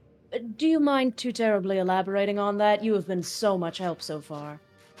 Do you mind too terribly elaborating on that? You have been so much help so far.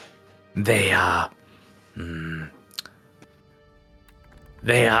 They are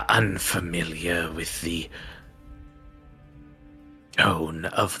unfamiliar with the tone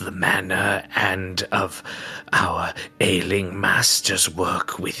of the manor and of our ailing master's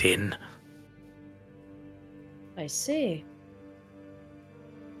work within. I see.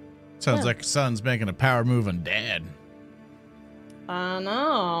 Sounds Huh. like son's making a power move on dad. I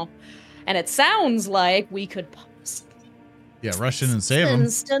know. And it sounds like we could possibly Yeah, rush in and save him.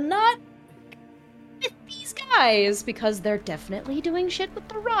 to not with these guys, because they're definitely doing shit with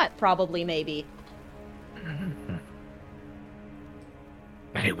the rot, probably, maybe.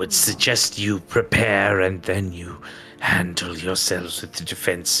 I would suggest you prepare and then you handle yourselves with the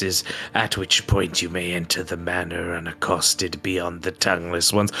defenses, at which point you may enter the manor unaccosted beyond the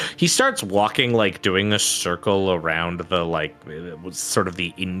tongueless ones. He starts walking, like, doing a circle around the, like, sort of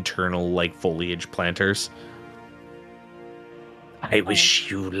the internal, like, foliage planters. I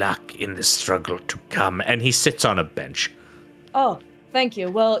wish you luck in the struggle to come. And he sits on a bench. Oh, thank you.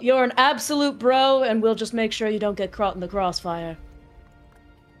 Well, you're an absolute bro, and we'll just make sure you don't get caught in the crossfire.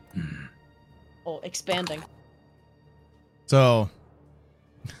 Oh, expanding. So,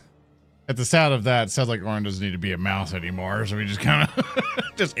 at the sound of that, it sounds like Orin doesn't need to be a mouse anymore. So we just kind of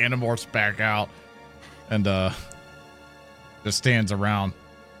just animorphs back out and just stands around.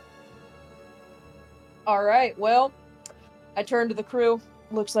 All right, well, I turn to the crew.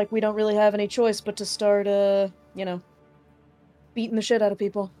 Looks like we don't really have any choice but to start, beating the shit out of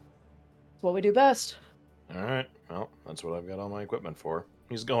people. It's what we do best. All right. Well, that's what I've got all my equipment for.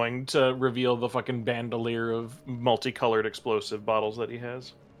 He's going to reveal the fucking bandolier of multicolored explosive bottles that he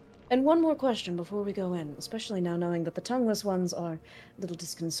has. And one more question before we go in, especially now knowing that the tongueless ones are a little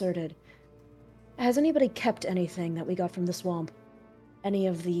disconcerted. Has anybody kept anything that we got from the swamp? Any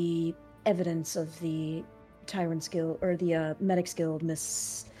of the evidence of the Tyrant's Guild, or the Medic's Guild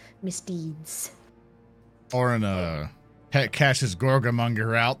misdeeds? Orin cashes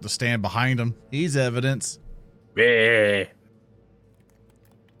Gorgamonger out to stand behind him. He's evidence. Eh.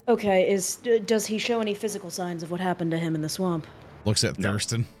 Okay, does he show any physical signs of what happened to him in the swamp? Looks at No.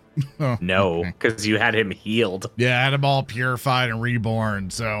 Thurston. Oh, No, okay. because you had him healed. Yeah, I had him all purified and reborn,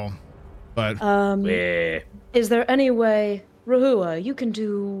 so. But Eh. Is there any way, Rahua, you can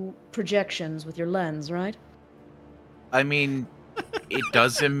do projections with your lens, right? I mean, it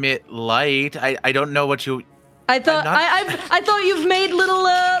does emit light. I don't know what you. I thought I thought you've made little.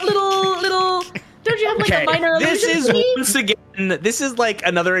 Don't you have like a minor this illusion is suite? once again. This is like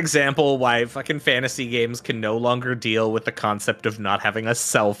another example why fucking fantasy games can no longer deal with the concept of not having a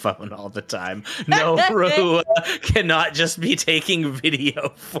cell phone all the time. No, Rahua cannot just be taking video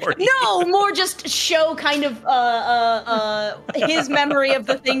for you. No, more just show kind of his memory of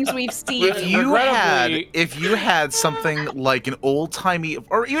the things we've seen. If you had something like an old timey,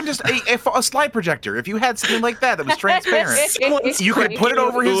 or even just a slide projector, if you had something like that was transparent, you could put it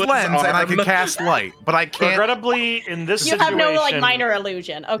over his lens and I could cast light. But I can't. Regrettably, in this You situation, have no like minor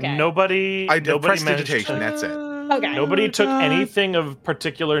illusion. Okay. Nobody. I did nobody managed prestidigitation. to- That's it. Okay. Nobody took anything of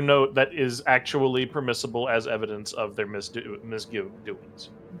particular note that is actually permissible as evidence of their misdoings.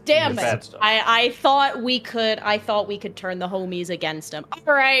 Damn The bad it! stuff. I thought we could turn the homies against him.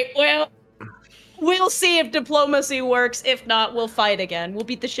 All right. Well, We'll see if diplomacy works. If not, we'll fight again. We'll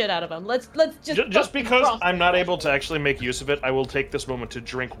beat the shit out of them. Let's Just because cross I'm the not line. able to actually make use of it, I will take this moment to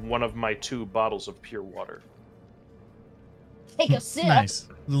drink one of my 2 bottles of pure water. Take a sip. Nice.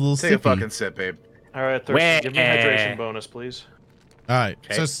 A little Take a sippy. fucking sip, babe. All right, Thurston, give me a hydration bonus, please. All right.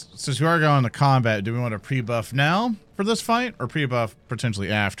 Okay. So since we are going to combat, do we want to pre-buff now for this fight, or pre-buff potentially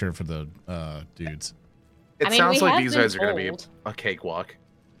after for the dudes? It I mean, sounds we like have these been guys are going to be told. a cakewalk.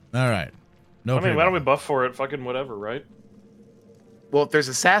 All right. No. I mean, why don't we pre-buff. buff for it? Fucking whatever, right? Well, if there's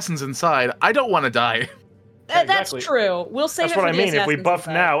assassins inside, I don't want to die. That's Exactly. true. We'll save That's it for what I the mean. If we assassins buff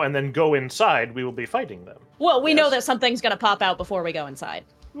inside. now and then go inside, we will be fighting them. Well, we know Yes. that something's gonna pop out before we go inside.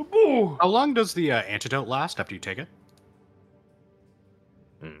 Ooh. How long does the antidote last after you take it?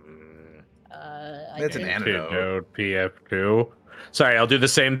 It's an antidote. PF2. Sorry, I'll do the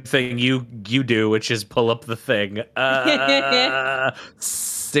same thing you do, which is pull up the thing.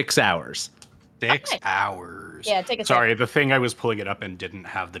 6 hours. 6 Okay. hours. Yeah, take a Sorry, the thing I was pulling it up and didn't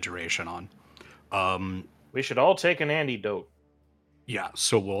have the duration on. We should all take an antidote. Yeah,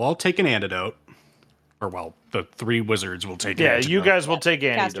 so we'll all take an antidote. Or, well, the 3 wizards will take an Yeah, antidote. you guys will take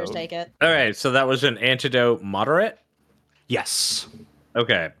Casters antidote. take it. All right, so that was an antidote moderate. Yes.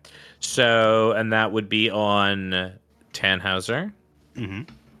 Okay, so and that would be on Tannhauser, hmm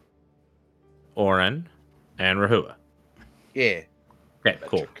Oren, and Rahua. Yeah. Okay,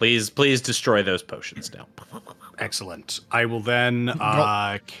 cool. Please destroy those potions now. Excellent. I will then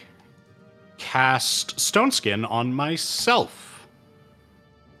cast Stone Skin on myself.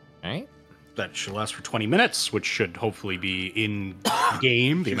 Okay. That should last for 20 minutes, which should hopefully be in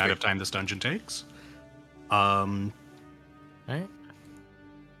game, the amount of time this dungeon takes. Right.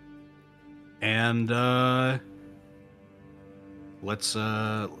 And let's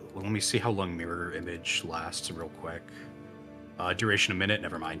let me see how long mirror image lasts real quick. Duration a minute,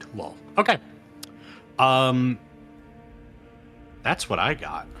 never mind. Lol. Okay. That's what I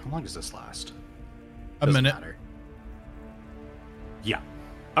got. How long does this last? A Doesn't minute. matter. Yeah.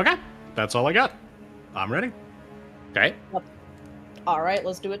 Okay. That's all I got. I'm ready. Okay. All right,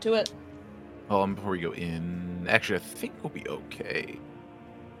 let's do it to it. Before we go in, actually, I think we'll be okay.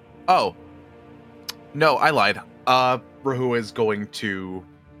 Oh. No, I lied. Rahua is going to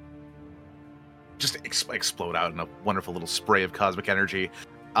just explode out in a wonderful little spray of cosmic energy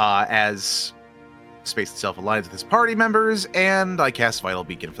as space itself aligns with his party members, and I cast Vital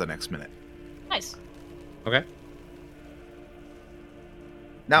Beacon for the next minute. Nice. Okay.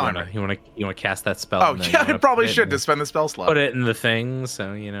 Now I'm ready. You want to cast that spell? Oh, and then you yeah, I wanna probably put it should in- to spend the spell slot. Put it in the thing,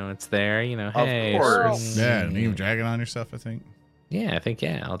 so it's there. Hey, course. Yeah, and you dragging on yourself, I think. Yeah, I think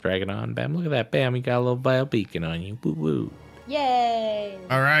I'll drag it on. Bam! Look at that! Bam! We got a little Vile Beacon on you. Woo woo. Yay.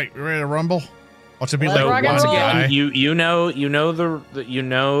 All right, you ready to rumble? Watch it be Let's like rock one and roll. guy.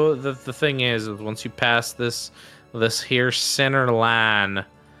 The thing is once you pass this here center line,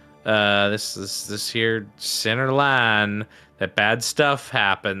 this here center line, that bad stuff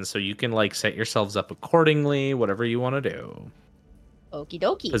happens. So you can set yourselves up accordingly, whatever you want to do. Okie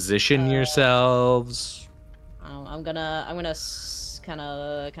dokie. Position yourselves. I'm gonna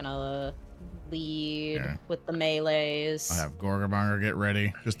kind of lead Yeah. with the melees. I'll have Gorgamonger get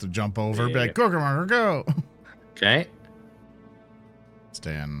ready just to jump over. Be Yeah. like, Gorgamonger, go! Okay.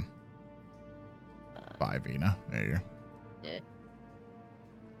 Stand by Vina. There you go. Yeah.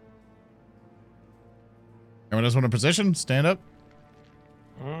 Everyone else want a position? Stand up.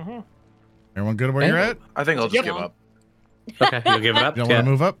 Mm-hmm. Everyone good where you're at? I think I'll just Yep. give up. Okay. You'll give it up. You don't want to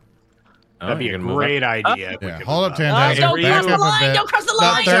move up? Oh, That'd be you're a gonna move up. great idea. if we Yeah, could hold move up, Tannhauser. Don't Back cross up the a line! bit. Don't cross the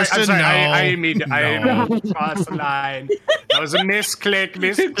Not line! Thurston, I'm sorry, no. I didn't mean to. I No. didn't cross the line. That was a misclick.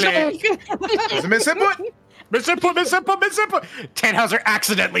 Is it miss input? Misinput. Tannhauser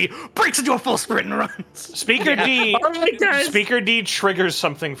accidentally breaks into a full sprint and runs. Speaker D. All right, guys. Speaker D triggers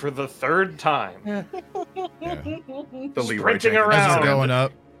something for the 3rd time. Yeah. The Leroy Sprinting Jenkins. around. As Wow. it's going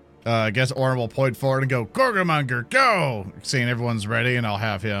up, I guess Oren will point forward and go, Gorgamonger, go! Seeing everyone's ready, and I'll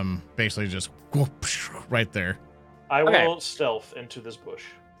have him basically just whoosh, right there. I will Okay. stealth into this bush.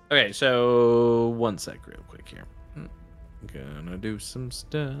 Okay, so one sec, real quick here. Gonna do some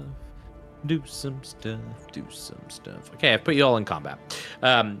stuff. Okay, I've put you all in combat.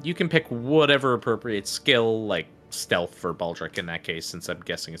 You can pick whatever appropriate skill, like stealth for Baldric in that case, since I'm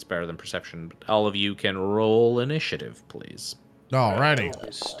guessing it's better than perception. But all of you can roll initiative, please. Alrighty.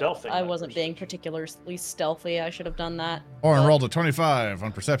 Stealthing. I wasn't being particularly stealthy. I should have done that. Oren rolled a 25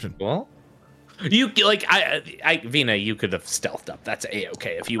 on perception. Well, you Vina, you could have stealthed up. That's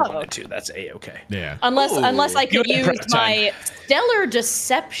a-okay if you wanted to. That's a-okay. Yeah. Unless I could You use had prep my stellar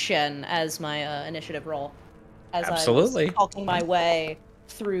deception as my initiative roll. As Absolutely. I was talking my way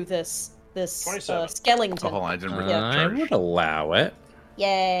through this this 27. Oh, skeleton. hold on, I didn't bring Yeah. that I charge. would allow it.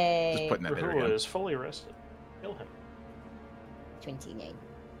 Yay! Just putting that there Rahula again. is fully rested. Kill him. 29.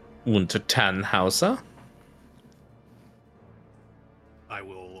 Unter Tannhauser. I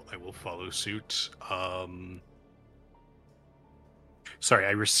will follow suit. Sorry,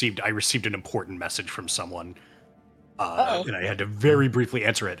 I received an important message from someone, Uh-oh. and I had to very briefly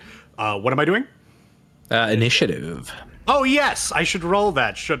answer it. What am I doing? Initiative. Oh yes, I should roll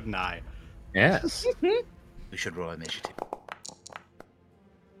that, shouldn't I? Yes. We should roll initiative.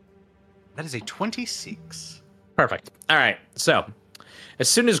 That is a 26. Perfect. All right. So, as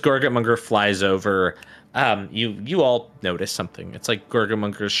soon as Gorgamonger flies over, you all notice something. It's like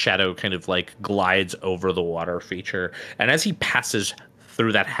Gorgamonger's shadow kind of like glides over the water feature, and as he passes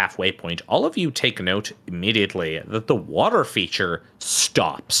through that halfway point, all of you take note immediately that the water feature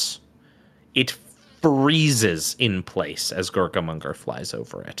stops. It freezes in place as Gorgamonger flies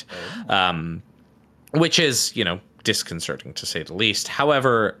over it, which is, disconcerting to say the least.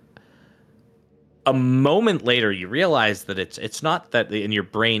 However, a moment later, you realize that it's not that, and your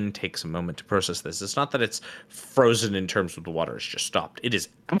brain takes a moment to process this. It's not that it's frozen in terms of the water has just stopped. It is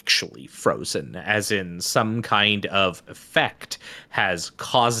actually frozen, as in some kind of effect has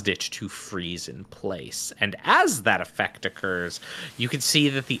caused it to freeze in place. And as that effect occurs, you can see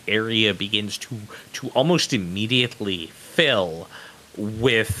that the area begins to almost immediately fill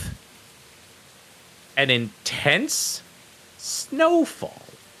with an intense snowfall.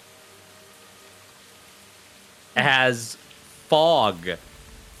 As fog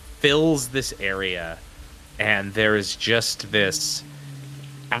fills this area, and there is just this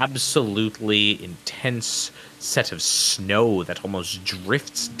absolutely intense set of snow that almost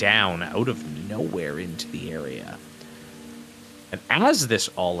drifts down out of nowhere into the area. And as this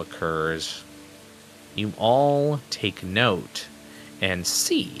all occurs, you all take note and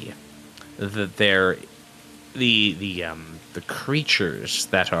see that the creatures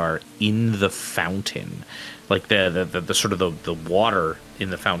that are in the fountain, like the sort of the water in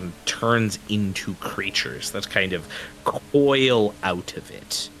the fountain, turns into creatures that kind of coil out of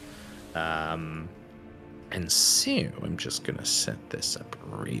it. And so I'm just gonna set this up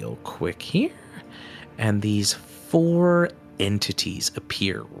real quick here, and these 4 entities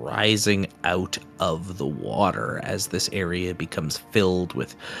appear rising out of the water as this area becomes filled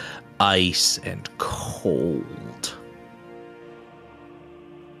with ice and cold.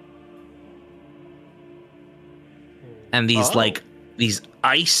 And these these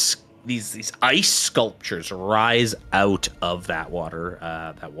ice sculptures rise out of that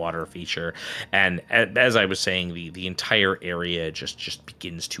water feature, and as I was saying, the entire area just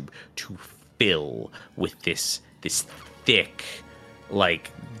begins to fill with this thick,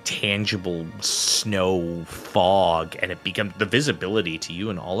 like, tangible snow fog, and it becomes, the visibility to you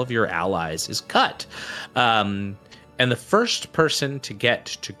and all of your allies is cut. And the first person to get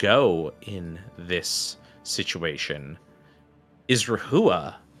to go in this situation is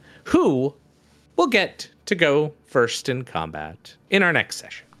Rahua, who will get to go first in combat in our next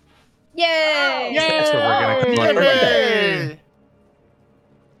session. Yay! That's what we're gonna call it. Yay!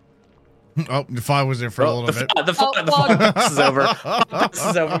 Oh, the fire was there for a little bit. The fog passes over. Fog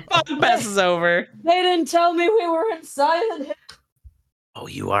passes over. They didn't tell me we were in Silent Hill. Oh,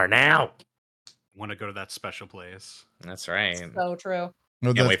 you are now. Want to go to that special place? That's right. So true.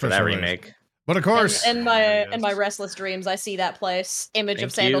 No, Can't that's wait for that special ways. remake. But of course, In my restless dreams, I see that place. Image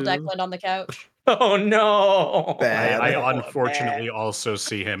of Thank Sandal you. Declan on the couch. Oh no! Bad. I unfortunately also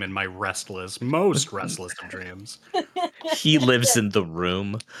see him in my most restless of dreams. He lives in the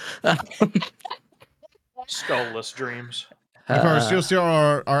room. Skullless dreams. of course, you'll see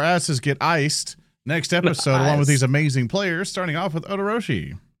our asses get iced next episode, along with these amazing players. Starting off with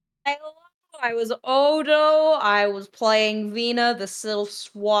Odoroshi. Hello, I was Odo. I was playing Vina, the Sylph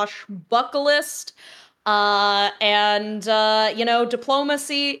Swashbucklist.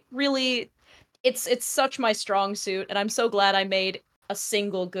 Diplomacy really, it's such my strong suit, and I'm so glad I made a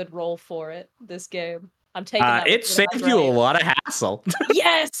single good roll for it this game. I'm taking that. It saved you a lot of hassle.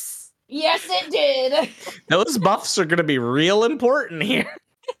 Yes, it did. Those buffs are going to be real important here.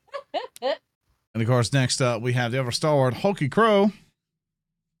 And of course, next up, we have the ever stalwart Hulky Crow.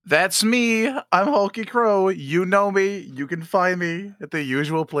 That's me. I'm Hulky Crow. You know me. You can find me at the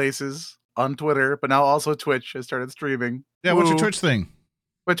usual places on Twitter, but now also Twitch. I started streaming. Yeah, what's your Woo. Twitch thing?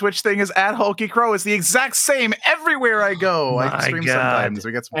 My Twitch thing is at Hulky Crow. It's the exact same everywhere I go. I My stream God. sometimes.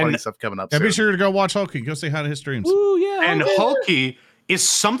 We got some funny stuff coming up Yeah, soon. be sure to go watch Hulky. Go say hi to his streams. Ooh, yeah. And Hulky, is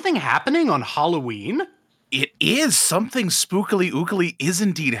something happening on Halloween? It is. Something spookily ookily is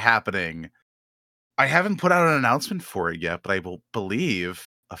indeed happening. I haven't put out an announcement for it yet, but I will believe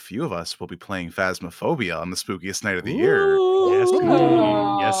a few of us will be playing Phasmophobia on the spookiest night of the year. Yes, indeed.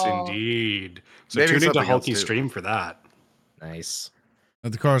 Ooh. Yes, indeed. So Maybe tune into something else, Hulky's too. stream for that. Nice.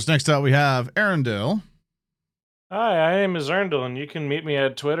 Of course, next up we have Arendelle. Hi, my name is Erndil, and you can meet me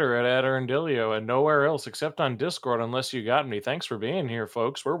at Twitter at @Erndilio and nowhere else except on Discord unless you got me. Thanks for being here,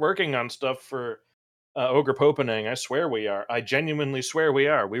 folks. We're working on stuff for Ogre Popenang. I swear we are. I genuinely swear we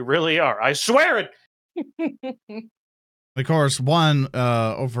are. We really are. I swear it! Of course, one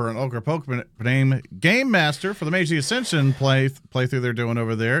over an Ogre Pokename Game Master for the Mage Ascension playthrough they're doing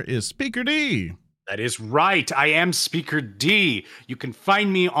over there is Speaker D. That is right. I am Speaker D. You can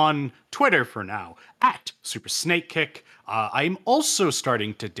find me on Twitter for now at Super Snake Kick. I'm also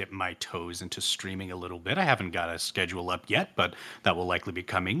starting to dip my toes into streaming a little bit. I haven't got a schedule up yet, but that will likely be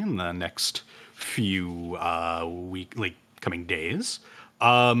coming in the next few coming days.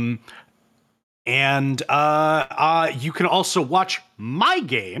 And you can also watch my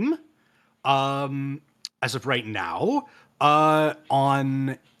game as of right now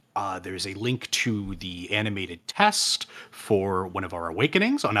on. There's a link to the animated test for one of our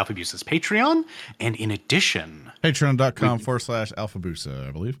awakenings on Alphabusa's Patreon. And in addition, Patreon.com/Alphabusa,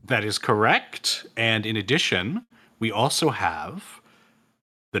 I believe. that is correct. And in addition, we also have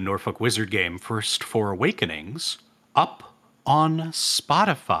the Norfolk Wizard game, First 4 Awakenings, up on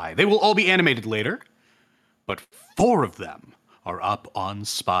Spotify. They will all be animated later, but 4 of them are up on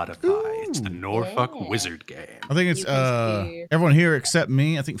Spotify. It's the Norfolk Yeah. Wizard game. I think it's You can see. everyone here except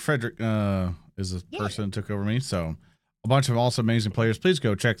me. I think Frederick is the person that took over me. So a bunch of also amazing players. Please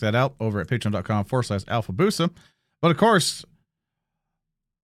go check that out over at patreon.com/Alphabusa. But of course,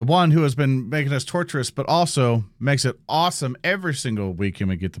 the one who has been making us torturous, but also makes it awesome every single weekend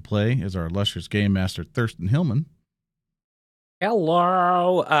we get to play is our illustrious game master, Thurston Hillman.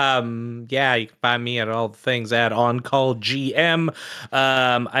 Hello. Yeah, you can find me at all the things at On Call GM.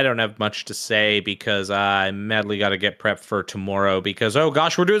 I don't have much to say because I madly got to get prepped for tomorrow because, oh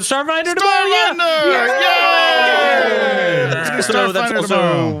gosh, we're doing Starfinder tomorrow. Yay! So that's Starfinder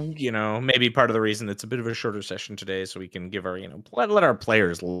also, tomorrow. maybe part of the reason it's a bit of a shorter session today so we can give our, let our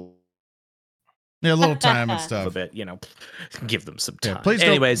players Yeah, a little time and a stuff. bit, give them some Yeah, time. please don't-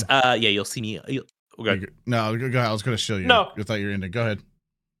 Anyways, you'll see me. Okay. No, go ahead. I was going to show you. No. I thought you were into. Go ahead.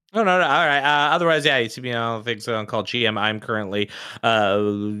 No. All right. Otherwise, you see me on things on called GM. I'm currently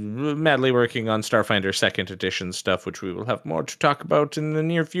madly working on Starfinder 2nd Edition stuff, which we will have more to talk about in the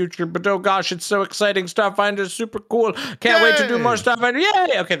near future. But oh gosh, it's so exciting! Starfinder's super cool. Can't wait to do more Starfinder.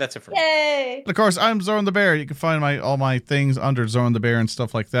 Yay! Okay, that's it for me. Yay! Of course, I'm Zorn the Bear. You can find all my things under Zorn the Bear and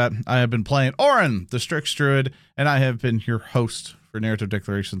stuff like that. I have been playing Orin, the Strix Druid, and I have been your host for narrative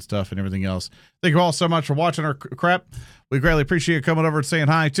declaration stuff and everything else. Thank you all so much for watching our crap. We greatly appreciate you coming over and saying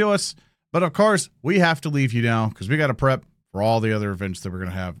hi to us. But of course, we have to leave you now because we got to prep for all the other events that we're going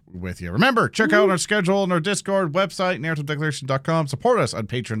to have with you. Remember, check out our schedule on our Discord website, narrativedeclaration.com. Support us on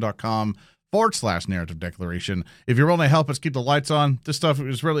patreon.com/narrative declaration. If you're willing to help us keep the lights on, this stuff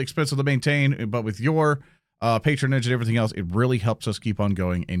is really expensive to maintain, but with your patronage and everything else, it really helps us keep on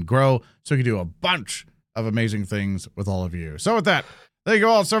going and grow so we can do a bunch of amazing things with all of you. So with that, thank you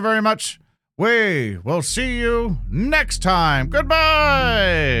all so very much. We will see you next time.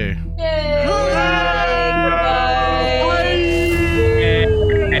 Goodbye. Yay! Goodbye.